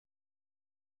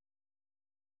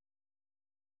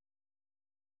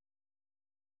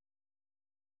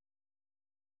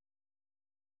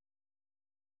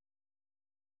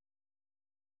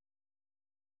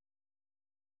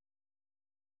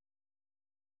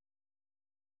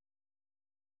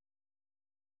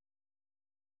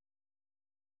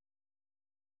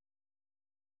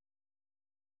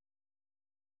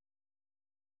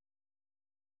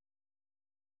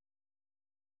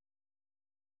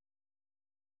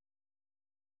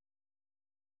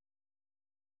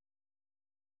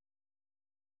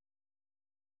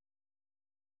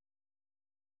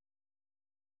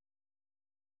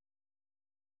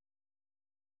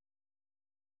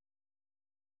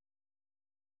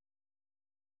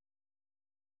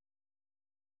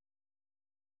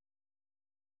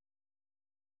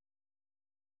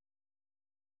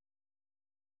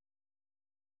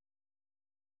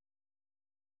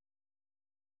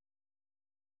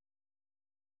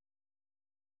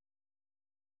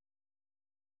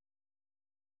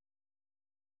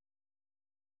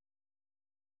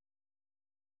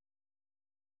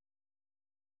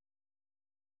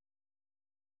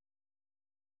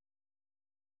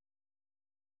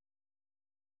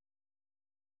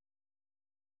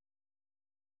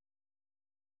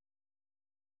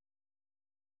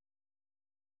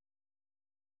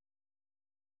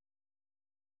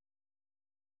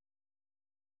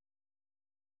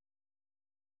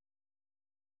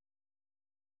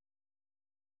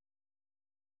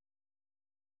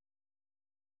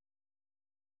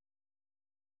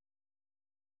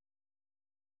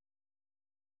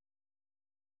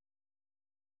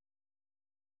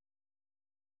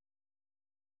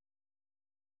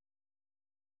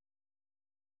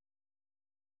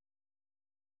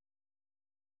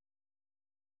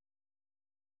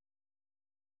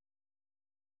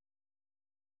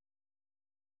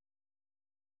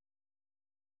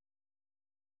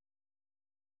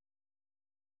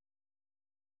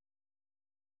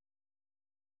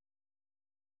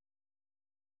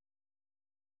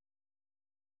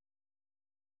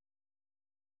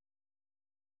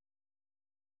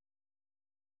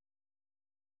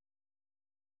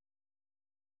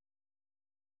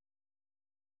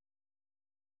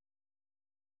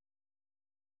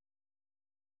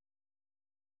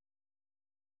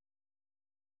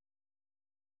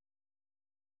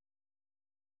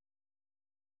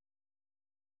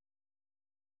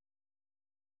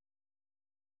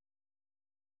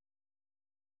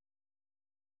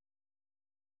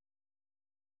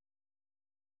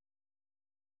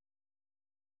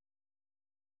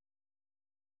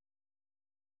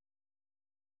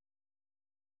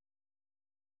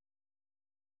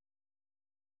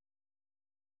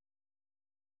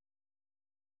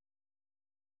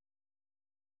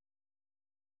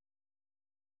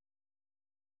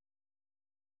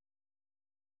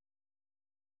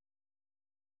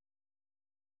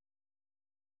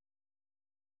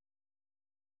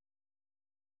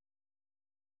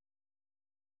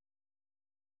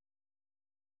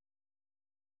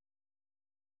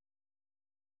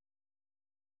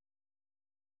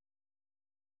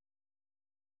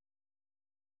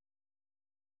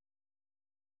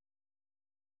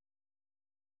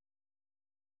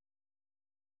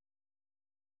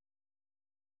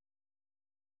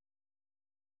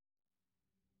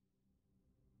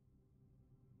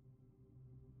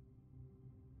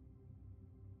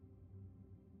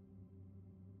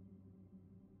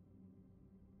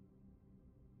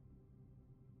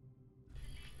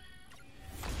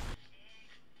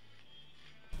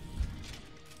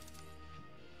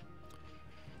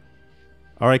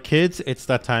Alright, kids, it's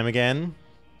that time again.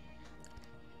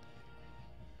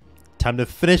 Time to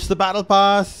finish the battle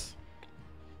pass.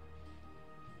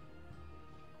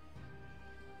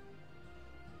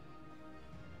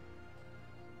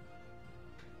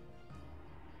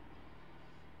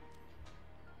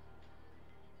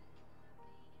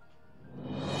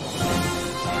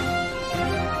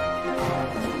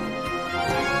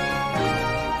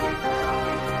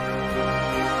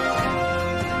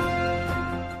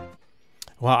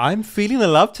 Wow, I'm feeling the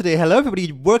love today. Hello,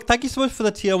 everybody. Work. Thank you so much for the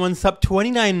tier 1 sub.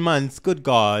 29 months. Good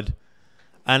God.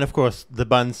 And, of course, the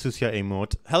Buns Susia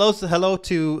emote. Hello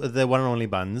to the one and only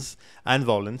Buns and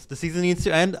Volans. The season needs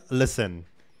to end. Listen.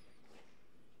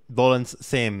 Volans,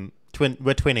 same.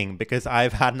 We're twinning because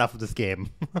I've had enough of this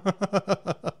game.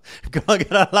 Go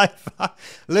get a life.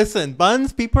 Listen,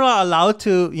 Buns, people are allowed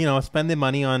to, you know, spend their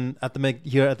money on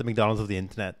here at the McDonald's of the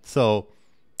internet. So,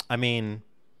 I mean...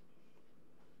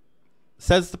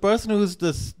 Says the person who's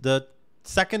the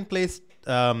second place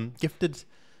gifted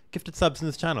subs in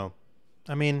this channel.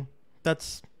 I mean,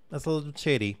 that's a little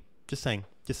shady. Just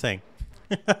saying.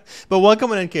 But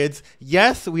welcome in, kids.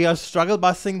 Yes, we are struggle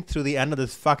busting through the end of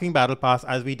this fucking battle pass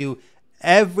as we do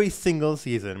every single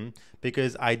season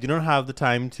because I do not have the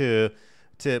time to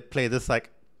play this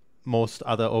like most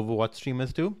other Overwatch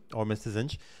streamers do or Mr.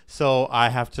 Zinch. So I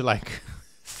have to like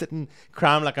sit and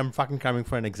cram like I'm fucking cramming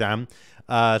for an exam.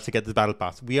 To get this battle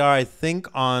pass. We are, I think,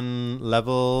 on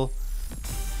level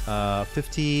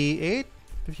 58,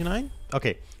 59?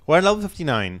 Okay, we're at level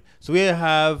 59. So we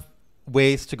have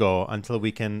ways to go until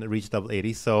we can reach level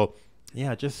 80. So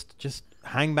yeah, just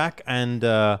hang back and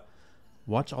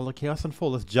watch all the chaos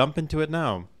unfold. Let's jump into it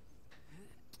now.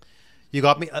 You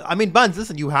got me. I mean, Buns,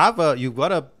 listen, you've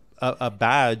got a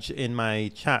badge in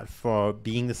my chat for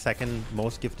being the second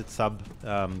most gifted sub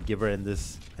giver in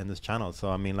this channel. So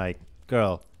I mean, like,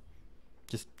 girl,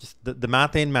 just the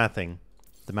math ain't mathing.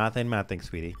 The math ain't mathing,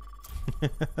 sweetie.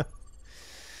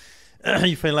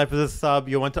 You feel like with a sub,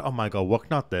 you want to, oh my God,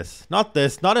 work, not this,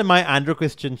 not in my Andrew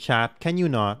Christian chat. Can you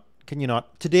not?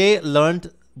 Today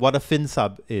learned what a Finn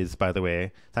sub is, by the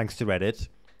way, thanks to Reddit.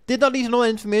 Did not need to know the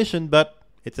information, but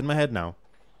it's in my head now.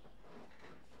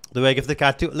 The way I give the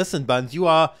cat to, listen, Buns, you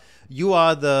are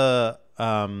the,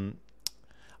 I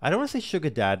don't want to say sugar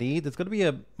daddy. There's got to be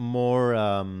a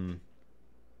more,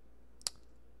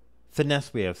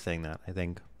 finesse way of saying that, I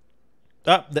think.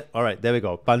 All right, there we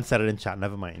go. Bun said it in chat.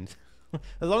 Never mind.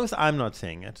 As long as I'm not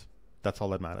saying it, that's all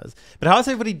that matters. But how's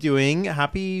everybody doing?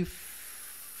 Happy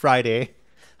Friday.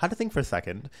 Had to think for a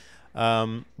second.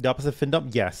 The opposite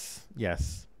Findom? Yes.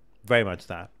 Very much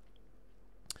that.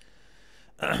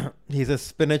 He's a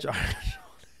spinach.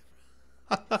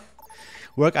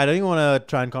 Work. I don't even want to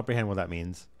try and comprehend what that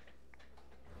means.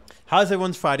 How's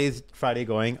everyone's Friday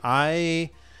going?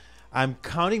 I'm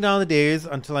counting down the days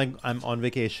until I'm on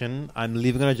vacation. I'm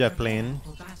leaving on a jet plane.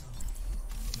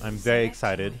 I'm very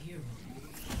excited.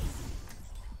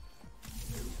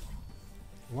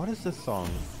 What is this song?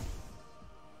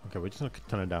 Okay, we're just going to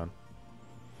turn it down.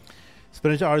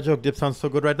 Spinach artichoke dip sounds so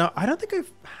good right now. I don't think I've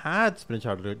had spinach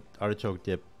artichoke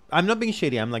dip. I'm not being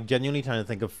shady. I'm like genuinely trying to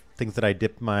think of things that I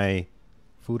dip my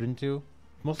food into.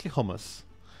 Mostly hummus.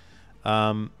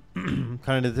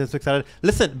 Kind of this excited.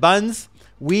 Listen, Buns,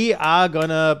 we are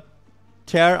gonna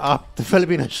tear up the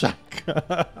Filipino shack.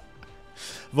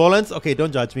 Volans, okay,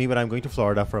 don't judge me, but I'm going to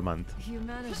Florida for a month.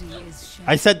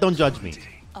 I said don't judge me.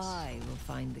 I will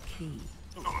find the key.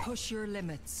 Push your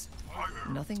limits.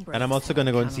 Nothing. And I'm also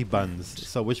gonna go and see Buns.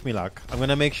 So wish me luck. I'm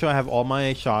gonna make sure I have all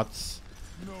my shots,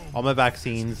 all my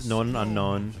vaccines, known and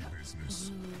unknown.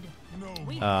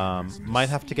 Might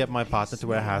have to get my partner to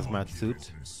wear a hazmat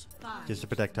suit. Just to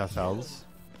protect ourselves.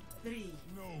 3,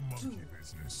 2,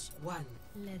 1.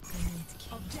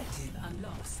 Objective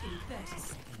unlocks in 30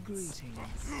 seconds.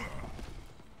 Greetings.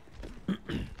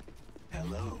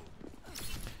 Hello.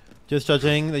 Just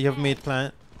judging that you have made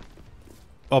plans,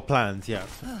 yes.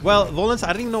 Well, Volans, I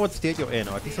didn't even know what state you're in,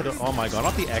 or at least I don't. Oh my God,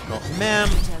 not the echo. Ma'am,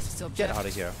 get out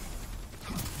of here.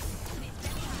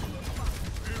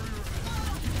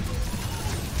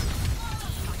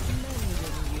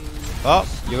 Oh,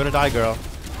 you're gonna die, girl.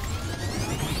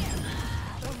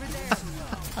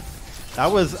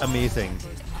 That was amazing.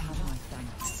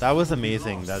 That was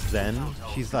amazing. That Zen,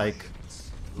 she's like,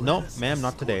 no, ma'am,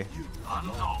 not today.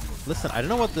 Listen, I don't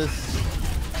know what this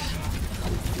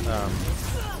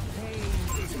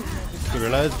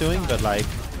gorilla is doing, but like,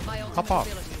 hop off.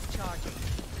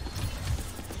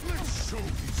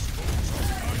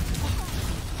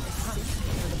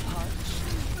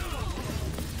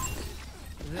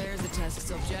 There's a test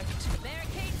subject.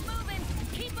 Barricades moving.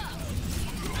 Keep up.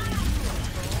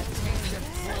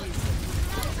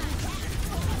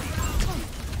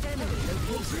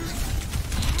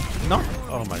 No.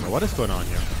 Oh my god, what is going on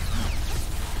here?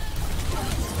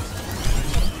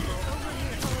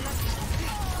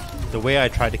 The way I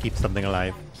try to keep something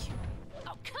alive.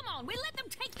 Oh, come on, we let them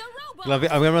take the robot. Love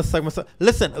it. I'm gonna suck myself.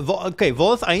 Listen, okay,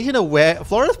 Vols, I need to know where.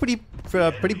 Florida's pretty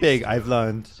big. I've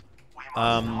learned.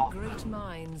 Great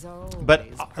minds are But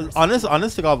always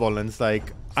honest to God, Volans,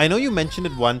 like I know you mentioned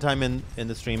it one time in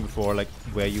the stream before, like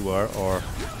where you were, or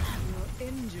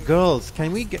injured. girls.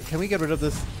 Can we get rid of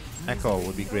this echo?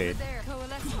 Would be great. There,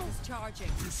 coalescence is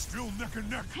charging. Still neck and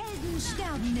neck. Helden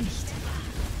sterben nicht.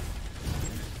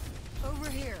 Over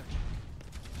here.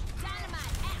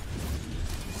 Dynamite out.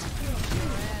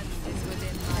 Your end is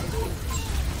within my reach.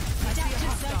 I see a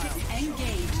hostile.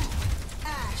 Engaged.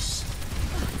 Ash.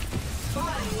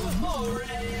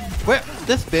 Where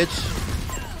this bitch?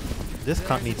 This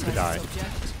cunt needs to die.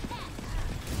 Subject.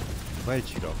 Where did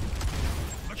she go?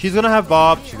 She's gonna have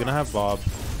Bob. She's gonna have Bob.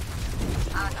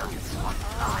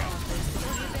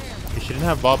 She didn't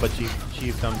have Bob, but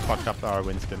she's done fucked up our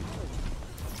Winston.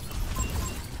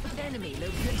 Enemy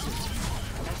location.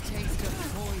 A taste of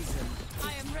poison.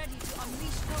 I am ready to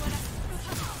unleash coalescence.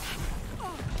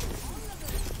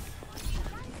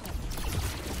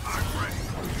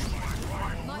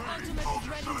 My ultimate is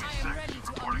ready. I am ready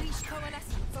to unleash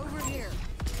coalescence. Over here.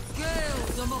 Gale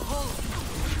the Mahal.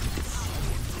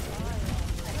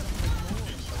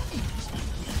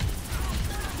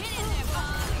 Get in there,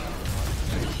 Bob.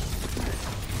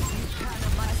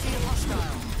 I see a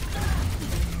hostile.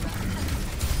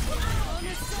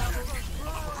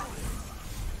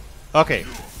 Okay,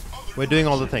 we're doing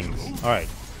all the things. All right,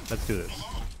 let's do this.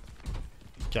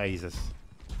 Jesus.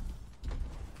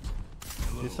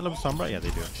 Do they still have Sombra? Yeah,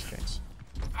 they do. Okay.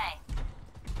 Hey,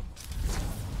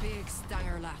 Big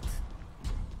stanger lat.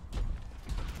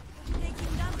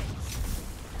 taking damage.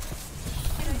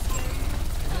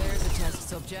 There's a test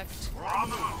subject.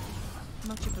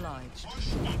 Much obliged.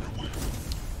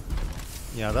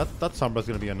 Yeah, that Sombra's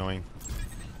gonna be annoying.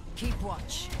 Keep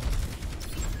watch.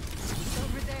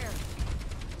 Over there.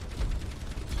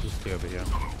 Just stay over here.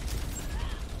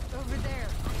 Over there.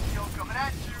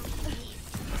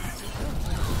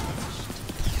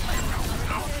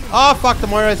 Oh fuck, the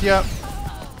Moira's here.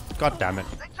 God damn it.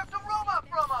 They took the robot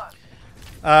from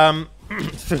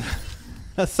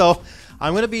us. So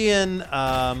I'm gonna be in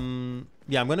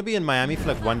yeah, I'm gonna be in Miami for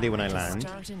like one day when I land.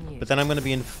 But then I'm gonna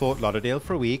be in Fort Lauderdale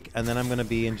for a week, and then I'm gonna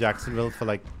be in Jacksonville for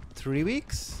like 3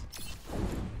 weeks.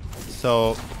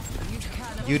 So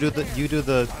you do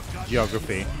the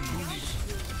geography.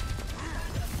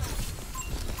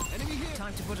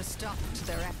 Time to put a stop to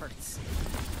their efforts.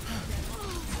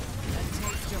 A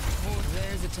taste of cold.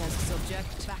 There's a test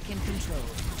subject. Back in control.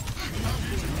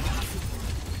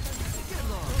 Good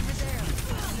lord. Over there.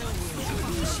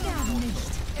 Helden sterben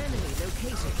nicht. Enemy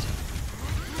located.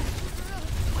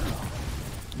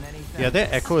 Many Yeah, their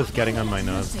echo is getting on my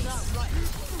nerves. Gale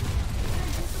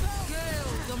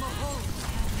the Mahal.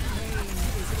 Pain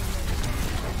is imminent.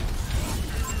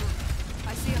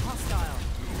 I see a hostile.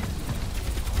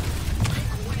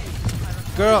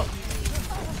 Girl.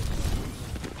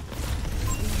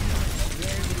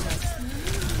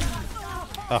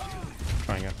 Oh,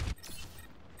 trying it.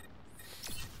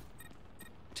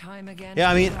 Time again. Yeah,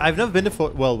 I mean, I've never been to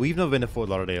Fort. Well, we've never been to Fort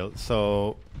Lauderdale,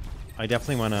 so I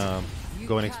definitely want to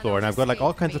go and explore. And I've got like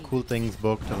all kinds of cool things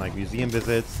booked, and like museum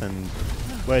visits, and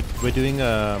we're doing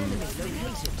a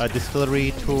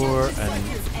distillery tour, and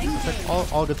it's like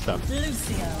all good stuff.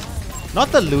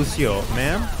 Not the Lucio,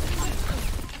 ma'am.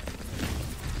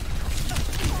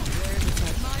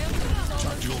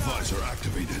 Tactical visor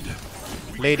activated.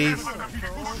 Ladies,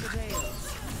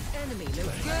 Enemy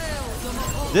located. Gale the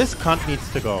Mahal. this cunt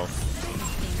needs to go. I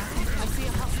see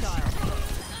a hostile.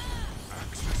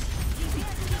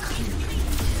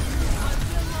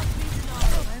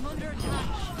 I'm under attack.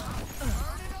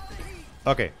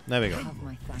 Okay, there we go. Have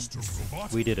my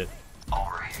thanks. We did it.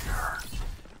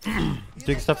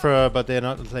 Doing stuff for, but they're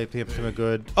not like we're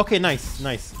good. Okay, nice,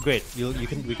 great. We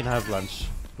can have lunch.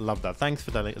 Love that. Thanks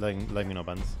for letting me know,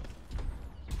 Buns.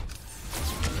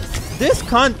 This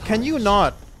cunt, can you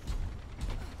not?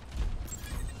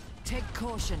 Take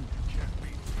caution.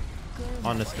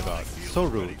 Honest to God, so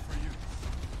rude.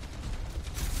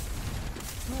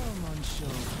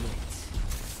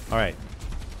 All right.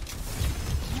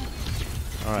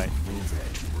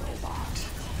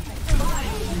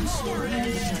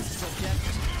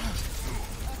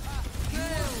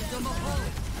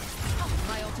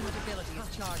 My ultimate ability is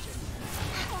charging.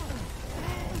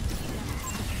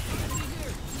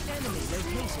 Enemy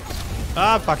located.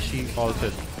 Ah, fuck, she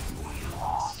altered.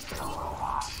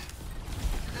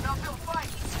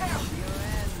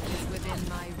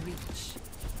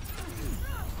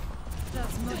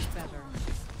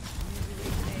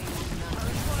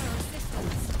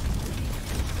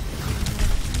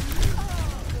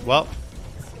 Well,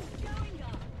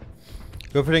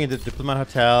 go for the Diplomat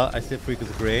Hotel. I say Freak is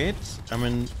great. I'm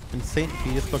in St.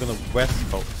 Petersburg on the west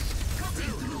coast.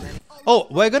 Oh,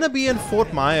 we're gonna be in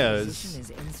Fort Myers Is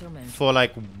insurmountable. for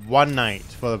like one night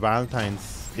for the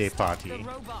Valentine's Day The party.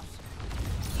 robot.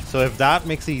 So if that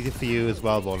makes it easy for you as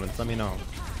well, Volans, let me know.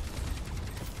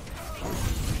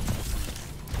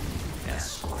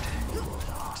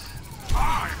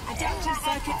 Adaptive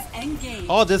circuits engaged.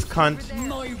 Oh, this cunt.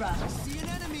 Moira.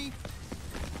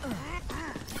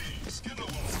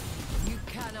 You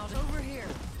cannot. Over here.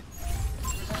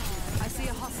 I see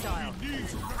a hostile.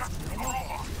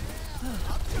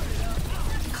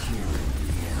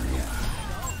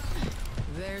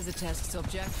 There's a test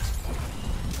subject.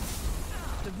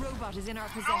 The robot is in our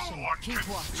possession. Keep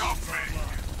watch.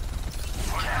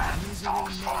 Misery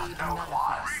made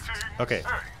manifest. Okay,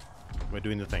 we're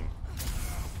doing the thing.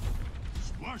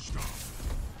 Splashed off.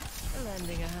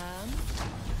 Lending a hand.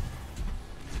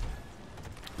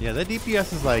 Yeah, the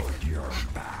DPS is like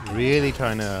really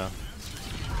trying to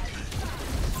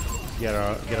get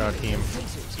our team.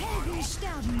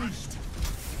 Sterben nicht.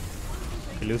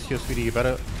 Hey, Lucio, sweetie, you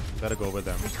better go with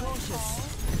them.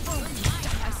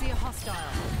 I see a hostile.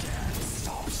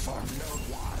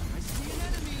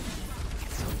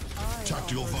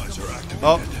 Tactical visor activated.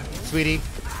 Oh, sweetie.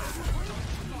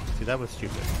 See, that was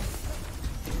stupid.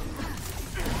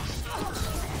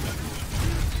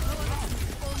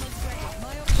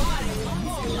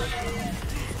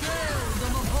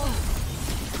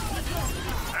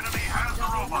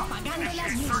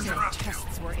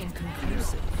 Tests were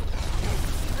inconclusive.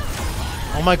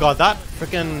 Oh my god, that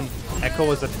freaking Echo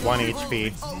was at 1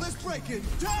 HP. There's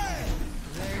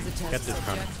a test Get this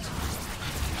subject.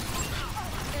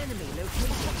 Enemy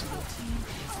location.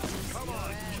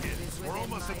 We're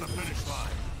almost at the finish line.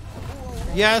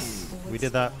 Yes, we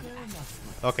did that.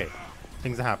 Okay,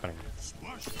 things are happening.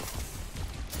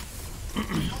 A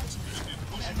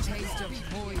taste of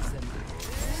poison.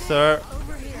 Sir.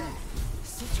 Over here.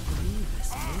 Such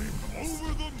grievous moves.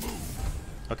 Over the moon.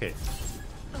 Okay.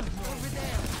 Over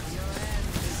there. Your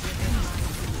end is within my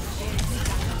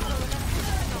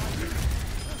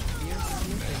You're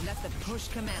stupid. Let the push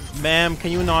commence. Ma'am,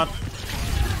 can you not?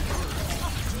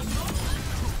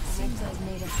 Seems I've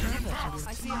made a habit of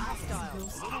I see a hostile.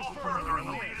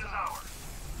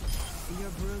 You're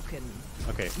broken.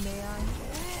 Okay, May I?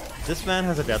 this man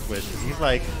has a death wish. He's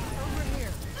like, Over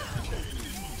here.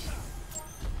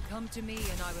 Come to me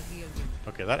and I will heal you.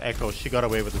 okay, that Echo, she got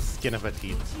away with the skin of her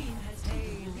teeth.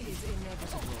 Pain is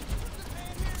inevitable.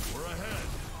 We're ahead.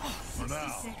 For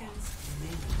now.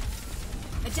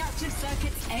 Adaptive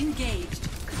circuits engaged.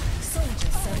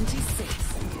 Soldier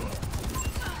 76.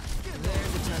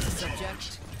 There's a test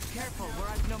subject. Careful, we're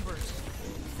outnumbered.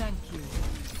 Thank you.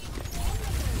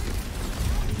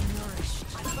 Be nourished.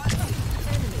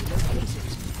 Enemy located.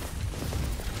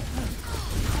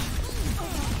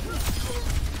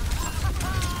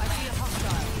 I see a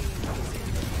hostile.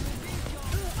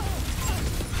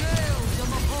 Gale de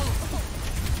Mahol.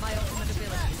 My ultimate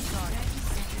ability is target.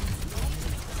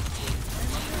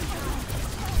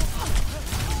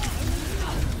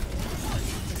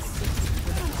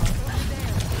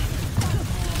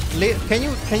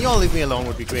 Can you all leave me alone?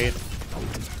 Would be great.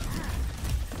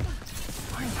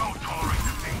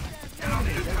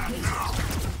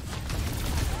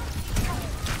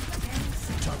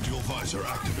 Tactical visor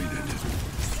activated.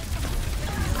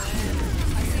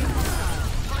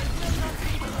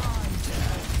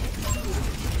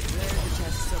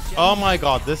 Oh my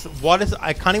god, this what is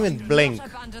I can't even blink.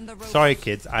 Abandon the road. Sorry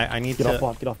kids, I need Get off to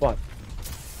bot, get off bot.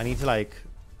 I need to like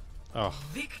oh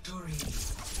Victory.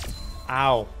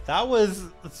 ow. That was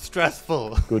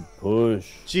stressful. Good push.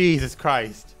 Jesus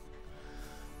Christ.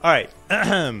 Alright.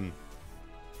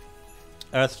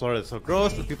 Earth Florida is so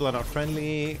gross, the people are not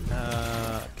friendly.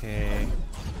 Okay.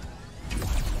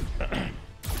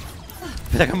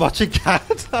 Feel like I'm watching cat.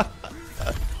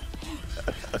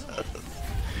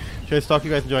 Should I stalk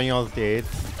you guys enjoying y'all's dates?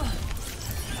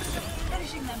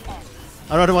 Finishing them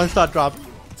off. Another one start drop.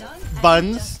 Done.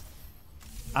 Buns.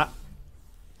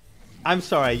 I'm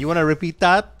sorry. You want to repeat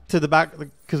that to the back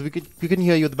because we can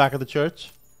hear you at the back of the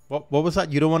church. What was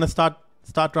that? You don't want to start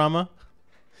drama?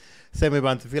 Same way,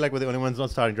 Buns. I feel like we're the only ones not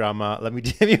starting drama. Let me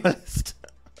give you a list.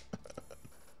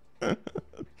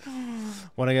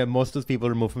 Want to get most of those people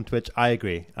removed from Twitch? I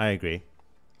agree.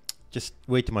 Just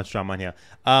way too much drama in here.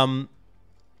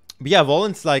 But yeah,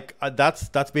 Volan's like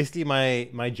that's basically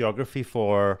my geography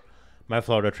for my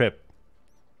Florida trip.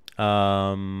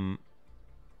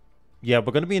 Yeah,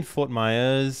 we're gonna be in Fort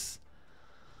Myers.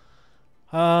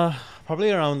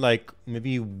 Probably around like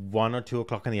maybe 1 or 2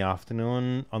 o'clock in the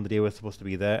afternoon on the day we're supposed to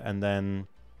be there, and then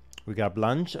we grab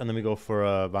lunch, and then we go for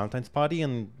a Valentine's party,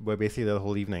 and we're basically there the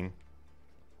whole evening.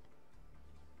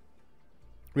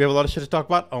 We have a lot of shit to talk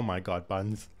about. Oh my god,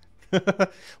 buns.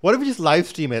 What if we just live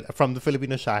stream it from the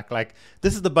Filipino shack? Like,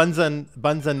 this is the Buns and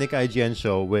Nick IGN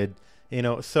show with, you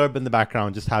know, Serb in the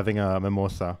background just having a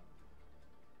mimosa.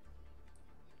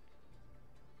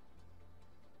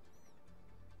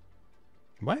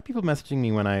 Why are people messaging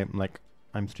me when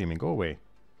I'm streaming? Go away.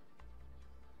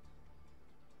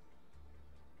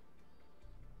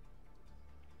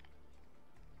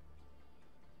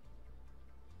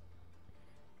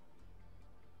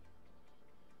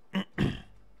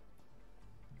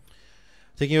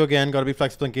 Taking you again, gotta be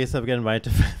flexible in case I get invited to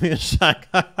Filipino shack.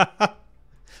 But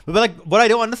like, what I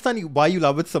don't understand why you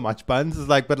love it so much, Buns, is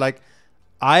like, but like,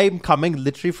 I'm coming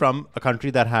literally from a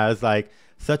country that has like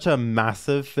such a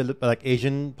massive like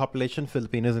Asian population,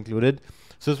 Filipinos included.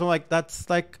 So it's from like, that's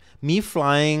like me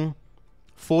flying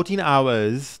 14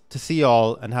 hours to see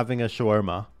y'all and having a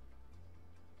shawarma.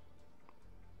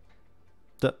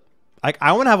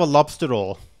 I want to have a lobster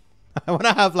roll. I want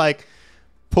to have like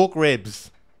pork ribs.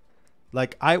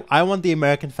 Like I want the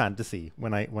American fantasy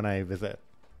when I visit.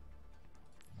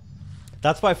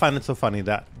 That's why I find it so funny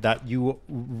that you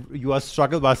are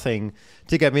struggle busing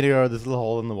to get me to go to this little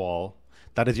hole in the wall.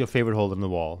 That is your favorite hole in the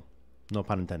wall. No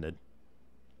pun intended.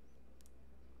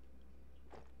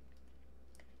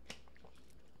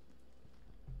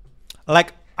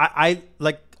 Like the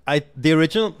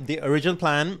original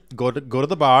plan, go to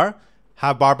the bar,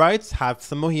 have bar bites, have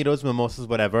some mojitos, mimosas,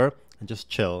 whatever, and just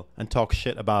chill and talk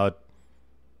shit about,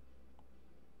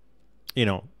 you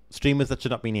know, streamers that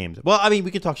should not be named. Well, I mean,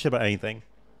 we can talk shit about anything.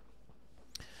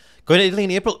 Going to Italy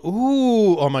in April.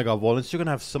 Ooh, oh my god, Walnuts, you're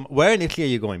gonna have some. Where in Italy are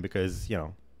you going? Because, you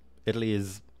know, Italy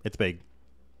it's big.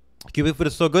 Cuban food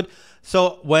is so good.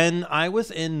 So when I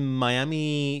was in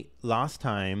Miami last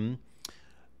time,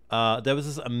 there was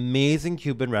this amazing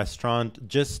Cuban restaurant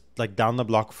just like down the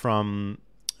block from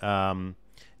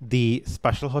the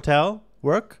Special Hotel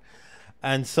work.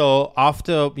 And so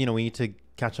after, you know, we need to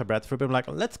catch our breath for a bit, I'm like,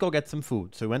 let's go get some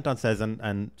food. So we went downstairs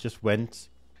and just went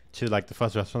to like the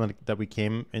first restaurant that we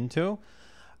came into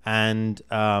and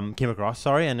came across,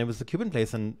 and it was a Cuban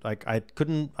place, and like I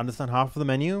couldn't understand half of the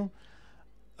menu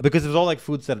because it was all like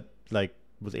foods that like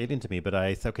was alien to me. But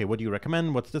I said, okay, what do you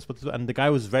recommend? What's this? And the guy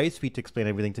was very sweet to explain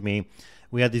everything to me.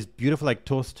 We had these beautiful like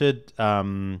toasted, I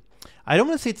don't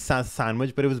want to say it's a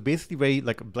sandwich, but it was basically very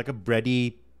like a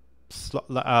bready,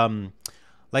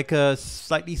 like a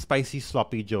slightly spicy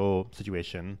sloppy Joe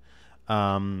situation.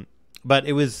 But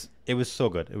it was so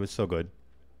good. It was so good.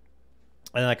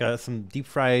 And like some deep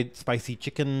fried spicy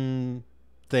chicken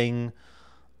thing.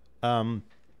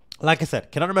 Like I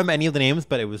said, cannot remember any of the names,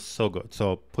 but it was so good.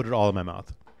 So put it all in my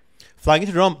mouth. Flying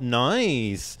into Rome,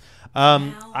 nice.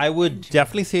 I would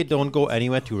definitely say don't go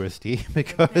anywhere touristy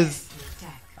because,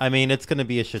 I mean, it's gonna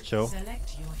be a shit show.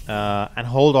 And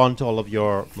hold on to all of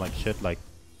your like shit, like,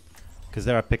 because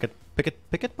there are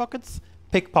pickpockets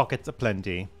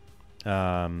aplenty.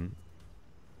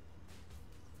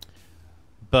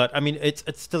 But I mean, it's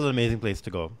still an amazing place to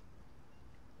go.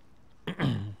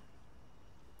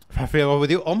 If I feel with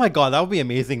you, oh my god, that would be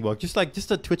amazing work. Just a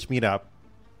Twitch meetup.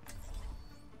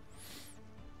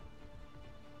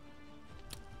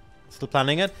 Still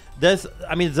planning it. There's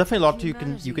definitely a lot you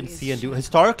can see and do.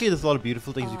 Historically, there's a lot of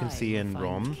beautiful things you can see in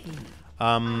Rome.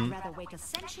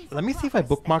 Let me see if I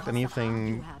bookmarked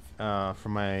anything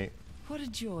from my What a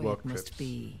joy work it must trips.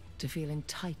 be to feel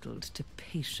entitled to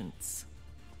patience.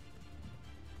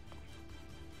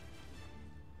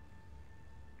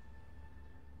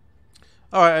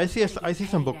 All right, I see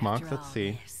some bookmarks. Let's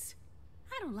see.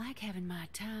 I don't like having my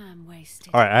time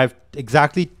wasted. All right, I have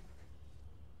exactly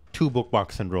 2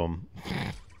 bookmarks in Rome.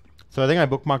 So I think I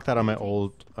bookmarked that on my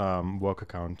old work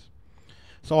account.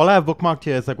 So all I have bookmarked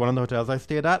here is like one of the hotels I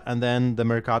stayed at, and then the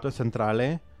Mercato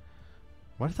Centrale.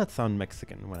 Why does that sound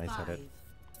Mexican when I said it?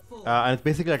 And it's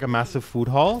basically like a massive food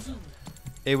hall.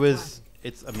 It's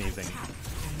amazing.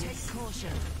 Take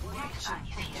caution.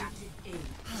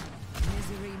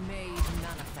 Misery made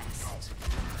manifest.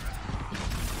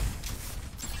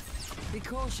 Be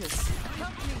cautious.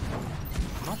 Help me.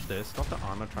 Not this, not the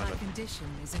armor trying My to. condition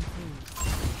is improved.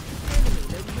 Enemy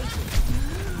located.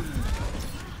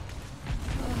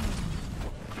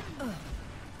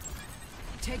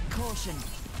 Take caution.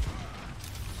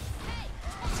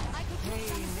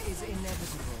 Pain is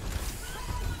inevitable.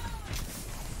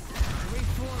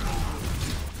 Reforming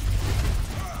you.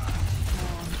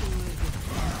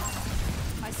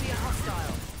 I see a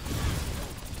hostile.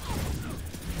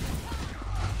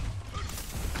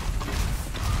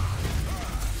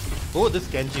 Oh, this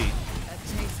Genji. A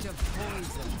taste of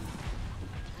poison.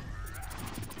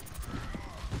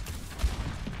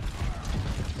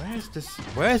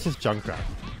 Where is this Junkrat?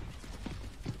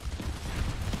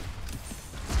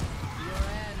 Your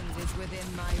end is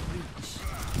within my reach.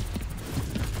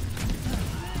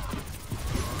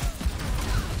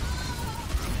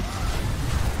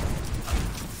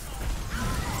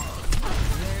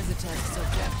 There's a test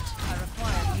subject. I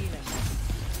require healing.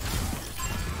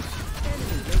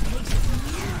 Enemy located.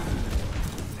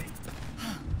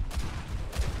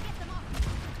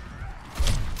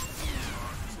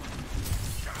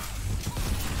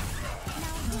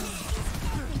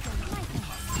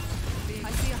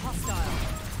 I see a hostile.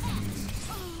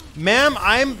 Ma'am,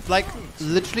 I'm like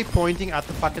literally pointing at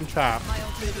the fucking trap. My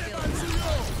ultimate ability.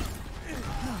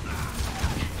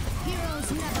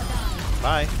 Heroes never die.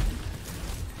 Bye.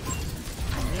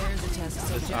 There's a test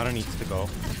subject. I don't need to go.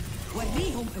 When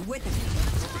we home with it.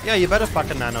 Yeah, you better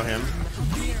fucking nano him.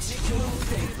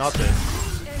 Not this.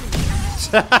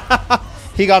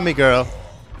 He got me, girl.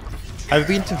 I've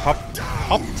been to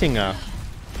Hoptinger.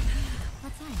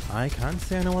 I can't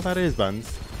say I know what that is,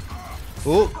 Buns.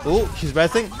 Oh, she's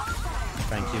resting.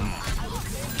 Thank you.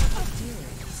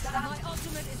 My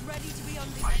ultimate is ready to be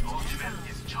unleashed.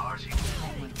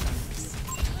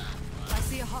 I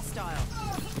see a hostile.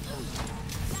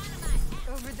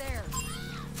 Over there.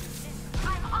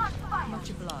 Much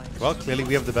obliged. Well, clearly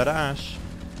we have the better Ash.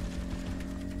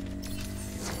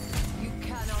 You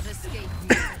cannot escape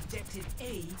me. Objective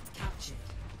A captured.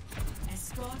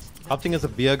 Escort. Hoptinger's a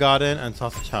beer garden and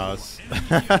sausage house.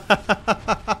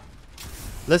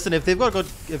 Listen, if they've got good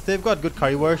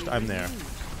currywurst, I'm there.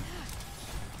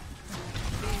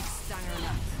 Big stanger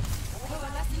left.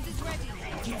 Coalescence is ready.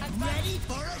 I'm ready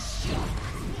for a shot.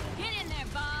 Get in there,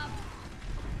 Bob.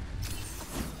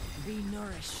 Be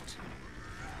nourished.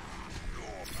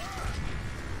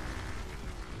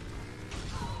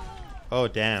 Oh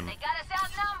damn. Got us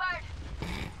outnumbered.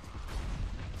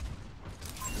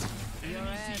 Your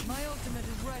end. My ultimate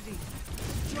is ready.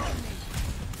 Join me.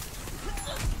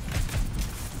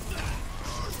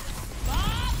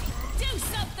 Bob, do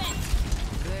something.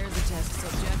 There's a test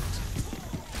subject.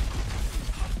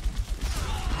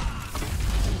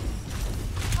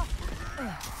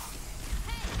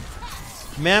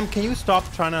 Ma'am, can you stop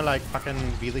trying to like fucking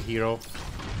be the hero?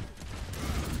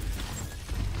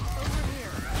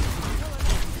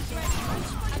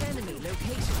 Enemy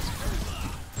located.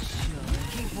 Sure.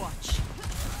 Keep watch.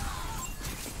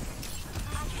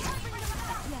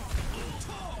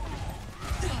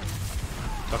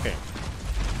 Okay.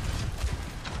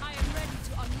 I am ready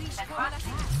to unleash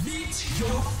coalescence.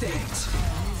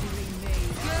 Misery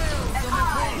made. Girls on the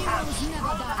play. Heroes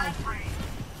never die.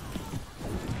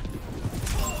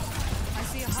 I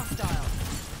see a hostile.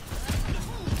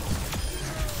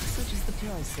 Such is the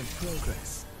price of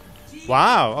progress.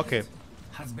 Wow. Okay.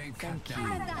 Thank you.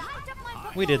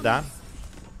 We did that.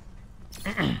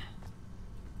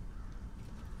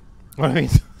 What I mean?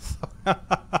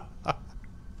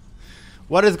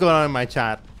 What is going on in my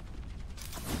chat?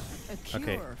 A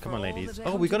Okay, cure come for on, all ladies. that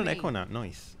Oh, we got an happened to echo me. now.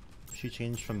 Nice. She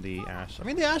changed from the Ash. I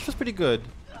mean, the Ash was pretty good.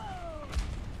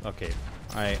 Okay,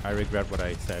 I regret what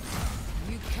I said.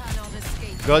 You cannot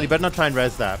escape. Girl, you better not try and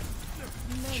res that.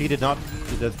 She did not.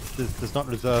 Does not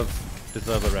deserve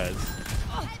a res.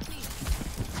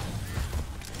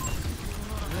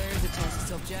 There's a test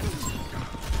subject.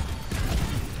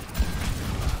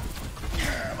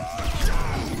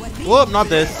 Whoop! Not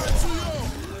this.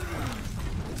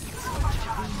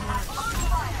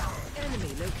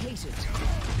 Enemy located.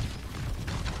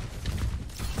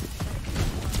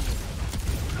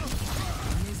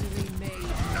 Misery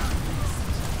made.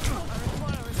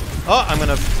 Oh, I'm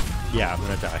gonna. Yeah, I'm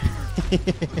gonna die.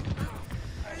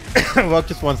 Work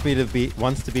just wants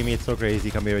to be made so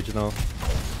crazy. Come be original.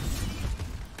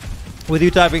 With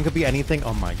you typing could be anything.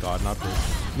 Oh my god, not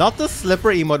this. Not the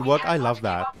slipper emote work. I love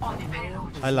that.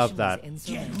 I love that.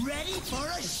 Get ready for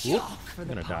a Whoop, I'm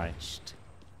gonna die.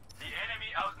 The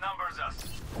enemy outnumbers us.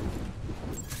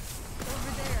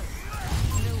 Over there.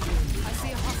 No wound. I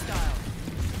see a hostile.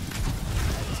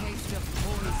 A taste of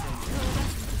poison.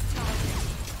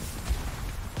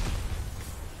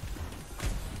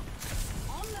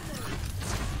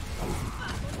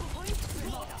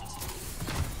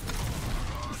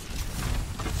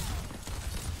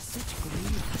 Such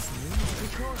grievous news. Be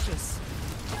cautious.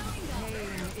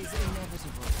 Pain is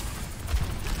inevitable.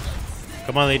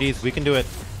 Come on, ladies, we can do it.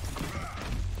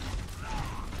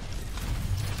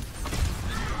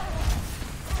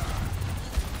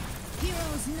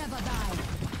 Heroes never die.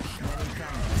 Many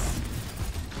thanks.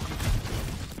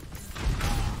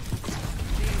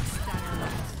 Big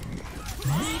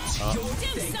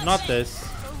Not this.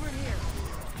 Over here.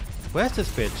 Where's this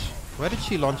bitch? Where did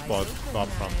she launch Bob from?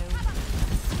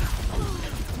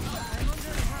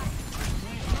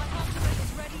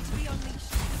 Ready to be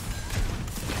unleashed.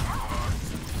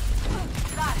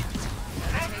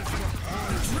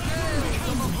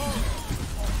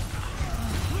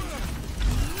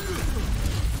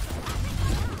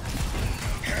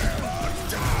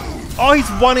 Oh, he's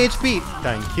 1 HP.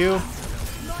 Thank you.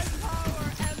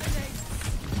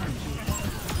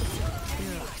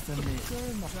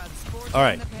 All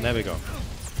right, there we go.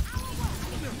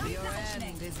 Your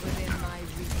end is within my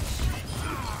reach.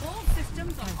 All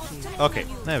systems are optimal. Okay,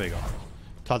 there we go.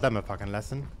 Taught them a fucking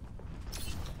lesson.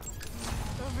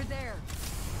 Over there.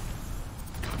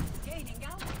 Gaining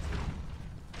altitude.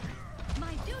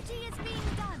 My duty is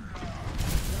being done.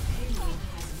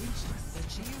 The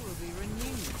chi will be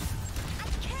renewed. I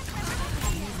can't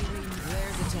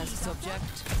There's a test subject.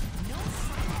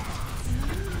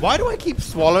 Why do I keep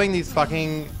swallowing these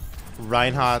fucking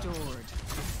Reinhardt Stored.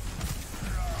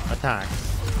 attacks?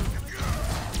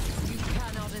 You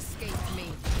cannot escape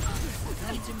me.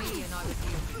 Come to me and I will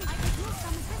heal you. I could use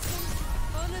some assistance.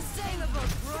 Unassailable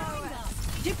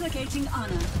prowess. Duplicating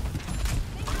honor.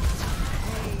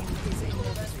 Pain is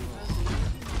inevitable.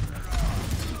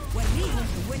 When we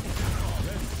with it.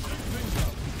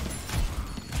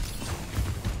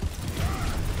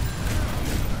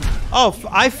 Oh,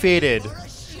 I faded.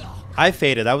 I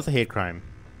faded. That was a hate crime.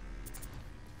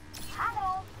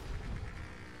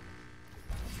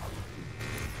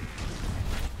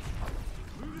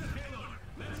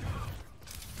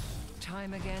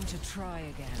 Time again to try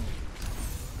again.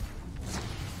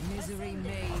 Misery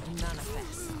made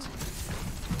manifest.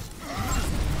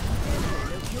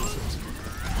 Located.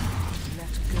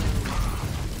 Let go.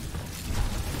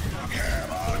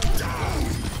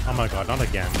 Oh my god, not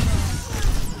again.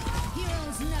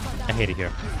 Heroes never die. I hate it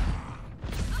here.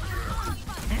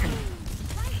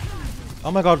 Oh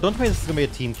my god, don't tell me this is gonna be a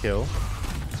team kill.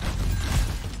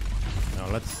 No,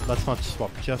 let's not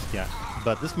swap just yet.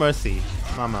 But this Mercy,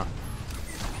 mama.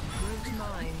 Brute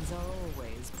minds are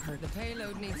always per. The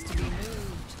payload needs to be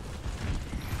moved.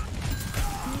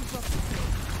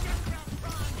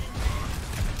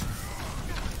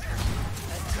 A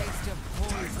taste of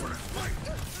poison.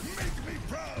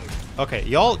 Okay,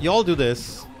 y'all do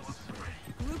this.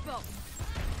 Group up.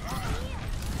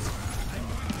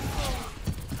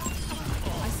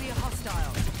 I see a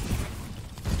hostile.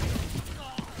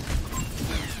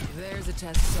 There's a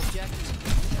test subject.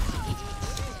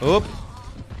 Oop.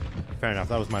 Fair enough,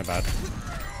 that was my bad.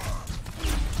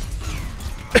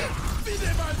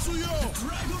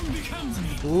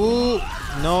 Ooh,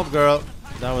 no, girl.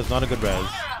 That was not a good res. Do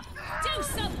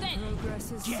something.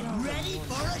 Progress is slow.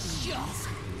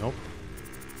 Nope.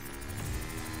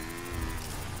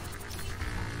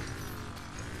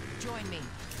 Join me.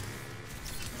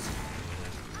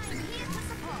 I'm here to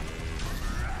support.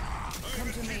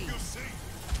 Come to me.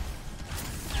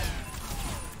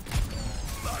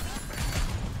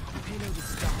 Payload is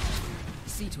stopped.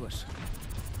 See to it.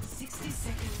 60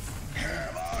 seconds.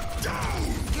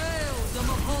 Gales of a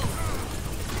hull.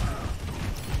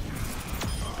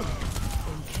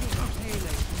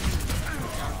 Payload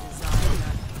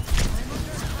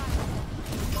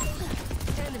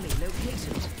enemy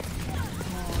located.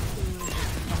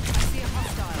 I see a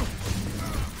hostile.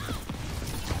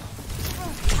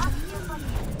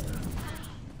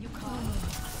 You can't.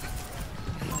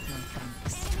 I have no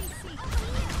thanks.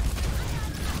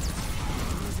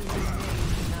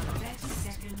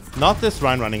 Not this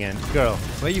Ryan running in. Girl,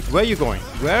 where you going?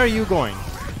 Where are you going?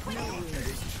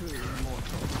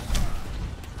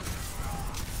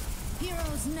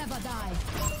 Heroes never die.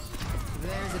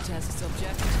 There's a test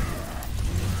subject.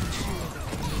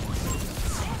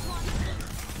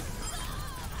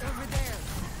 Over there.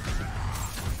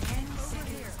 Over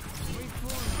here.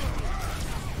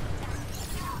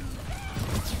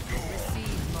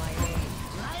 Receive my aid.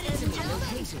 Enemy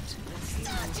located.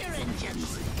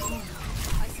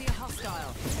 I see a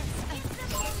hostile.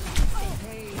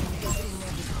 Pain is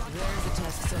inevitable. There's a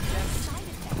test subject.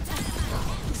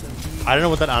 I don't know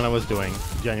what that Ana was doing,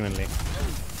 genuinely. Over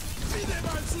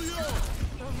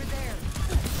there.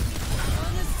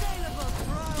 Unassailable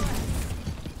prowess.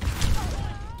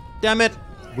 Damn it!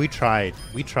 We tried.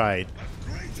 We tried.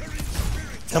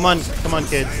 Come on,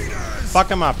 kids. Fuck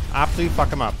him up. Absolutely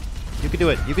fuck him up. You can do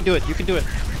it. You can do it. You can do it.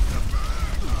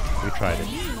 We tried it.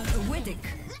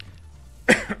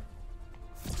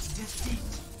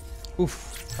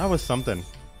 Oof. That was something.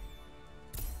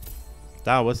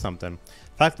 That was something. In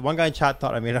fact, one guy in chat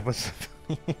thought I made up with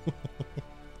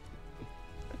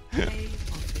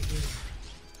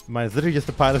Mine is literally just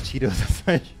a pile of Cheetos. That's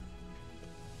right.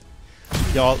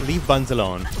 Y'all, leave buns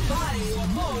alone.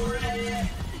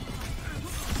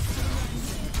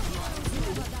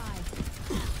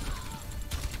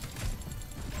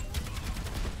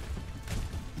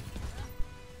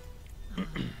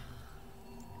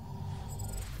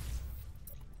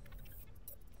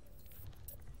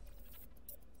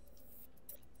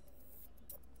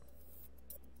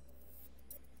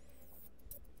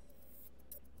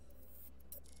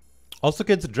 Also,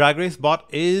 kids, Drag Race bot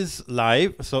is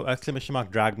live, so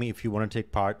 !drag me if you want to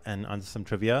take part and answer some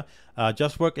trivia.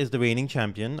 Just Work is the reigning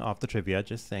champion of the trivia,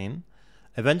 just saying.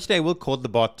 Eventually, I will code the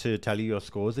bot to tell you your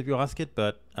scores if you ask it,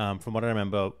 but from what I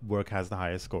remember, Work has the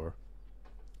highest score.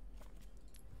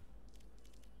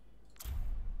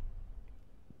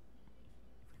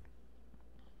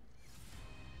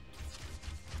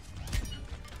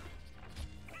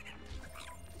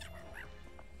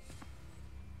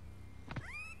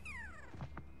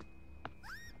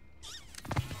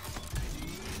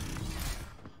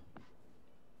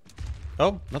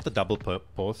 Oh, not the double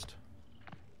post.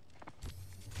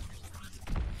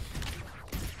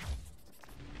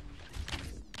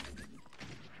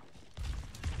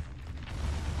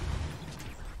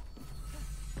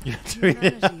 You have to read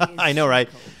it. I know, right?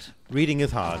 Reading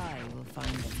is hard. I will find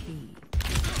the key.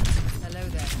 Hello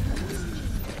there.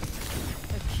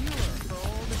 A cure for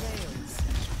all the veils.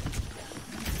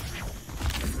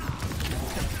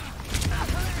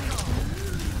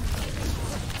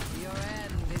 Your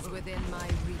end is within my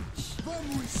reach.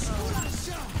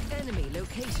 Enemy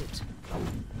located.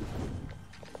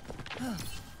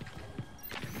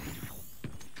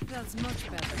 That's much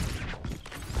better.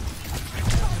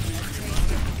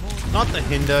 Not the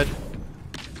hindered.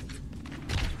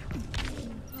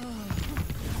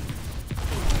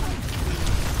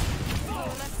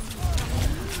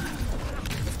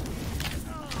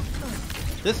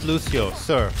 This Lucio,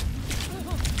 sir.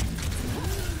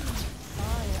 I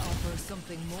offer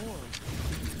something more.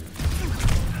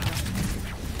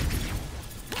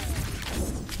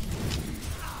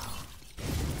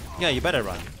 Yeah, you better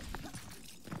run.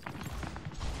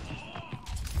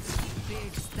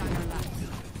 Big stagger lap.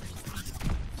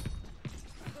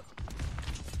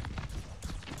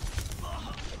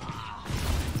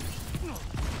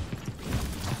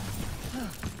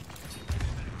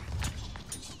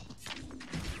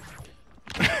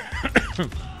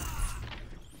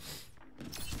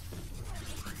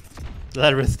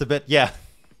 That wrist a bit, yeah.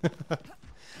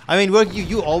 I mean, well,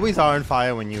 you always are on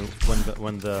fire when it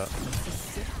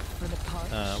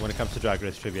comes to Drag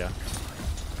Race trivia.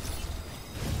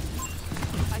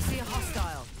 I see a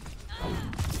hostile.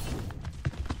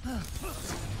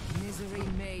 Misery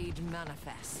made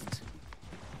manifest.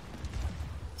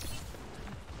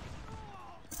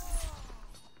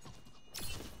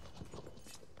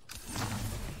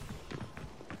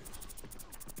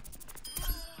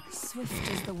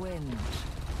 Swift as the wind,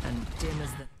 and dim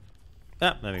as the...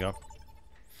 Ah, there we go.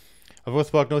 Of course,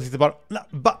 Spark knows he's about... No,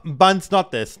 Buns, not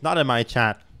this. Not in my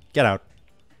chat. Get out.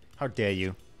 How dare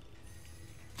you.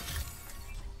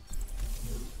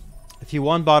 If you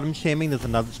want bottom shaming, there's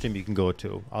another stream you can go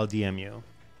to. I'll DM you.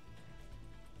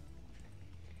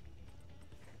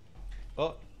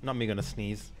 Oh, not me gonna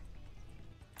sneeze.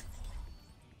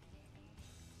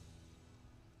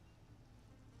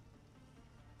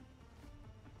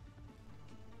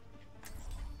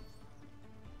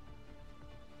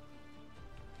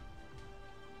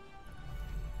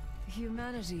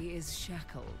 Humanity is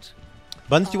shackled.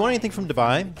 Buns, do you want anything from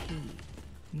Dubai?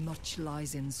 Much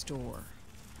lies in store.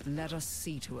 Let us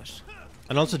see to it.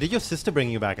 And also, did your sister bring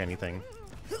you back anything?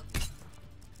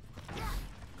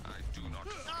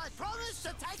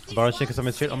 Boris Shake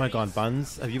something straight. Oh my god,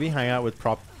 Buns, have you been hanging out with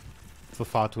Prop for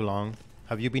far too long?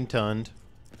 Have you been turned?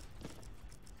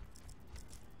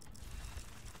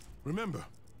 Remember,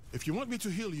 if you want me to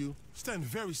heal you, stand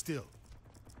very still.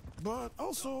 But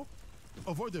also,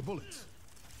 avoid their bullets.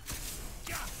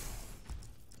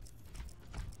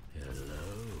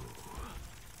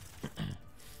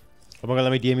 Oh my god,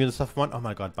 let me DM you the stuff one. Oh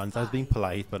my god, Buns, I was being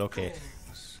polite, but okay.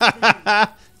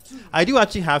 I do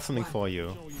actually have something for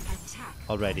you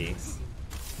already.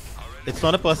 It's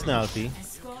not a personality.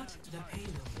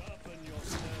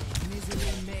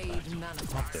 Misery made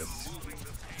manifest. Not this.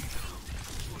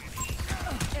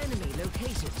 Enemy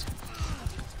located.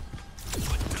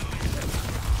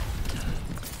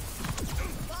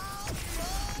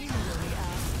 You only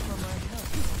asked for my help.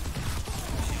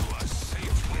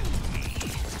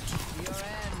 Your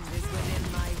end is within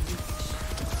my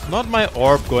reach. Not my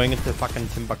orb going into fucking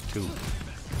Timbuktu.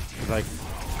 'Cause I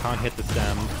can't hit this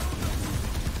damn.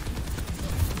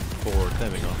 forward. There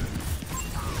we go.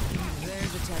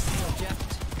 There's a test subject.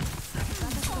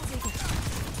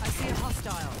 I see a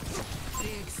hostile.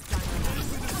 Big stunner.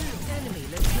 Enemy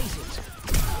located.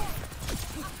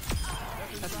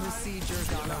 A procedure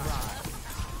gone awry.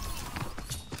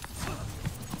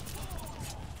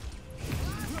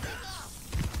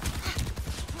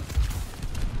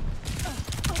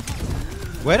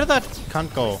 Where did that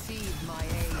cunt go? Receive my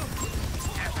aid.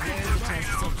 There's a test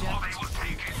subject. They will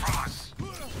take it from us.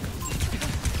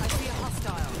 I see a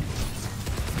hostile.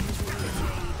 Made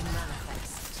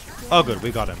manifest. Oh, good,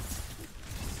 we got him.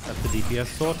 That's the DPS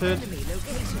sorted. Enemy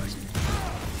located.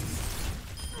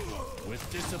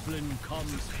 With discipline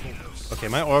comes focus. Okay,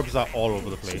 my orbs are all over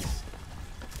the place.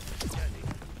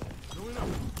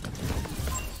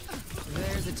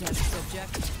 There's a test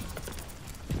subject.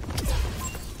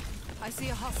 I see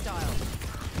a hostile.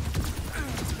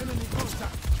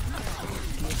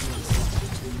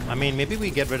 I mean, maybe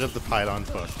we get rid of the pylon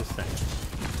first, just saying.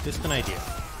 Just an idea.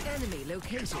 Enemy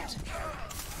located.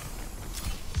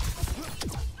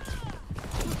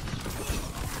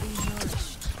 Be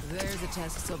nourished. There's a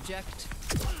test subject.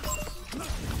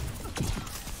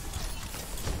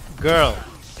 Girl.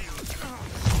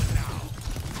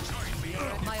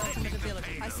 My ultimate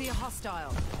ability. I see a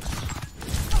hostile.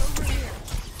 Over here.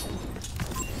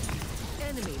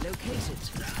 Enemy located.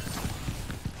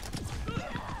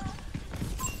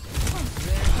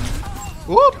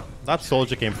 Whoop! That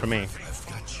soldier came for me. I've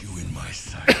got you in my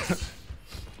sights.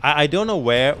 I don't know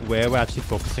where we're actually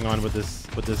focusing on with this,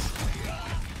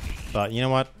 but you know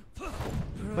what?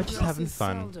 We're just having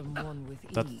fun.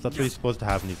 That's what you're supposed to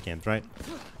have in these games, right?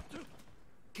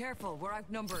 Careful, we're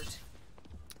outnumbered.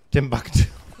 Timbuktu.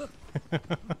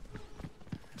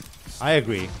 I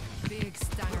agree. Big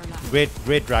stanger left.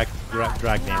 Great drag game.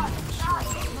 I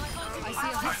see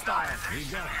a hostile.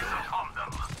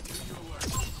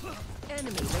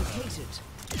 Enemy located.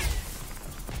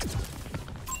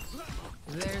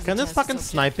 There's Can a this test fucking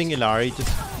subject. sniping Illari just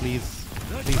please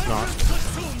not? A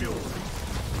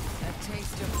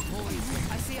taste of poison.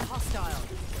 I see a hostile.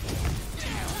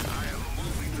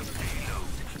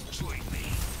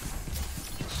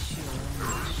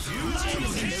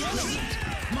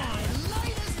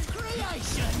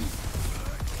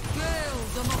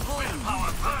 Gales of Mahol.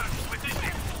 Power burns within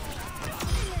him.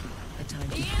 A time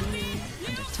to heal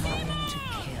and a time to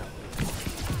kill.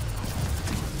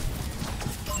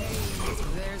 Hey,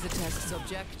 there's a test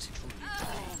subject.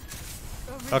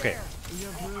 Over Okay. there.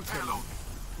 You're broken.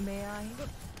 May I?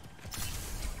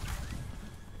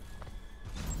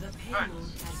 The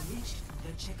payload has reached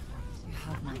the checkpoint. You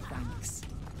have my thanks.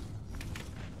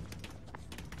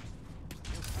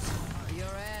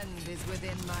 Your end is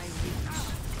within my reach.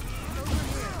 Over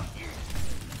here.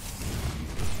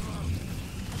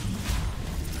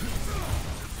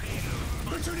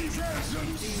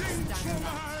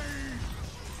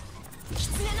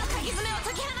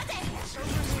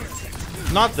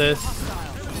 Not this.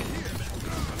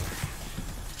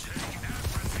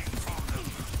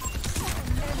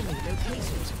 Enemy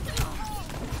located.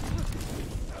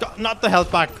 Not the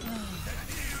health pack. That's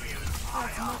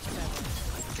much better.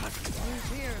 Move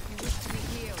here if you wish to be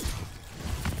healed.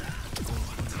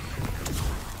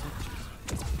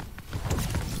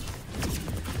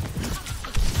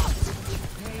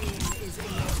 Pain is in.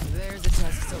 There's a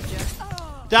test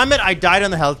subject. Damn it! I died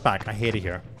on the health pack. I hate it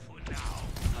here.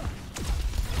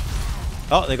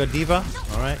 Oh, they got Diva.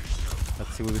 All right.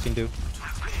 Let's see what we can do.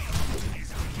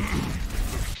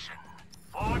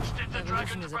 Forged in the Evolution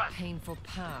dragon's is a breath. painful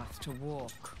path to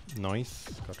walk. Nice.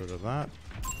 Got rid of that.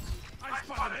 I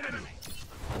spot an enemy.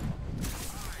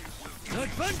 Let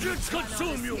vengeance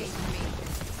consume you!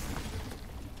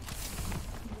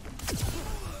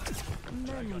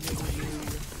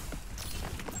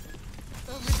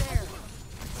 Over there.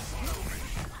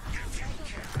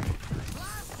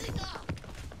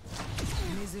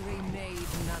 Misery made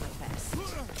manifest.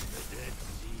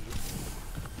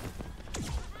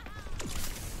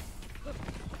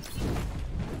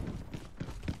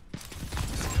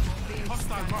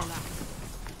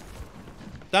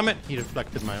 Damn it! He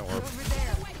reflected my orb. Over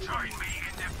there. Join me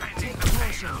in defending Take the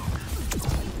caution.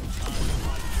 payload.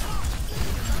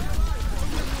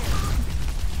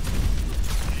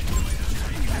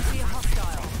 I see a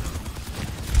hostile.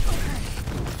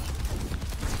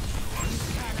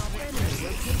 Enemy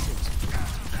located.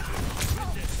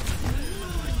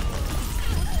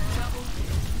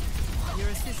 Your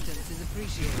assistance is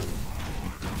appreciated.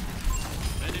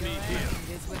 Enemy here. End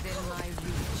is within my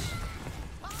reach.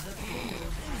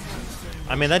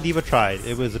 I mean, that Diva tried.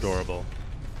 It was adorable.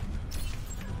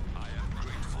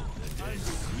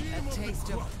 A taste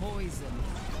of poison.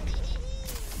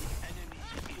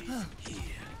 I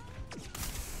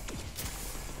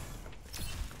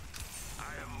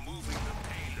am moving the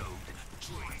payload.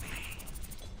 Join me.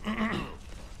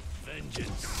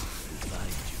 Vengeance will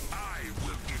find you. I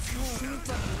will give you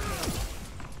shelter.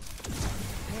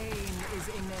 Pain is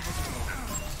inevitable.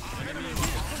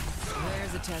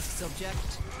 There's a test subject.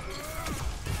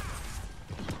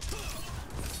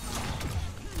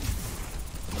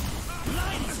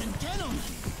 Ladies and gentlemen,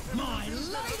 my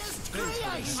latest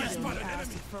creation. Don't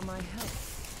ask for my help.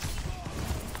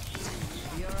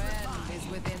 Your end is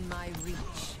within my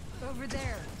reach. Over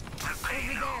there. The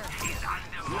payload is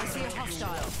under I see a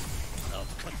hostile. I'll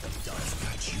cut them down.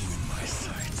 Got you in my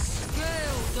sights.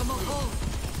 Gale the Mahal.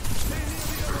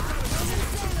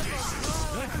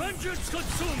 Let vengeance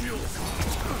consume you.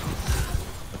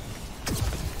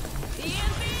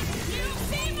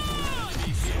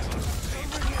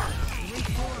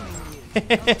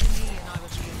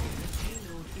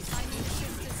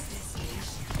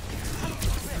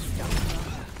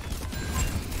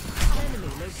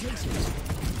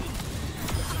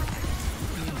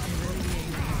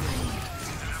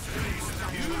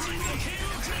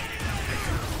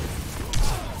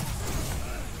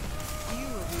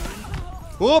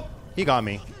 Whoop! He got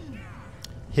me.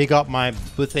 He got my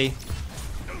booty.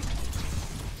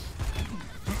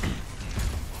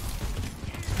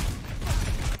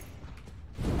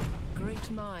 Great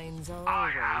minds are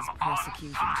always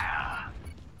persecuted.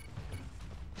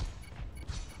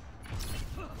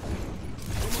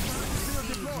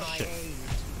 Receive my Shit. aid.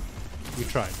 We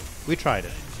tried it. We tried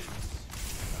it.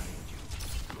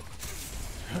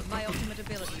 My ultimate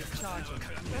ability is charging.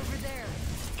 Over there.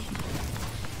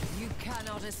 You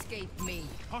cannot escape me.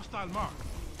 Hostile mark.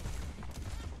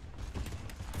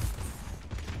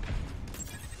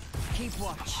 Keep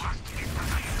watch.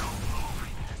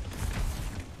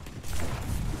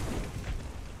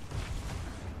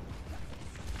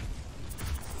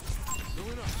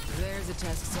 There's a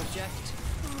test subject.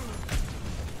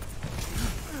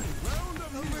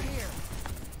 Over here.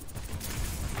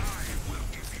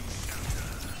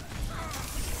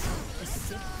 A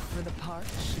sip for the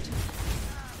parched.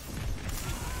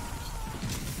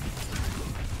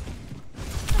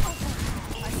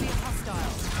 I see a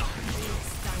hostile.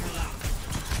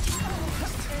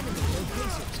 Enemy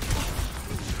located.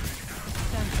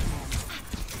 Thank you.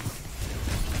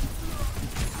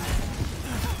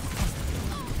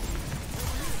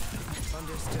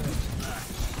 Understood.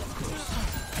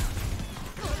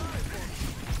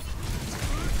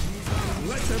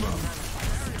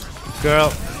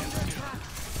 Girl.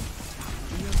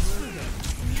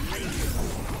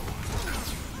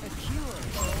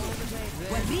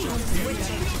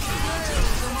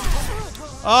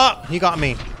 Oh, he got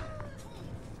me.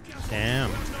 Damn.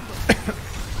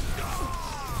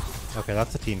 Okay,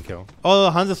 that's a team kill. Oh,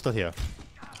 Hans is still here.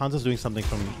 Hans is doing something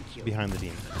from behind the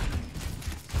team.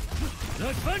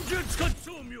 Let vengeance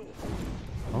consume you.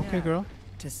 Okay, Now, girl.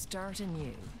 To start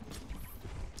anew.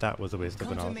 That was a waste of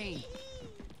Come an to ult. me.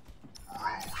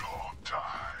 Roadhog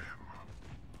time.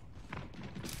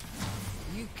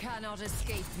 You cannot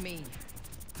escape me.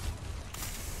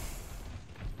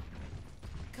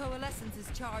 Coalescence is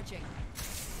charging.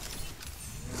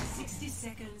 60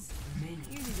 seconds remaining.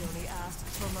 You need only ask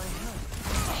for my help.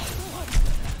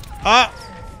 Ah!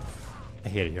 I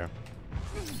hate it here.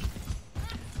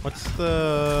 What's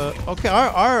the... Okay,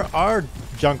 our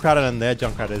Junkrat and their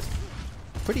Junkrat is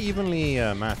pretty evenly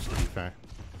matched, to be fair.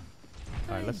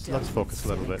 Alright, let's focus a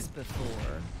little bit.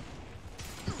 Before.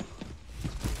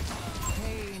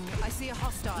 Pain, I see a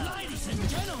hostile. Ladies and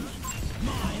gentlemen,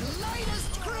 my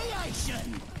latest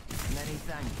creation. Many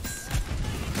thanks.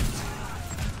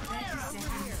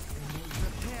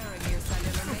 Preparing your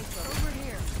cellular makeup. Over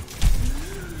here.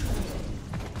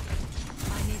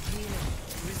 I need healing.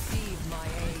 Receive my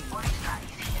aid.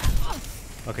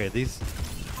 Okay, this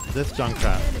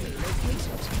Junkrat. Enemy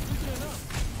located.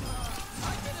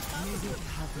 Maybe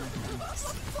have my thanks.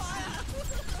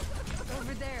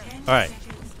 Over there. Alright.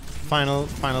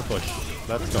 Final push.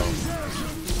 Let's go.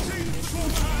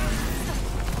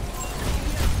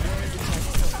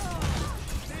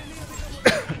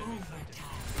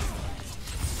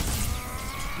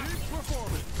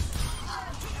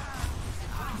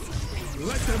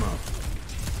 Let them up.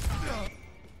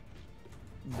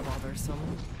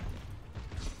 Bothersome.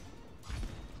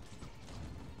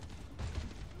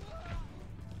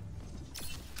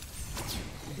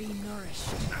 Be nourished.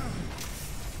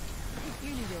 You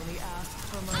need only ask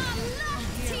for my help.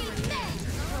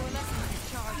 Coalescence is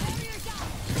charging.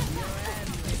 Your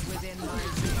end is within my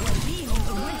reach.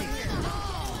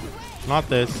 Not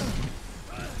this.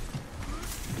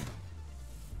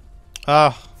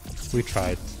 Ah, We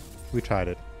tried. We tried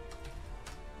it.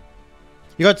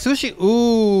 You got sushi.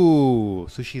 Ooh,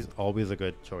 sushi's always a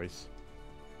good choice.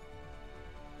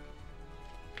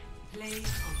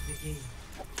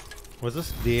 Was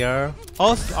this their?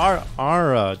 Oh,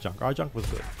 our junk. Our junk was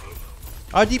good.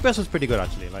 Our DPS was pretty good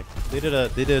actually. Like they did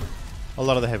a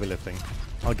lot of the heavy lifting.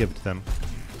 I'll give it to them.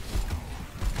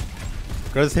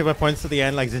 Gotta save my points to the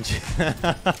end, like Zinchi.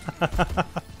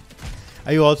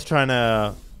 Are you also trying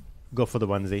to go for the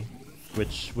onesie,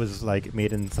 which was like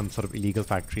made in some sort of illegal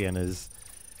factory and is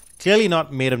clearly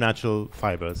not made of natural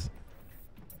fibers?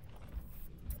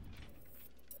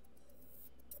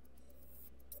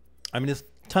 I mean, there's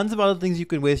tons of other things you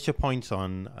can waste your points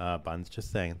on, Buns.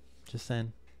 Just saying. Just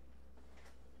saying.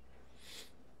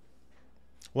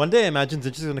 One day, I imagine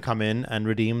Zinch is going to come in and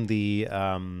redeem the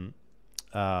end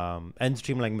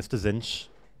stream like Mr. Zinch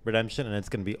redemption, and it's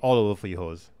going to be all over for you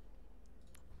hoes.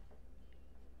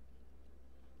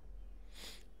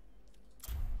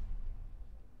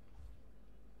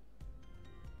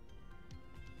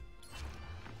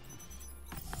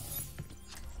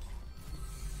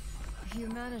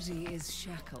 Humanity is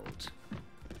shackled.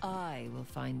 I will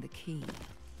find the key.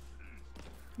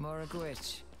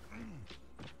 Moragwitch.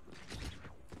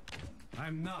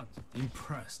 I'm not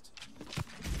impressed.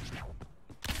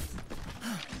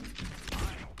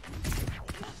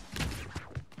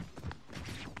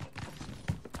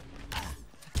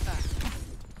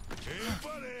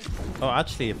 Oh,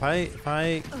 actually, if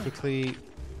I quickly,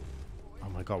 oh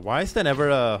my god, why is there never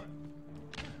a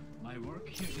My work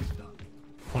here is done.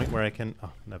 point where I can?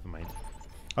 Oh, never mind.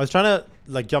 I was trying to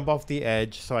like jump off the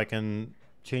edge so I can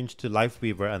change to Life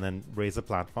Weaver and then raise a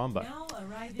platform, but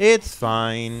it's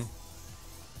fine.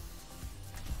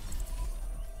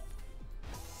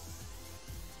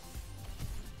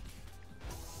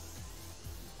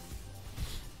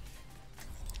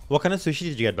 What kind of sushi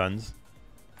did you get, Buns?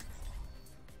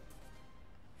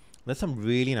 There's some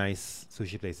really nice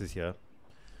sushi places here.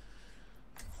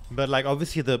 But like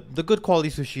obviously the good quality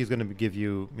sushi is gonna give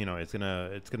you, you know, it's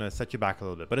gonna set you back a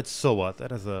little bit. But it's so worth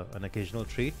it as an occasional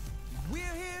treat. We're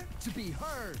here to be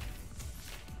heard.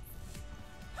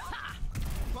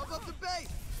 Pump up the bass.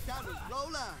 Time to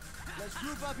roll on. Let's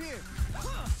group up here.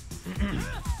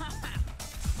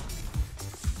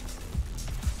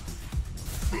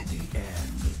 The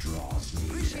end draws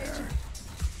near.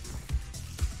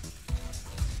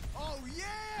 Oh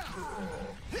yeah!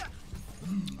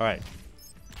 All right.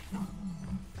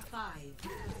 5,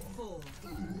 4,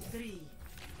 3,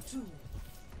 2,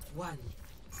 1.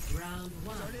 Round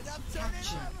 1. Turn it up, turn it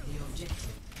Capture up. the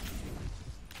objective.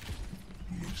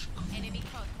 Enemy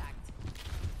contact.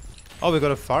 Oh, we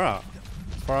got a Farah.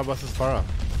 Farah versus Farah.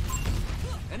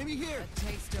 Enemy here. A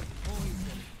taste of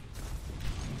poison.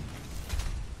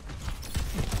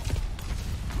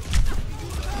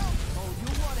 Oh, you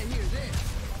want to hear this?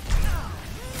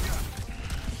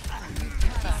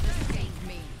 Save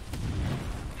me.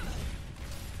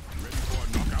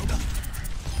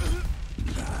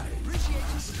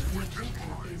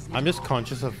 I'm just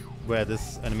conscious of where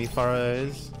this enemy Farah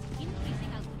is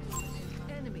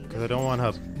Enemy. because I don't want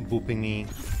her booping me.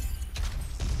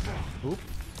 Oop.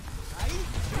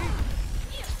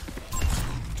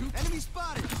 Enemy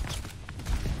spotted.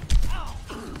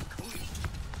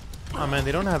 Oh man,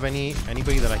 they don't have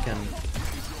anybody that I can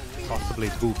possibly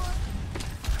boop.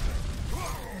 You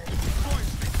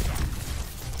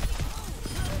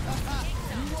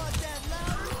want that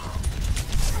louder?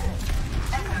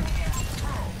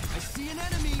 I see an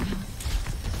enemy.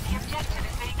 The objective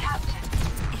is being captured.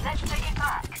 Let's take it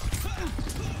back.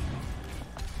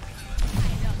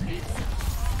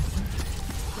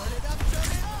 Turn it up, turn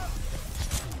it up.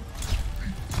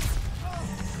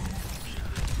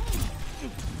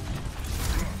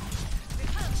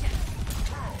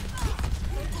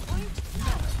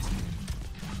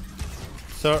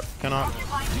 Sir, cannot.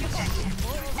 Find the objective.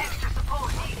 Extra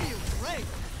support needed. Great.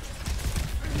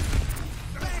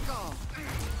 Back off.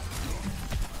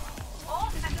 All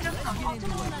systems are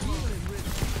optimal level.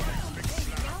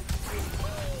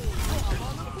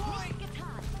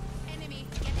 Enemy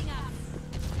getting up.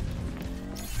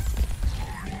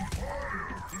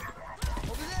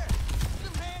 Over there.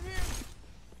 Some hand here.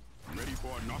 Ready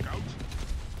for a knockout?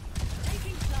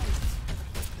 Taking flight.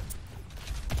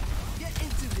 Get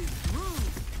into this groove.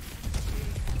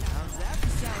 How's that for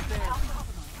sound there?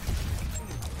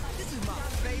 This is my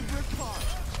favorite part.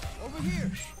 Over here.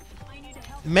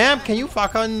 Ma'am, can you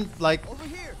fucking like Over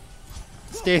here.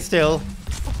 stay still?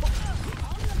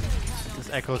 This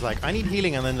echo's like, I need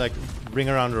healing, and then like bring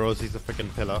around Rosie's a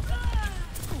freaking pillar.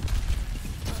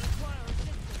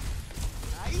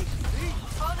 Ahí. Sí.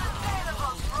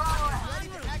 Unassailable, Bravo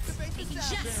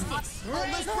Justice. Oh,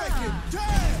 let's break it.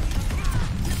 Damn!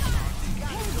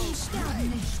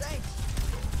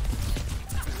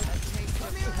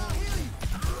 Come here, I'll heal you.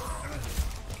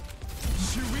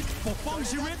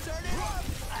 Turn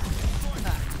it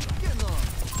up. Get long.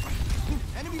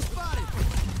 Enemy spotted.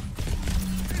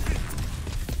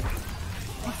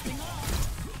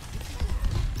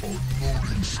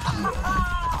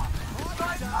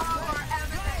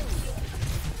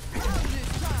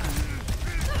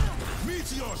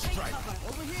 Meteor strike.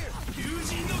 Over here.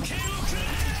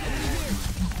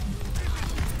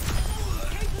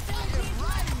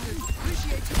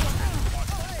 Appreciate you.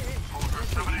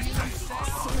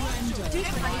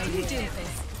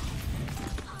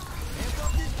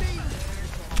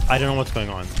 I don't know what's going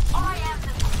on.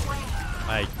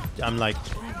 I'm like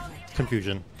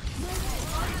confusion.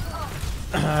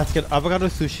 Let's get avocado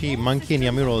sushi, monkey, and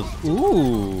yummy rolls.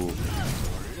 Ooh,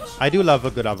 I do love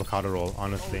a good avocado roll,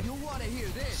 honestly.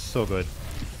 So good.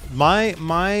 My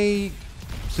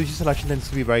sushi selection tends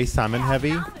to be very salmon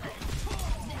heavy.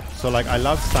 So like I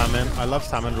love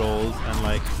salmon rolls, and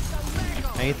like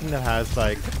anything that has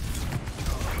like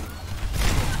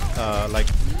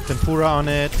tempura on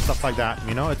it, stuff like that.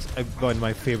 You know, it's one of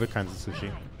my favorite kinds of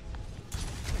sushi.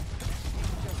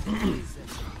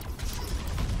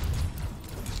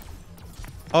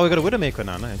 Oh, we got a Widowmaker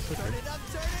now. Nice. Okay.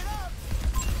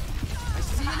 I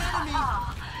see an enemy.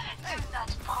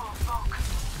 That's poor folk.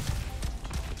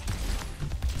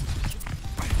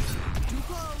 Too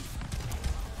close.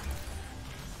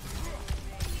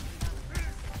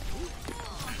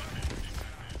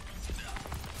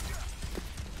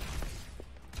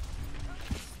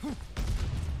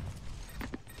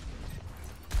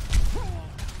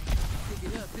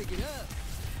 Pick it up.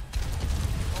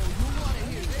 Oh, you want to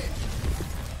hear this?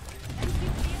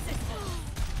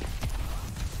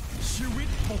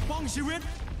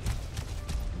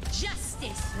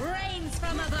 Justice reigns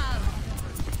from above.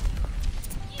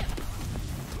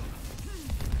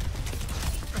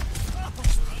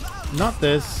 Not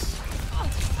this.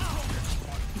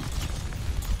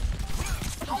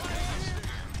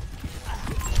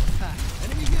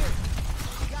 Enemy here.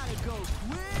 Gotta go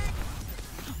quick.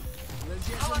 Let's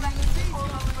get some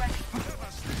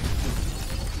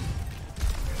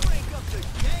break up the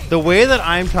game. The way that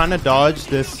I'm trying to dodge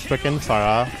this frickin'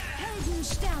 Pharah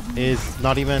is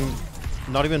not even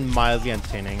mildly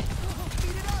entertaining. Beat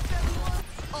it up, everyone.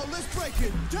 Oh, let's break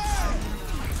it down.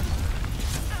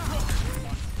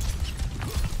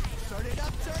 Turn it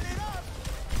up, turn it up.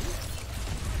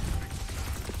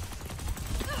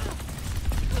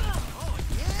 Oh,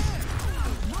 yeah.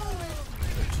 Move it.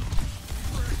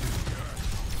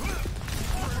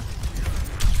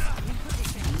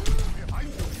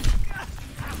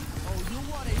 Oh, you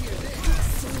want to hear this?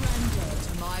 Surrender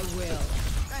to my will.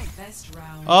 Best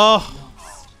round. Oh,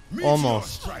 Meteor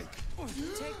almost. strike.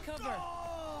 Take cover.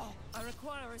 I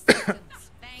require assistance.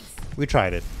 Thanks. We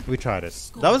tried it.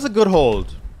 That was a good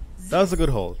hold.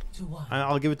 To one.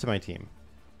 I'll give it to my team.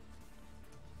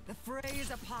 The fray is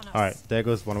upon us. All right, there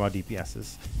goes one of our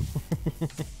DPSs.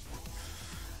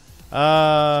 Who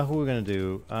are we gonna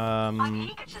do? I'm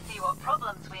eager to see what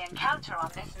problems we encounter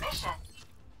on this mission.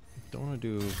 Don't want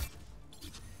to do.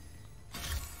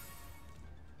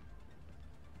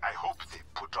 I hope they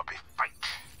put up a fight.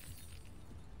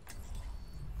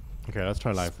 Okay, let's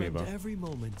try live Spend Weibo. every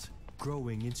moment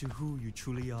growing into who you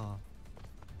truly are.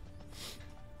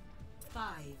 5,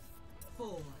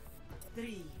 4,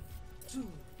 3, 2,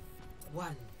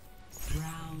 1.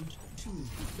 Round 2.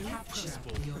 Capture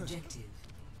the objective.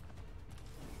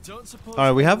 Don't suppose All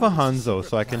right, we have a Hanzo,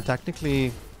 so I can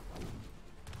technically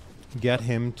get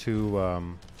him to.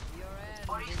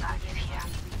 Orisa is here.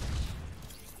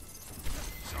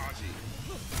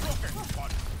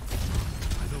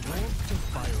 the warmth of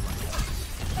firelight.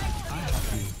 I have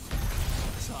you.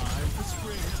 Time for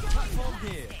spring. Platform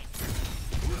here.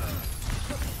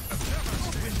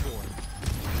 Windborn.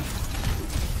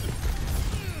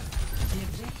 The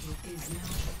objective is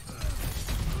now.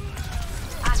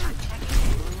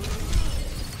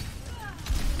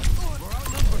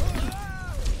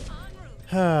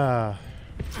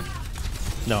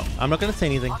 No, I'm not gonna say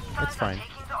anything. It's fine.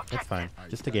 It's fine.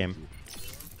 Just a game.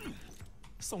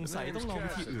 สงสัยต้องลองวิ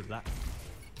ธีอื่นละ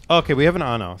Okay, we have an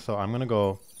Ana, so I'm gonna go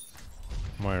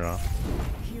Moira.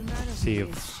 See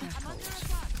if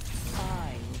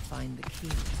I will find the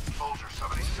key. Soldier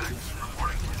 76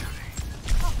 reporting for duty.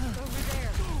 Over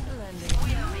there.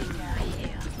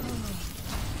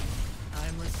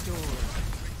 I'm restored.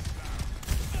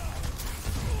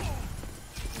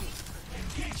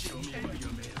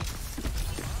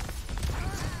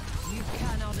 You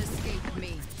cannot escape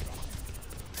me.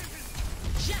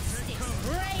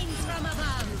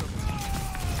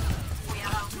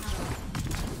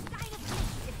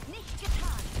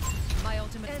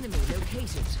 ultimate enemy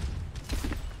located.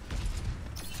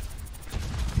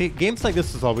 Hey, games like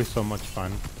this is always so much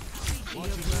fun.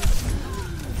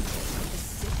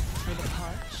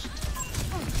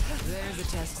 There's a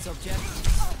test subject.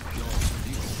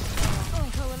 Oh,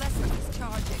 coalescence is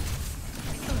charging.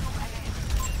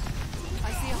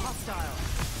 I see a hostile.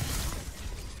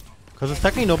 Because there's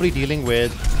technically nobody dealing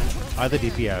with either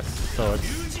DPS, so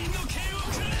it's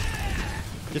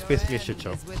just basically a shit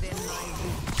show. Is within my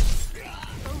reach.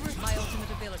 Over my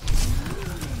ultimate ability.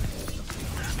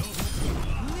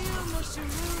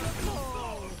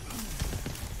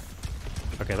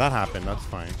 Okay, that happened. That's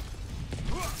fine.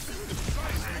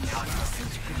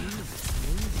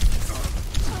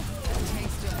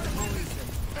 Taste of poison.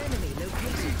 Enemy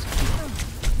located.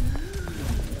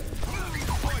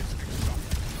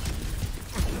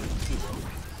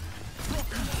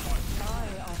 I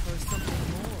offer something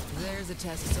more. There's a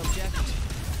test subject.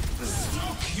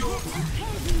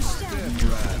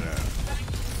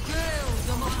 Girls,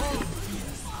 I'm a bull.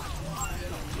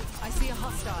 I see a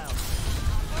hostile.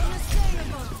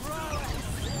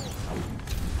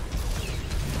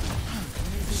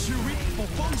 Shoot it for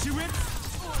fun, shoot it.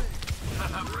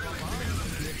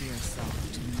 Give yourself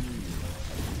to me.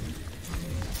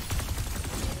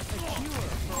 A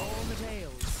cure for all the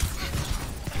tales.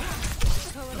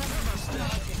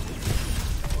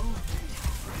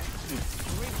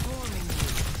 Reforming you.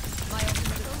 My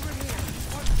ultimate over here.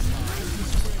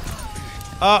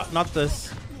 Ah, not this.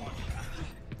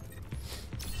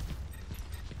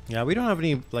 Yeah, we don't have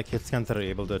any like hit scans that are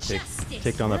able to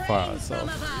take down that far. So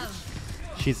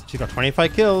she got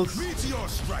 25 kills.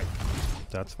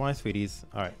 That's why, sweeties.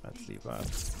 All right, let's leave that.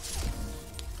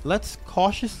 Let's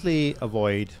cautiously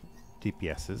avoid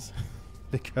DPSs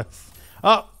because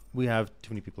we have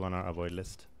too many people on our avoid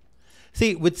list.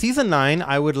 See, with season 9,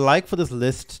 I would like for this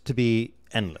list to be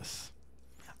endless.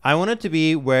 I want it to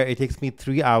be where it takes me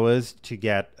 3 hours to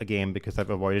get a game because I've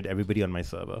avoided everybody on my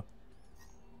server.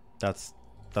 That's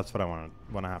what I want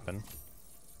to happen.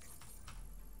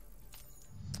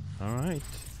 All right.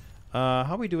 How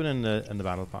are we doing in the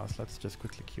battle pass? Let's just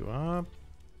quickly queue up.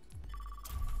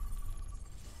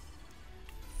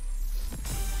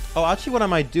 Oh, actually, what I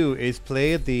might do is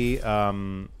play the. Oh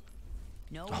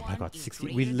my God,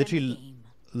 60! We literally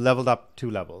leveled up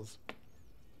 2 levels.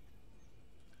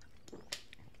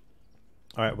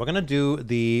 All right, we're gonna do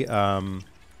the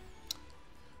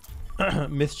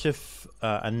mischief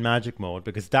and magic mode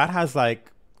because that has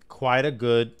like quite a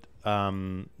good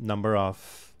number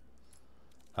of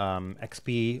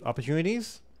XP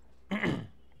opportunities.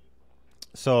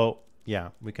 So yeah,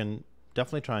 we can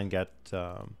definitely try and get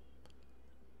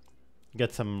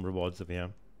some rewards over here.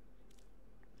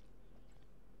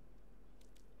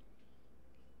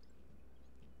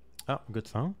 Oh, good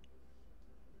song.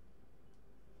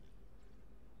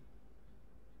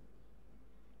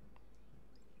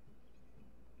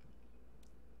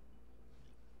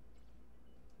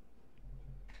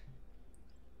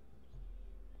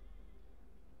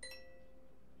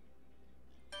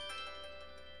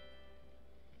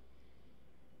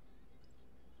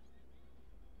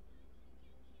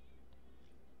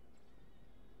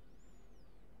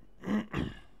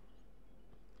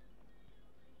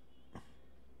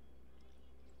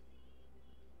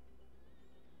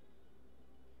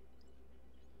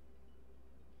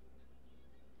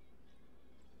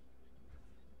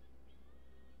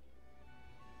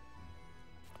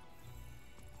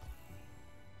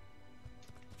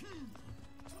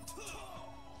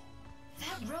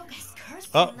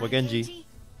 Oh, we're Genji.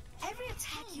 Every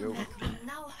attack you make will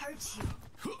now hurt you.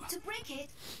 To break it,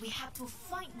 we have to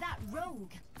fight that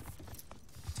rogue.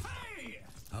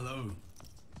 Hello.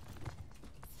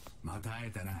 また会え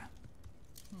たな。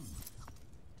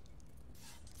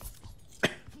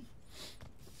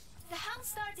The hunt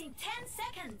starts in 10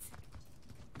 seconds.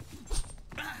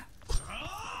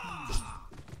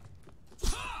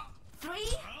 3,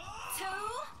 2,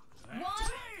 1.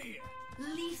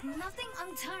 Leave nothing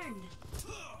unturned.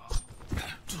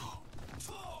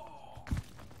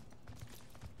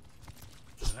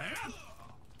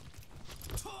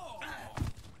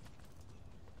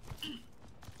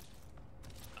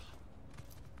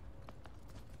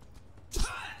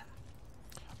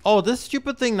 Oh, this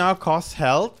stupid thing now costs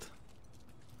health?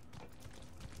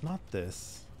 Not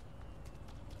this.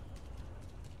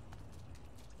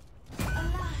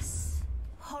 Alas,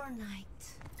 poor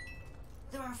knight.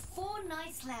 There are 4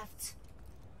 knights left.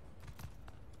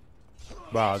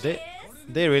 Wow, they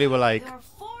really were like, There are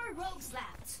 4 rogues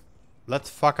left. let's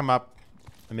fuck them up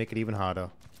and make it even harder.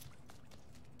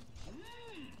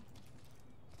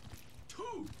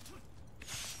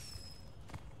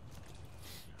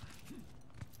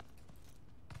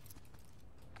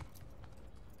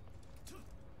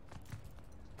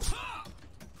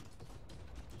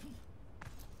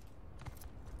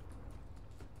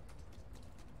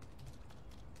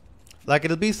 Like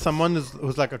it'll be someone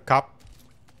who's like a cop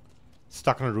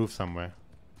stuck on a roof somewhere.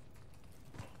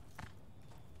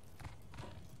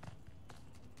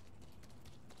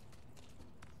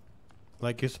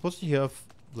 Like you're supposed to hear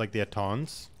like their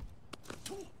taunts.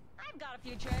 I've got a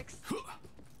few tricks.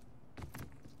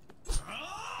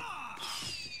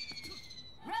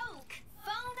 Rogue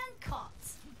found and caught.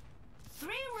 3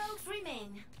 rogues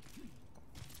remain.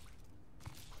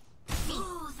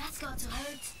 Ooh, that's got to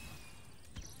hurt.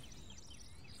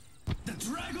 The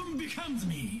dragon becomes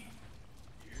me.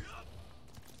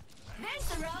 There's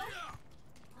the rogue.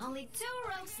 Only 2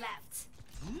 rogues left.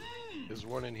 There's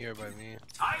one in here by me.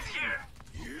 Eyes here.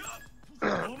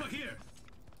 Over here.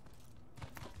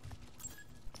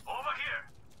 Over here.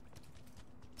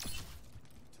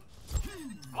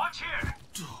 Watch here.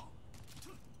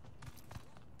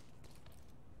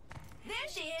 There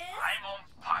she is. I'm on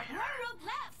fire. 1 rogue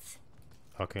left.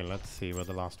 Okay, let's see where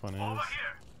the last one is. Over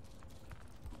here.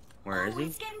 Where is Oh, he?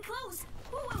 it's getting close.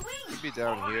 Who will win? Could be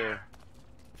down here.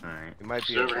 Alright. He might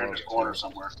be He's over here in above, this corner too.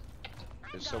 somewhere.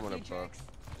 There's someone above.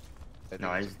 I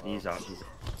No, think he's above. up. He's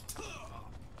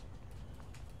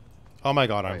Oh my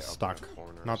god, I'm Right up in stuck. the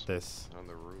corner or Not this. On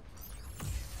the roof.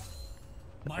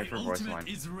 My for voice ultimate line.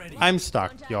 is ready. I'm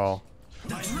stuck, y'all.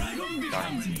 The dragon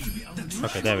becomes me. The dragon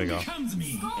Okay, there we go. becomes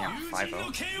me. Yeah, 5-0.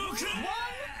 1 to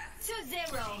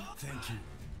 0. Thank you.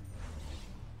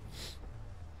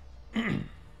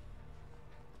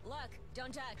 Look,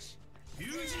 don't touch.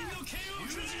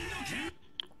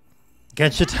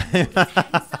 Get your time.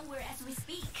 Somewhere as we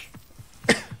speak.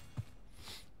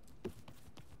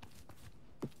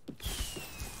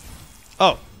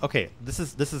 Oh, okay. This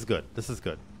is good. This is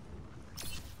good.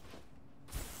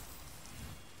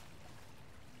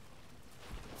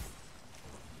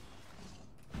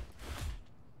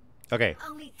 Okay.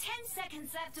 Only 10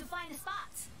 seconds left to find a spot.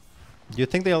 Do you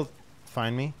think they'll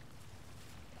find me?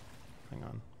 Hang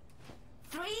on.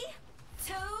 3,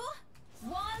 2,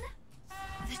 1.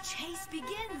 The chase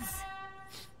begins.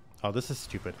 Oh, this is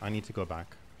stupid. I need to go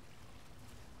back.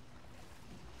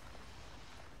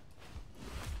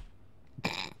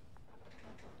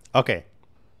 Okay.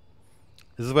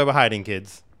 This is where we're hiding,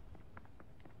 kids.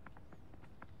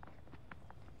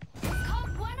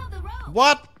 Caught 1 of the rogues.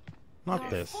 What? Not There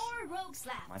are this. 4 rogues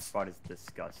left. My spot is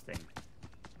disgusting.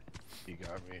 He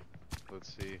got me.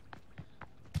 Let's see.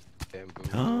 Bamboo.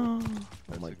 Oh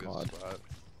That's my a good god. spot.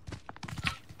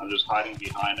 I'm just hiding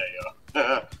behind a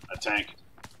a tank.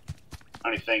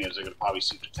 Only thing is, they're gonna probably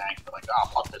see the tank. They're like, "Ah,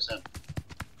 fuck this in."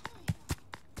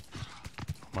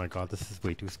 Oh my god, this is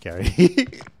way too scary.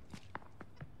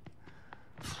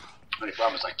 Only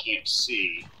problem is I can't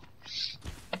see.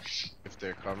 If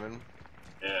they're coming.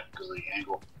 Yeah, because of the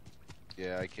angle.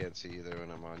 Yeah, I can't see either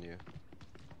when I'm on you.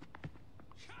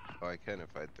 Oh, I can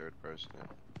if I third person it.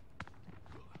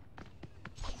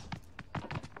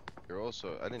 You're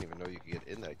also, I didn't even know you could get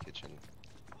in that kitchen.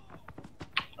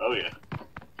 Oh yeah.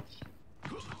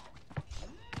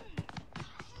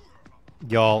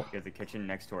 Y'all. You have the kitchen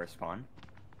next to our spawn.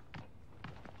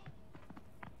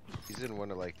 He's in one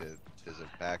of like there's a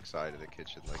back side of the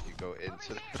kitchen, like you go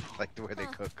into like the way they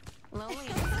cook. Caught 1 of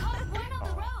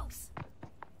the rogues.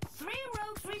 3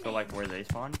 rogues remain. So like where they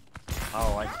spawn?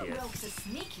 Oh, I see That it. rogue's a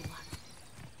sneaky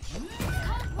one.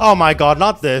 Oh my god,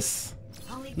 not this.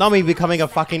 Not me becoming a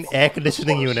fucking air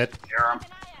conditioning unit. Hear 'em.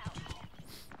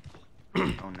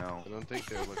 Oh no. I don't think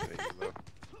they're looking at you though.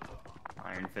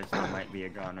 Iron Fist might be a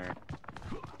gunner.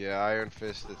 Yeah, Iron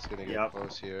Fist that's gonna get Yep.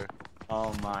 close here.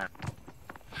 Oh my.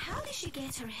 How did she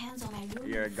get her hands on my room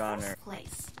You're a in the gunner. first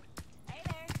place?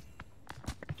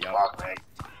 Yep. Fuck me.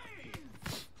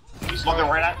 He's looking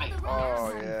right at me.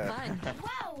 Oh yeah.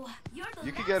 Wow, you're the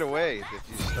You could last get away one if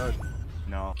you stun.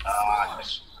 No. Ah,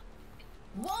 left.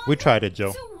 We tried it,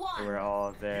 Joe. 1 to 1. We're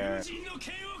all there.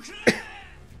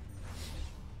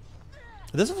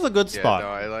 This was a good Yeah, spot. no,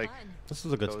 I like This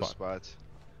was a good those spot. spots.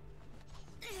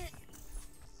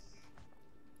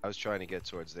 I was trying to get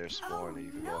towards their spawn, and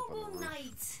you can go up on the Noble roof.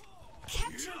 Knight.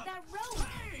 Captured that rogue.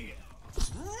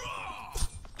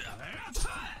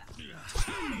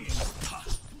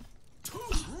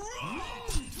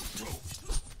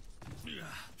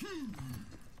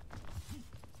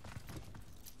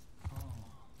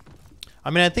 I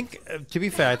mean, I think, to be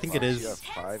fair, I think it You is. have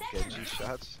 5 Genji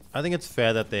shots? I think it's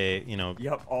fair that they, you know,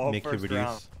 Yep, all make you first reduce,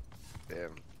 round.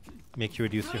 Damn. make you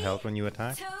reduce your health when you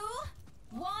attack. 2,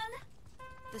 1.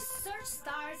 The search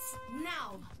starts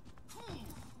now.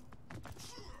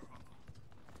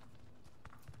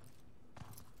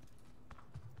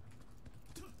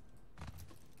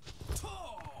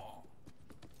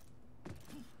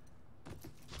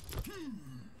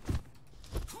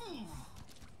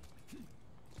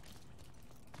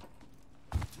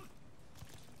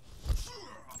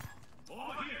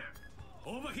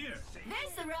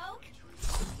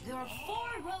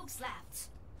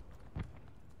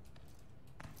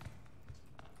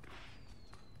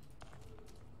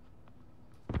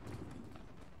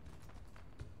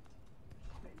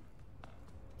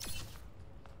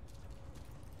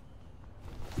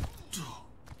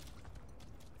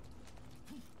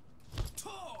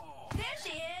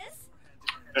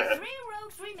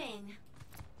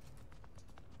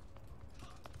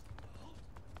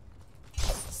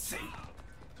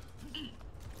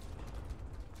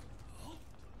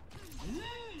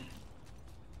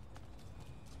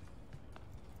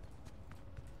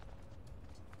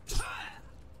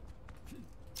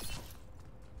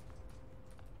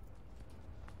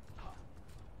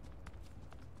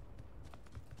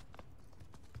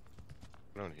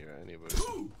 don't hear anybody.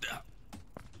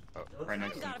 Oh, Right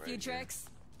next to Got a right few here. tricks.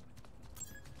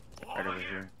 Right over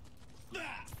here.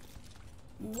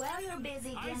 While you're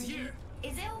busy, Genji,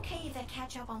 is it okay if I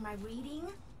catch up on my reading?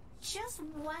 Just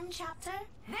one chapter?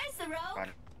 There's the rogue. Got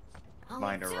it. Only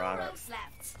Mind a 2 rock. rogues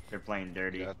left. They're playing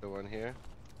dirty. You got the one here?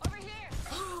 Over here.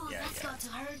 Oh, Yeah, that's yeah. got to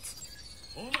hurt.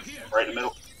 Over here. Right in the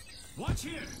middle. Watch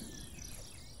here.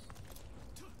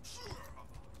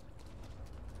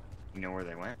 You know where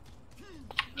they went?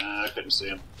 Nah, I couldn't see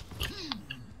him.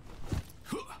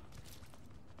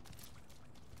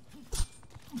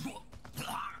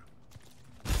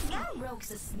 That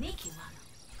rogue's a sneaky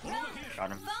one. Rogue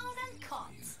Got him. found and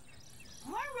caught.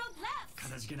 One rogue left. か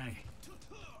たじけない。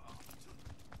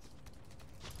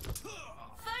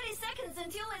 30 seconds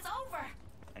until it's over.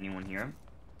 Anyone hear him?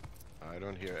 I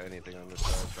don't hear anything on this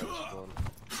side. Try to spawn.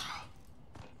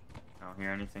 I don't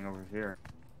hear anything over here.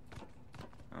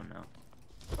 Oh no.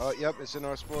 Oh, yep, it's in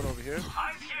our spawn over here.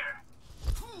 I'm here.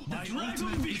 The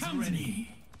dragon becomes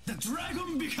me. The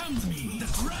dragon becomes me.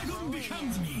 The dragon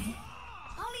becomes me.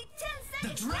 Only 10 The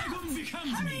seconds dragon left.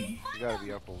 becomes Hurry, me. You gotta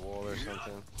be up a wall or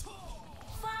something.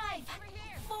 5,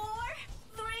 4,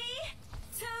 3,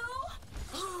 2.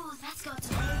 Oh, that's got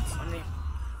to hurt.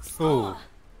 Ooh.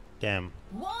 Damn.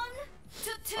 1 to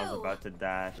 2. I was about to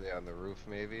dash. Are they on the roof,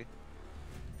 maybe?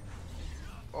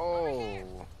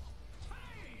 Oh,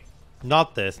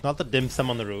 Not this. Not the dim sum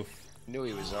on the roof. knew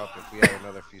he was up. If we had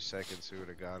another few seconds, we would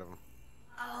have got him.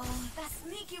 Oh, that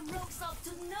sneaky rogue's up to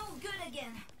no good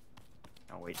again.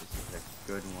 Oh wait, this is a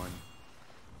good one.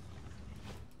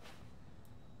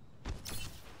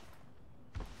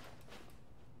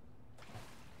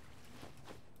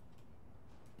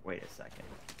 Wait a second.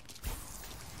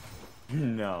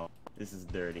 No, this is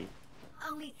dirty.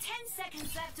 Only 10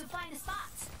 seconds left to find a spot.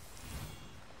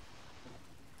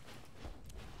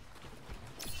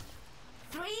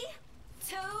 3,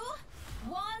 2,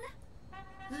 1.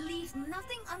 Leave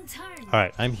nothing unturned.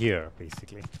 Alright, I'm here,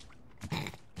 basically.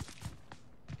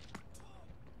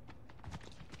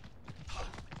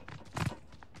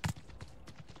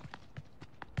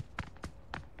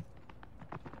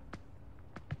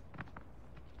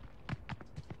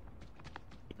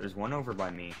 There's one over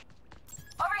by me.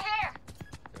 Over here.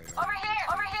 Over here.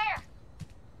 Over here.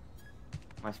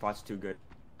 My spot's too good.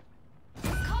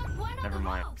 Caught one of Never the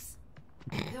mind. rogues.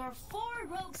 There are 4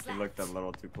 rogues He left. looked a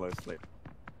little too closely.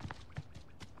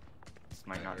 This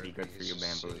might I not be heard good he's for you,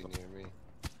 just sitting Bamboozle. near me.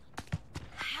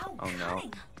 How Oh, no.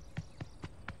 cunning.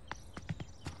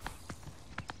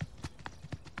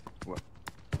 What?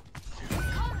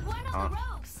 Caught one of Oh. the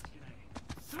rogues.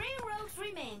 3 rogues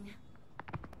remain.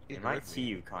 He He might heard see me.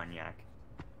 you, Cognac.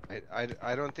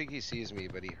 I don't think he sees me,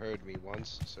 but he heard me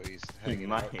once, so he's He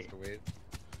hanging out might. to wait.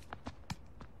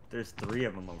 There's 3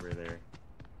 of them over there.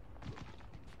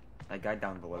 That guy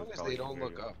down As below. long as probably they should don't hear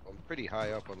look you. up, I'm pretty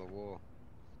high up on the wall.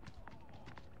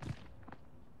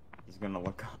 He's gonna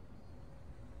look up.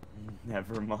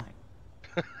 Never mind.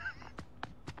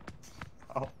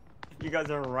 Oh, you guys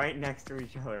are right next to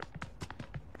each other.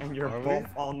 And you're Are we? both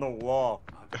on the wall.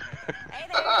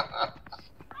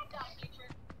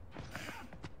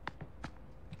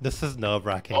 This is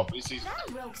nerve-wracking. Oh, he sees me.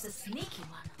 That rogue's a sneaky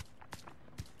one.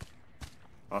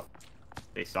 Oh,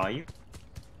 they saw you?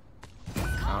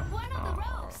 Caught Oh, one of the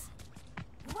oh. rogues.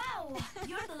 Wow,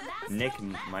 you're the last Nick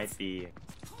rogue left. might be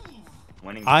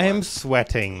winning. I the am war.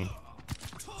 sweating.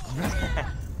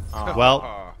 Aw. Well,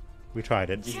 Aw, we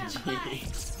tried it. GG.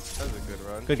 that was a good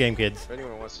run. Good game, kids. If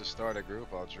anyone wants to start a group,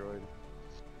 I'll join.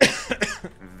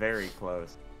 Very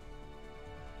close.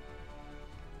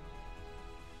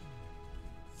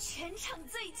 全场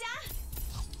最佳。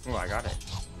 Oh, I got it.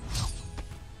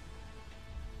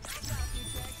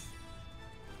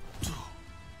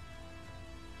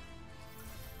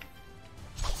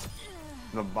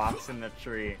 The box in the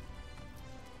tree.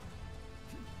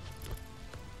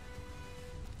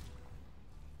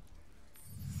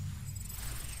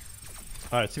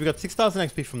 Alright, so we got 6,000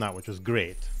 XP from that, which was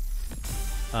great.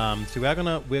 So we're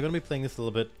gonna be playing this a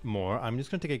little bit more. I'm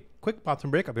just gonna take a quick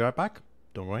bathroom break. I'll be right back.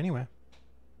 Don't go anywhere.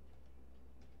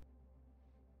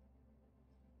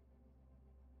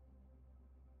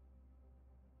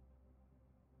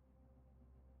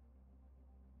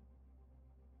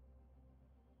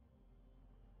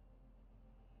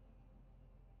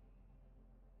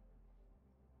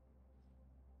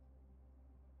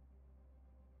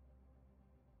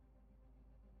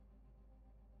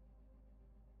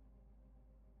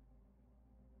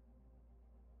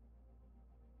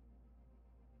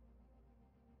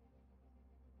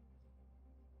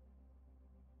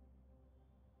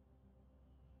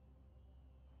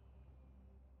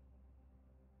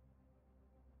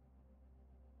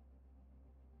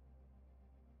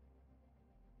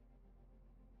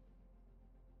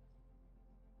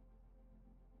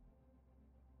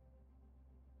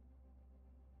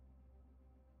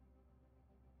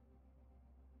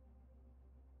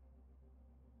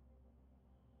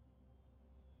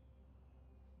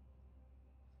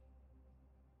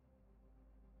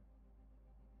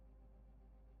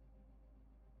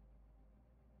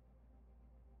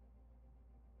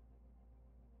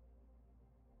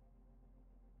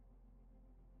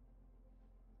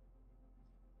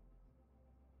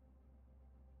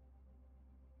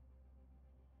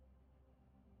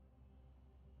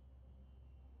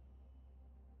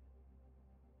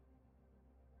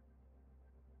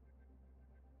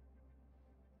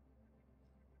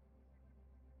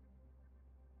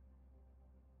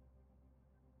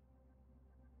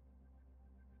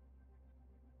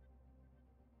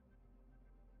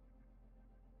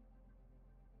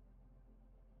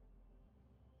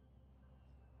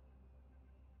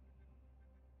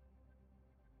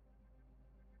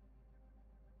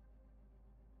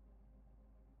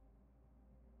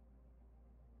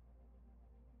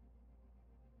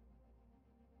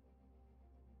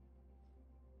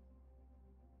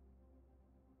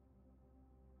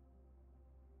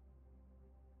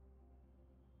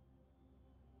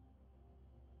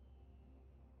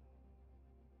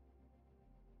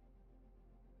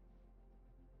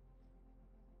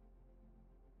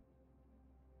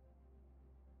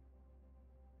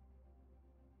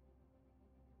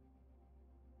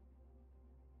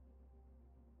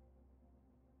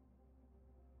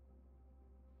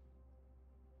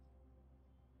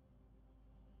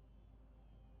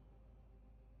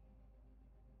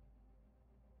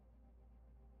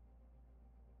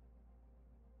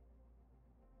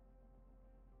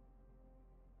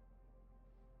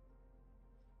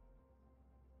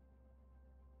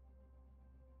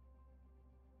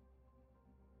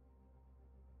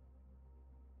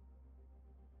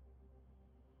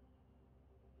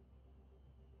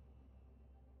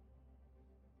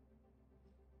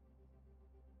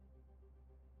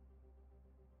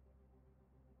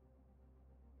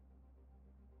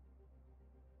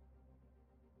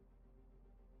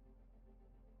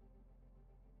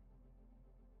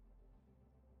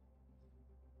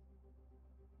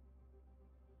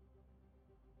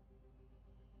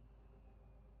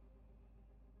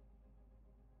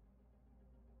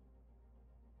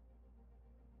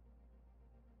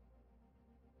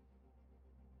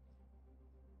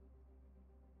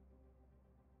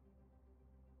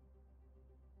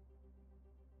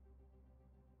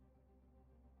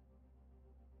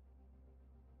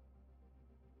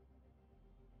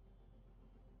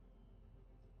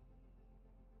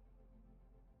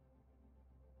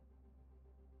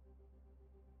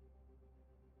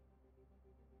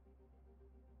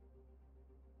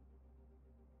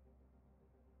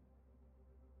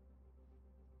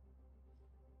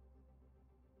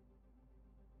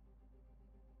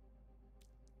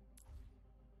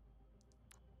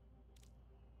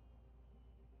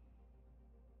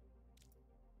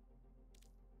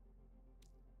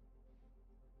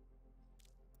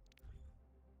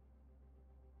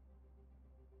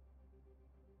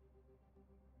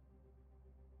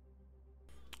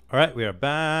 All right, we are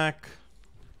back.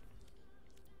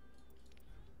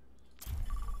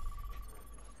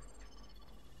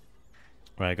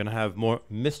 All right, gonna have more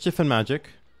mischief and magic.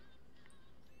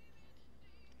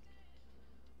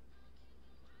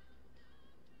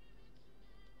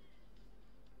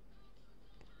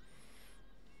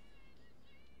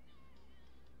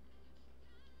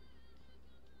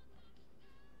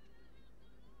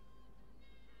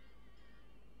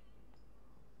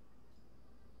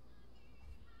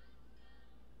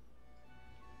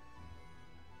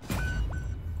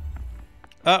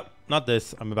 Oh, not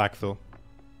this. I'm a backfill.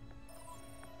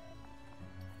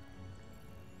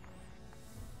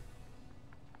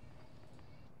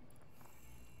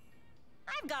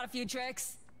 I've got a few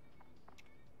tricks.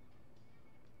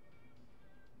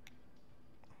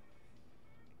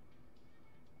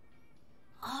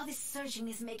 All this searching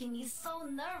is making me so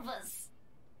nervous.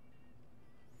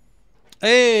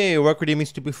 Hey, work redeeming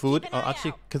stupid food. Oh,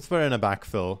 actually, because we're in a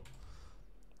backfill,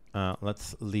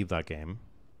 let's leave that game.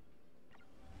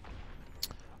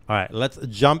 All right, let's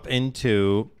jump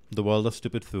into the world of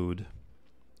stupid food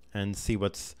and see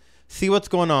what's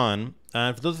going on.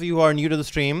 And for those of you who are new to the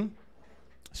stream,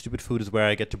 Stupid Food is where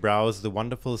I get to browse the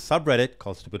wonderful subreddit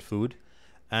called Stupid Food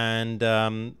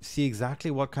and see exactly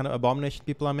what kind of abomination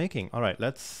people are making. All right,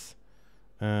 let's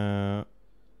pause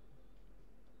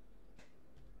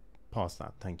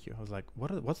that. Thank you. I was like,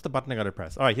 what's the button I gotta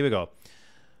press? All right, here we go.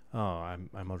 Oh, I'm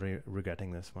already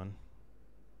regretting this one.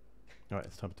 All right,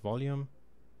 let's turn up the volume.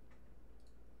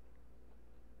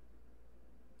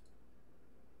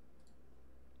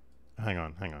 Hang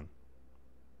on.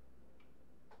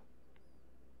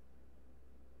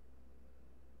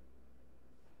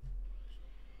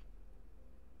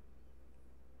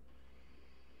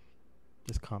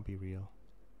 This can't be real.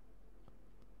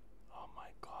 Oh my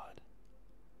god.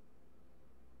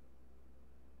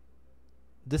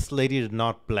 This lady did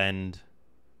not blend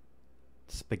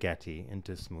spaghetti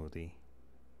into smoothie.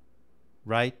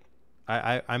 Right?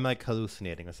 I'm like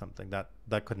hallucinating or something.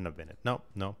 That couldn't have been it.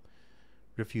 No.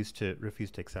 Refuse to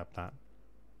accept that.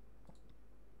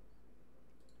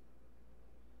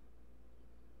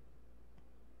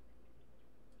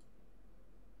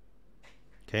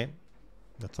 Okay,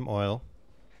 got some oil.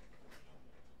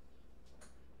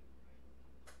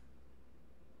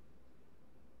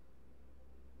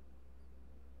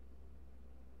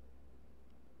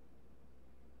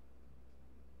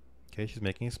 Okay, she's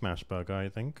making a smash burger, I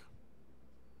think.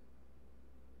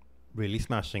 Really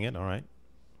smashing it, all right.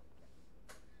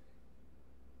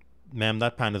 Ma'am,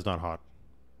 that pan is not hot.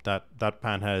 That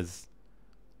pan has...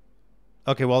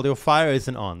 Okay, well, your fire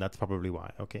isn't on. That's probably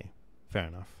why. Okay, fair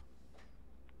enough.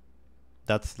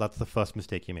 That's the first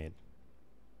mistake you made.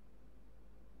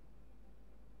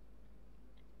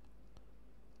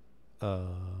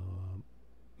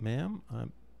 Ma'am,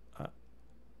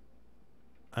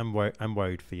 I'm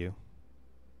worried for you.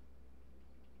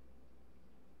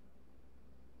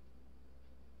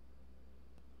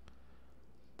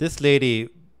 This lady,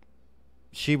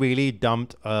 she really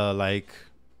dumped like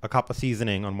a cup of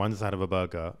seasoning on one side of a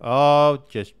burger. Oh,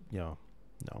 just no.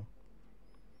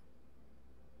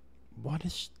 What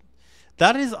is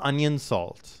that? Is onion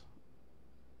salt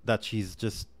that she's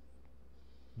just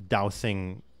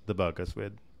dousing the burgers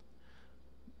with.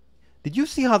 Did you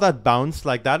see how that bounced?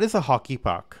 Like, that is a hockey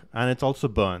puck, and it's also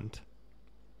burnt.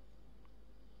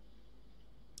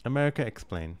 America,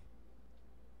 explain.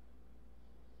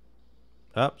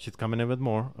 Oh, she's coming in with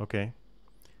more. Okay.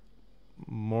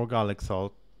 More garlic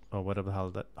salt, or whatever the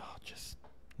hell that... Oh, just...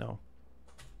 No.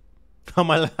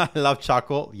 Oh, I love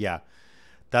charcoal. Yeah.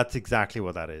 That's exactly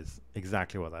what that is.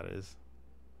 Exactly what that is.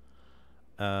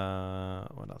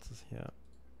 What else is here?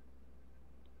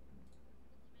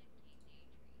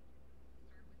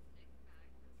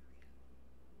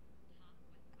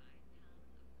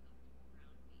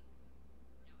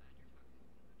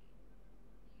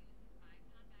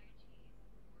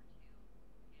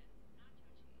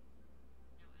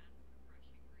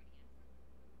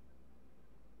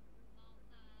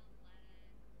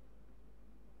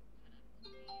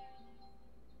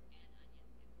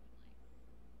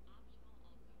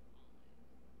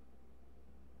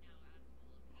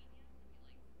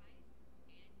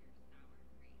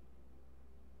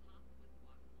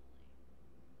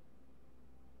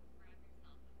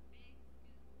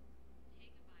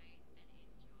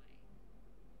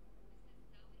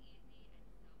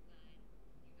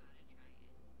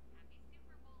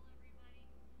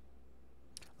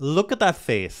 Look at that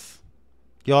face.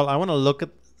 Y'all, I want to look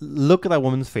at that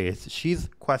woman's face. She's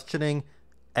questioning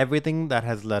everything that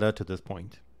has led her to this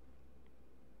point.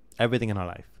 Everything in her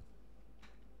life.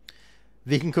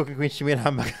 Vegan cooking queen, she made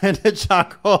hamburger and a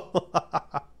charcoal.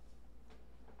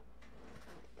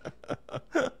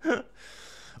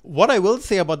 What I will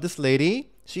say about this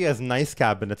lady, she has nice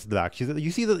cabinets back.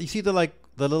 You see the like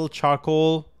the little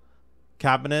charcoal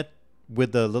cabinet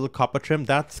with the little copper trim.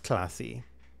 That's classy.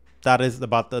 That is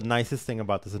about the nicest thing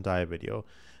about this entire video.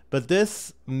 But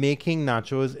this making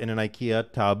nachos in an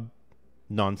IKEA tub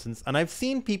nonsense, and I've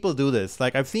seen people do this.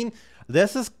 Like I've seen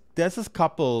there's this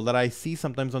couple that I see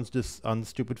sometimes on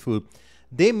Stupid Food.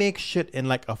 They make shit in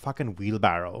like a fucking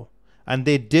wheelbarrow. And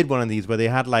they did one of these where they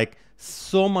had like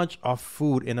so much of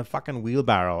food in a fucking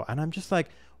wheelbarrow. And I'm just like,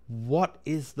 what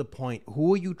is the point?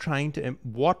 Who are you trying to,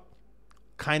 what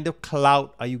kind of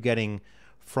clout are you getting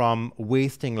from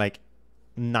wasting like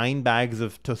 9 bags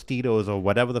of Tostitos or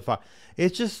whatever the fuck?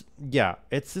 It's just, yeah,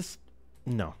 it's just,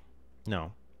 no.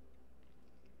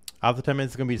 After 10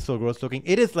 minutes, it's going to be so gross looking.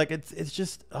 It is like, it's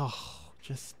just, oh,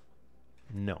 just,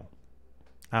 no.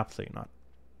 Absolutely not.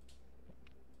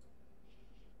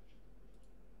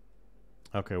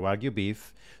 Okay, Wagyu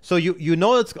beef. So you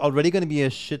know it's already going to be a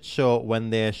shit show when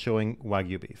they're showing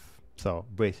Wagyu beef. So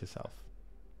brace yourself.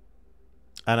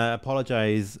 And I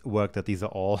apologize, work, that these are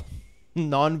all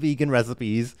non-vegan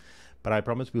recipes, but I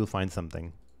promise we'll find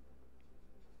something.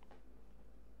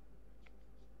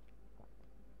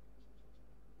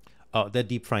 Oh, they're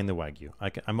deep frying the Wagyu.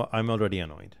 I'm already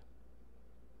annoyed.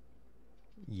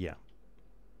 Yeah.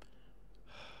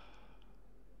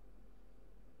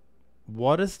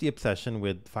 What is the obsession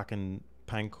with fucking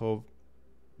panko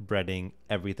breading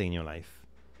everything in your life?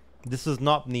 This does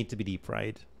not need to be deep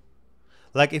fried.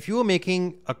 Like if you were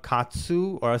making a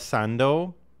katsu or a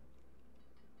sando,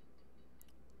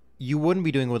 you wouldn't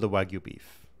be doing it with the Wagyu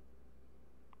beef.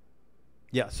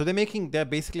 Yeah, so they're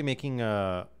basically making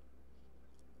a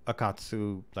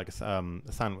katsu, like a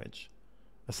sandwich,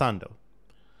 a sando.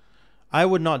 I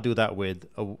would not do that with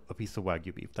a piece of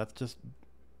Wagyu beef. That's just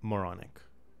moronic.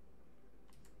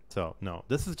 So no,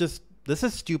 this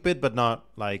is stupid, but not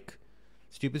like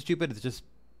stupid. It's just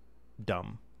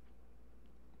dumb.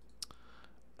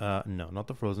 No, not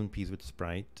the frozen peas with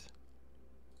Sprite.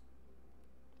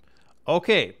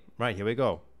 Okay, right, here we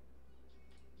go.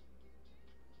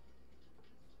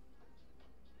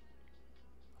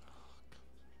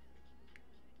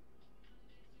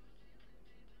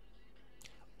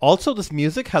 Also, this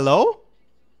music, hello?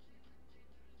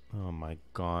 Oh my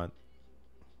god.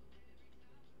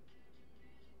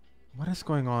 What is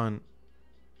going on?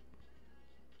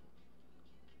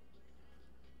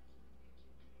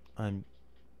 I'm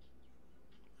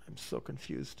so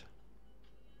confused.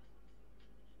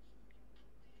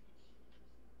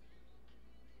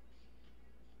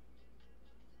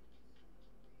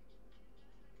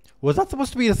 Was that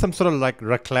supposed to be some sort of like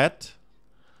raclette?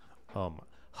 Oh my.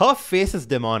 Her face is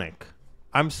demonic.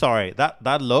 I'm sorry.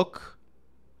 That look.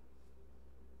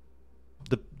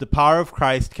 The power of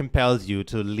Christ compels you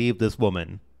to leave this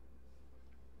woman.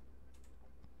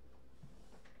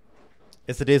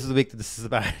 It's the days of the week that this is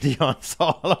about on so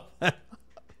all of them.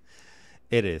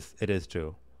 It is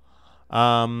true.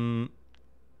 All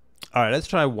right, let's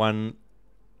try one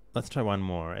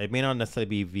more. It may not necessarily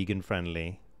be vegan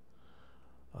friendly.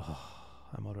 Oh,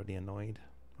 I'm already annoyed.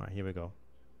 All right, here we go.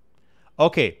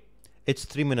 Okay, it's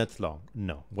 3 minutes long.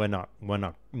 No, we're not.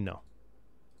 No.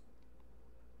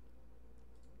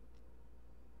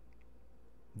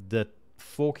 The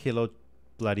 4 kilo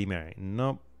Bloody Mary.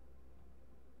 Nope.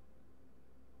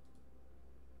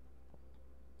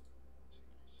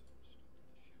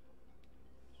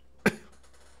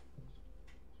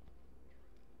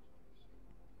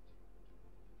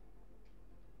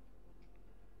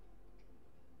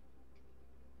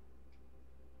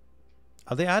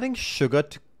 Are they adding sugar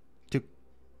to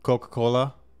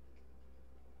Coca-Cola?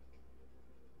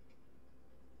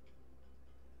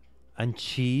 And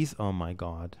cheese? Oh my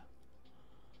god.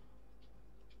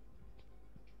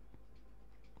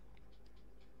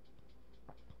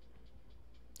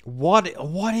 What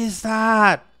is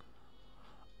that?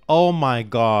 Oh my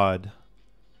god.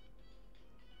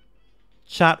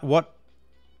 Chat, what?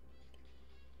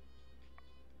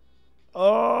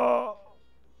 Oh.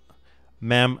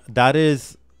 Ma'am, that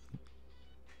is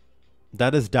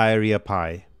diarrhea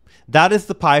pie. That is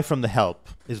the pie from The Help,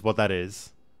 is what that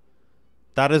is.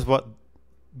 That is what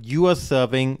you are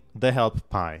serving, The Help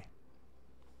pie.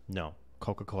 No,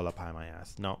 Coca-Cola pie, my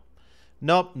ass. No.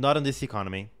 Nope, not in this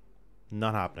economy.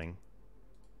 Not happening.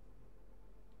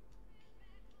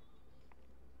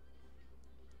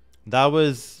 That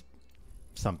was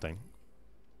something.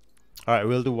 All right,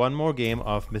 we'll do one more game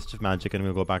of Mischief Magic and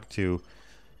we'll go back to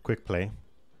quick play.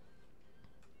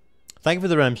 Thank you for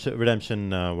the redemption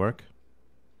work.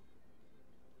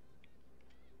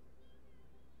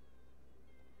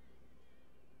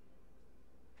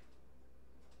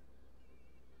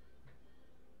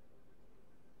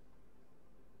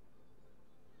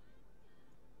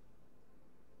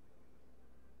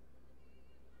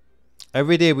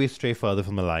 Every day we stray further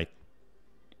from the light.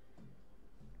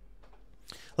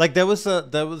 Like there was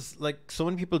like so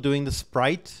many people doing the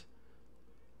Sprite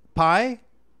pie,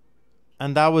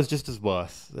 and that was just as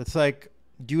worse. It's like,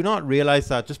 do you not realize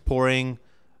that just pouring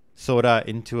soda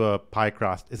into a pie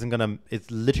crust it's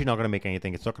literally not gonna make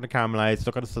anything. It's not gonna caramelize, it's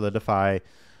not gonna solidify,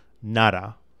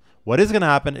 nada. What is gonna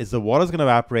happen is the water's gonna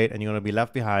evaporate and you're gonna be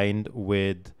left behind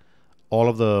with all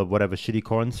of the whatever shitty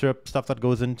corn syrup stuff that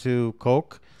goes into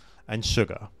Coke and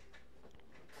sugar.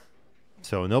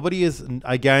 So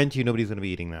I guarantee you nobody's gonna be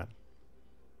eating that.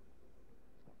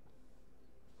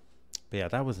 But yeah,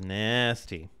 that was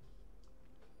nasty.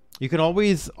 You can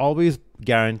always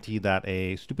guarantee that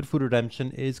a Stupid Food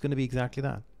Redemption is going to be exactly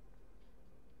that.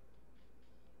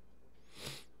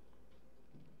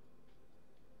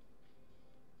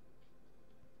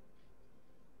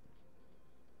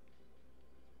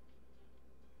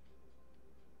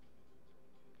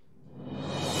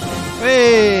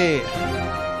 Hey!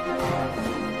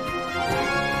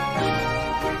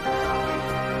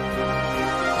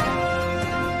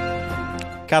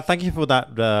 Kat, thank you for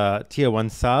that tier 1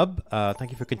 sub.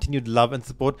 Thank you for continued love and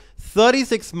support.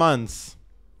 36 months.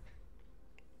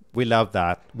 We love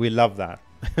that. We love that.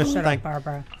 Shut up,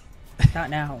 Barbara. Not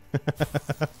now.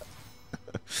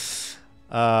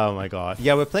 Oh my god.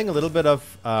 Yeah, we're playing a little bit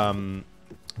of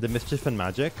the Mischief and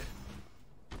Magic.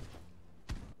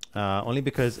 Only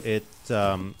because it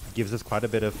gives us quite a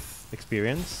bit of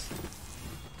experience.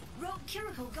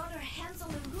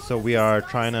 So we are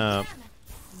trying to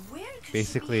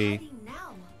basically,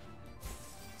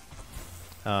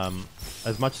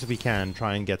 as much as we can,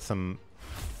 try and get some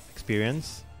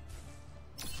experience.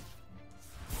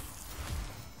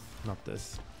 Not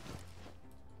this.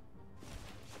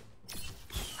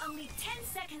 Only 10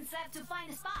 seconds left to find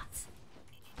a spot.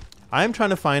 I'm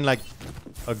trying to find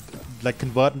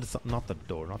convert into something. Not the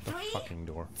door, not the fucking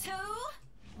door. 2,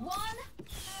 1.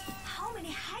 How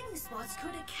many hiding spots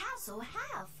could a castle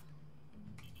have?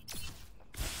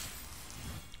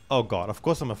 Oh god, of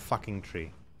course I'm a fucking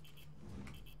tree.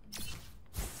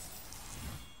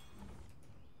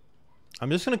 I'm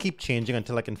just gonna keep changing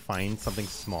until I can find something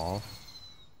small.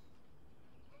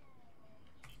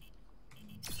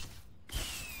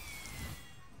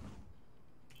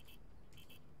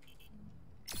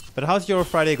 But how's your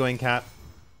Friday going, Kat?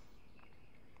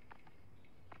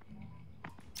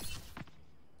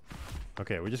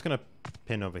 Okay, we're just gonna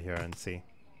pin over here and see.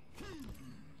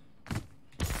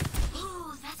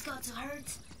 Oh, that's got to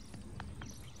hurt.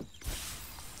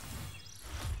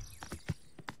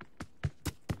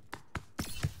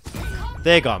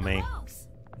 They got me.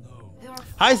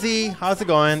 Hi Z, how's it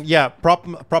going? Yeah, prop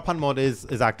hunt mode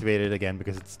is activated again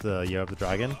because it's the Year of the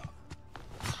Dragon.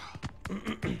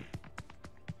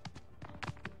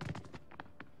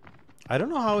 I don't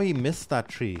know how he missed that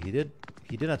tree. He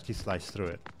did actually slice through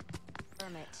it.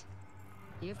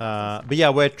 But yeah,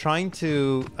 we're trying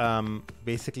to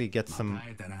basically get some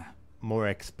more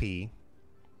XP.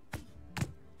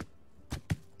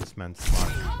 This man's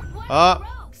smart.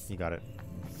 Oh, you got it.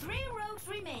 3 rogues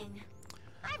remain.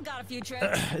 I've got a few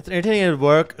tricks. It's entertaining at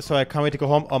work, so I can't wait to go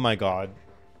home. Oh my god.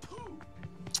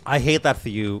 I hate that for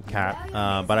you, Kat.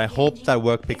 But I hope that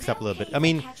work picks up a little bit. I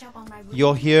mean,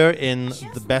 you're here in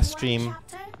the best stream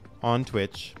on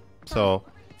Twitch. So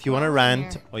if you want to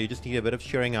rant, or you just need a bit of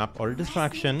cheering up or a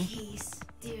distraction,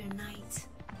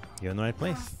 you're in the right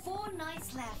place. 4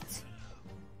 nights left.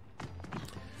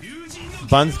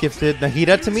 Buns gifted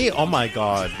Nahida to me. Oh my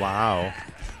god. Wow.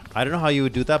 I don't know how you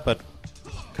would do that, but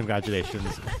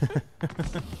congratulations.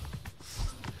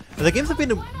 The games have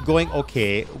been going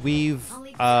okay. We've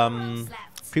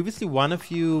previously won a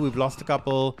few, we've lost a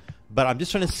couple, but I'm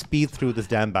just trying to speed through this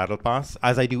damn battle pass,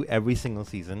 as I do every single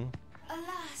season.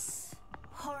 Alas,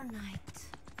 Horror Night.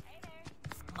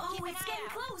 Oh, it's getting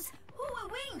close. Who will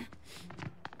win?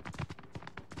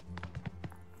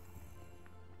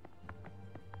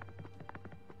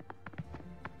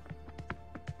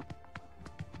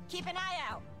 Keep an eye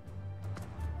out.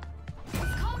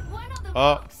 Caught one of the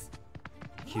Oh, rogues.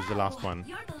 he's the last one.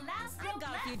 You're the last I've rogue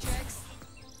got a few left. tricks.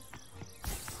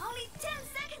 Only 10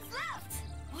 seconds left.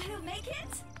 Will you make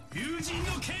it? 5,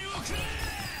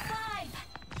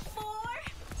 4,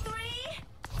 3,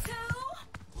 2,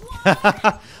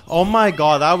 1. Oh my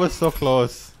god, that was so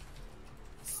close.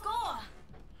 Score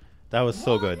That was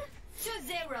so good.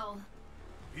 2-0.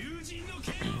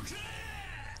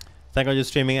 Thank God you're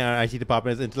streaming our IT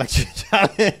department is intellectually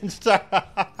challenged.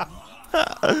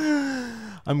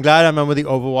 I'm glad I'm with the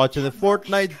Overwatch and the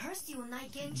Fortnite.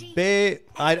 Babe,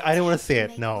 I didn't want to say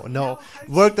it. No.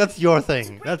 Work, that's your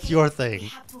thing. That's your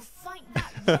thing.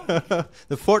 The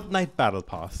Fortnite Battle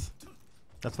Pass.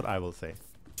 That's what I will say.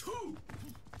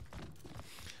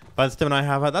 But Steven, I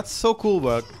have that's so cool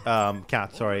work,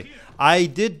 Cat. Sorry, I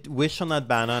did wish on that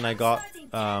banner, and I got.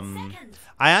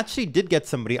 I actually did get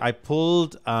somebody. I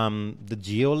pulled the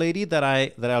Geo lady that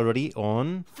I already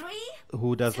own,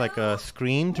 who does like a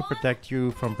screen to protect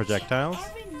you from projectiles.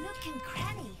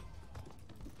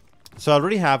 So I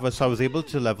already have her, so I was able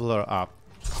to level her up,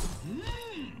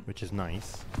 which is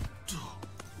nice.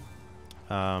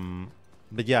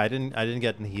 But yeah, I didn't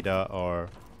get Nahida or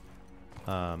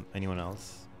anyone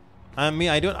else. I mean,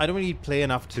 I don't really play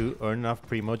enough to earn enough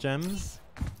Primo gems.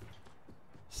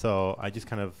 So I just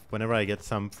kind of, whenever I get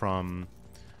some from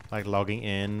like logging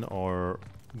in, or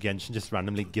Genshin just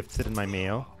randomly gifts it in my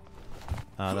mail,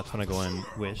 that's when I go and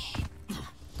wish.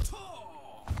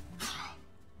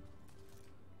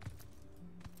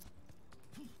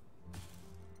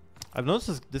 I've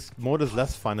noticed this mode is